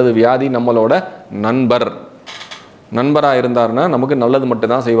அல்லது வியாதி நம்மளோட நண்பராக இருந்தார்னா நமக்கு நல்லது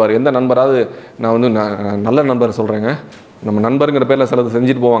மட்டும்தான் செய்வார். எந்த நண்பராவது, நான் நல்ல நண்பர் சொல்கிறேங்க, நம்ம நண்பருங்கிற பேரில் சிலது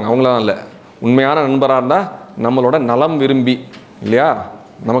செஞ்சுட்டு போவாங்க, அவங்களாம் இல்லை. உண்மையான நண்பராக இருந்தால் நம்மளோட நலம் விரும்பி இல்லையா,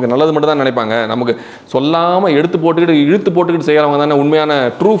 நமக்கு நல்லது மட்டும் தான் நினைப்பாங்க. நமக்கு சொல்லாமல் எடுத்து போட்டுக்கிட்டு இழுத்து போட்டுக்கிட்டு செய்கிறவங்க தானே உண்மையான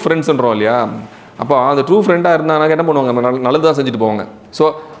ட்ரூ ஃப்ரெண்ட்ஸ்ன்றோம் இல்லையா. அப்போ அந்த ட்ரூ ஃப்ரெண்டாக இருந்தாங்க என்ன பண்ணுவாங்க, நல்லது தான் செஞ்சுட்டு போவாங்க. ஸோ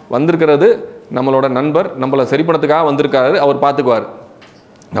வந்திருக்கிறது நம்மளோட நண்பர், நம்மளை சரி பண்ணத்துக்காக வந்திருக்காரு, அவர் பார்த்துக்குவார்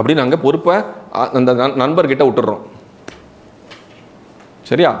அப்படின்னு நாங்கள் பொறுப்பை அந்த நண்பர்கிட்ட விட்டுடுறோம்.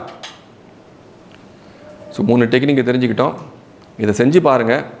 சரியா? ஸோ 3 டெக்னிக்கை தெரிஞ்சுக்கிட்டோம். இதை செஞ்சு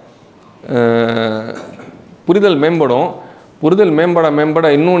பாருங்கள், புரிதல் மேம்படும். புரிதல் மேம்பட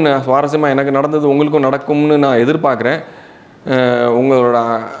இன்னும் சுவாரஸ்யமாக எனக்கு நடந்தது உங்களுக்கும் நடக்கும்னு நான் எதிர்பார்க்குறேன். உங்களோட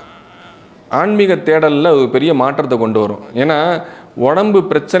ஆன்மீக தேடலில் ஒரு பெரிய மாற்றத்தை கொண்டு வரும். ஏன்னா உடம்பு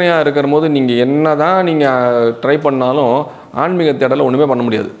பிரச்சனையாக இருக்கிற போது நீங்கள் என்ன தான் நீங்கள் ட்ரை பண்ணாலும் ஆன்மீக தேடலை ஒன்றுமே பண்ண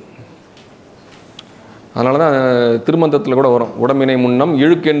முடியாது. அதனால தான் திருமந்தத்தில் கூட வரும், உடம்பினை முன்னம்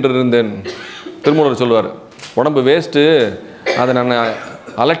இழுக்கென்று இருந்தேன். திருமூலர் சொல்லுவார், உடம்பு வேஸ்ட்டு, அதை நான்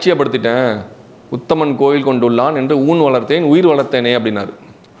அலட்சியப்படுத்திட்டேன், உத்தமன் கோயில் கொண்டுள்ளான் என்று ஊன் வளர்த்தேன் உயிர் வளர்த்தேனே அப்படின்னாரு.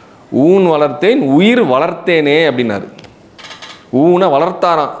 ஊன் வளர்த்தேன் உயிர் வளர்த்தேனே அப்படின்னாரு. ஊனை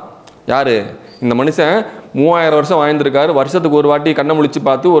வளர்த்தாராம் யார்? இந்த மனுஷன் 3000 வருஷம் வாழ்ந்திருக்காரு. வருஷத்துக்கு ஒரு வாட்டி கண்ணை முழிச்சு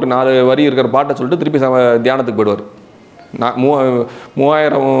பார்த்து ஒரு 4 வரி இருக்கிற பாட்டை சொல்லிட்டு திருப்பி தியானத்துக்கு போயிடுவார். நான்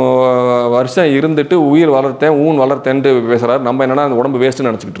 3000 வருஷம் இருந்துட்டு உயிர் வளர்த்தேன் ஊன் வளர்த்தேன்ட்டு பேசுகிறாரு. நம்ம என்னென்னா அந்த உடம்பு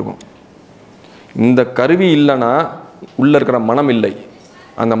வேஸ்ட்டுன்னு நினச்சிக்கிட்டு இருக்கோம். இந்த கருவி இல்லைன்னா உள்ளே இருக்கிற மனம் இல்லை.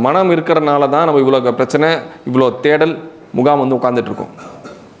 அந்த மனம் இருக்கிறனால தான் நம்ம இவ்வளோ பிரச்சனை, இவ்வளோ தேடல் முகாம் வந்து உட்காந்துட்ருக்கோம்.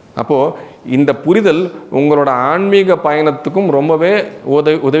 அப்போது இந்த புரிதல் உங்களோட ஆன்மீக பயணத்துக்கும் ரொம்பவே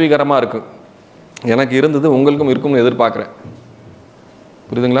உதவிகரமாக இருக்குது. எனக்கு இருந்தது, உங்களுக்கும் இருக்கும்னு எதிர்பார்க்குறேன்.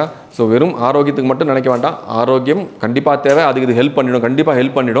 புரியுதுங்களா? ஸோ வெறும் ஆரோக்கியத்துக்கு மட்டும் நினைக்க வேண்டாம். ஆரோக்கியம் கண்டிப்பாக தேவை, அதுக்கு இது ஹெல்ப் பண்ணிடும், கண்டிப்பாக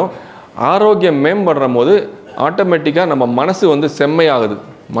ஹெல்ப் பண்ணிடும். ஆரோக்கியம் மேம்படுற போது ஆட்டோமேட்டிக்காக நம்ம மனசு வந்து செம்மையாகுது.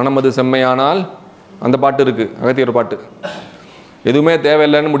 மனமது செம்மையானால் அந்த பாட்டு இருக்குது, அகத்தியர் பாட்டு. எதுவுமே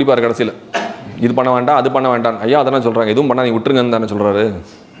தேவையில்லைன்னு முடிப்பார் கடைசியில். இது பண்ண வேண்டாம், அது பண்ண வேண்டாம். ஐயா அதெல்லாம் சொல்கிறாங்க, எதுவும் பண்ணால் நீங்கள் விட்டுருங்கன்னு தானே சொல்கிறாரு.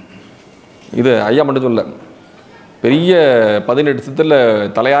 இது ஐயா மட்டும் சொல்ல, பெரிய 18 சித்தரில்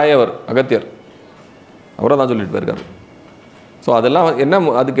தலையாயவர் அகத்தியர், அவரை தான் சொல்லிட்டு போயிருக்காரு. ஸோ அதெல்லாம் என்ன,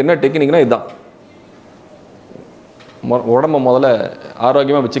 அதுக்கு என்ன டெக்னிக்னா இதுதான். உடம்பை முதல்ல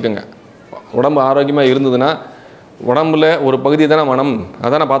ஆரோக்கியமாக வச்சுக்கோங்க. உடம்பு ஆரோக்கியமாக இருந்ததுன்னா, உடம்புல ஒரு பகுதி தானே மனம்,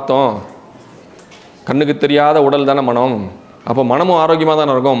 அதானே பார்த்தோம். கண்ணுக்கு தெரியாத உடல் தானே மனம். அப்போ மனமும் ஆரோக்கியமாக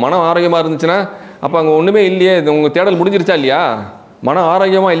தானே இருக்கும். மனம் ஆரோக்கியமாக இருந்துச்சுன்னா அப்போ அங்கே ஒன்றுமே இல்லையே, உங்கள் தேடல் முடிஞ்சிருச்சா இல்லையா? மனம்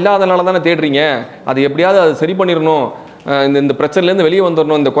ஆரோக்கியமாக இல்லாதனால தானே தேடுறீங்க. அது எப்படியாவது அதை சரி பண்ணிடணும், இந்த பிரச்சனைலேருந்து வெளியே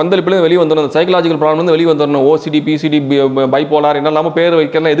வந்துடணும், இந்த கொந்தளிப்புலேருந்து வெளியே வந்துடணும், இந்த சைக்கலாஜிக்கல் ப்ராப்ளம்லேருந்து வெளியே வந்துடணும். ஓசிடி, பிசிடி, பைப்போலார் என்ன இல்லாமல் பேர்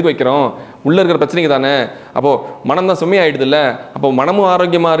வைக்கலாம், எதுக்கு வைக்கிறோம்? உள்ளே இருக்கிற பிரச்சனைக்கு தானே. அப்போது மனம் தான் செம்மையாயிடுது இல்லை? அப்போ மனமும்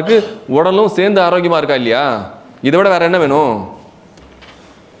ஆரோக்கியமாக இருக்குது, உடலும் சேர்ந்து ஆரோக்கியமாக இருக்கா இல்லையா? இதை விட வேறு என்ன வேணும்?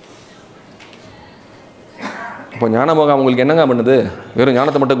 இப்போ ஞான முகாம் உங்களுக்கு என்னங்க பண்ணுது? வெறும்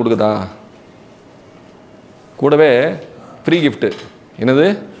ஞானத்தை மட்டும் கொடுக்குதா? கூடவே ஃப்ரீ கிஃப்ட்டு என்னது?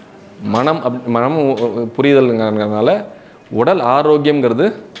 மனம் புரிதல்ங்கிறதுனால உடல் ஆரோக்கியங்கிறது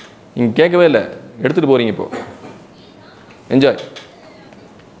நீங்கள் கேட்கவே இல்லை, எடுத்துகிட்டு போகிறீங்க. இப்போது என்ஜாய்.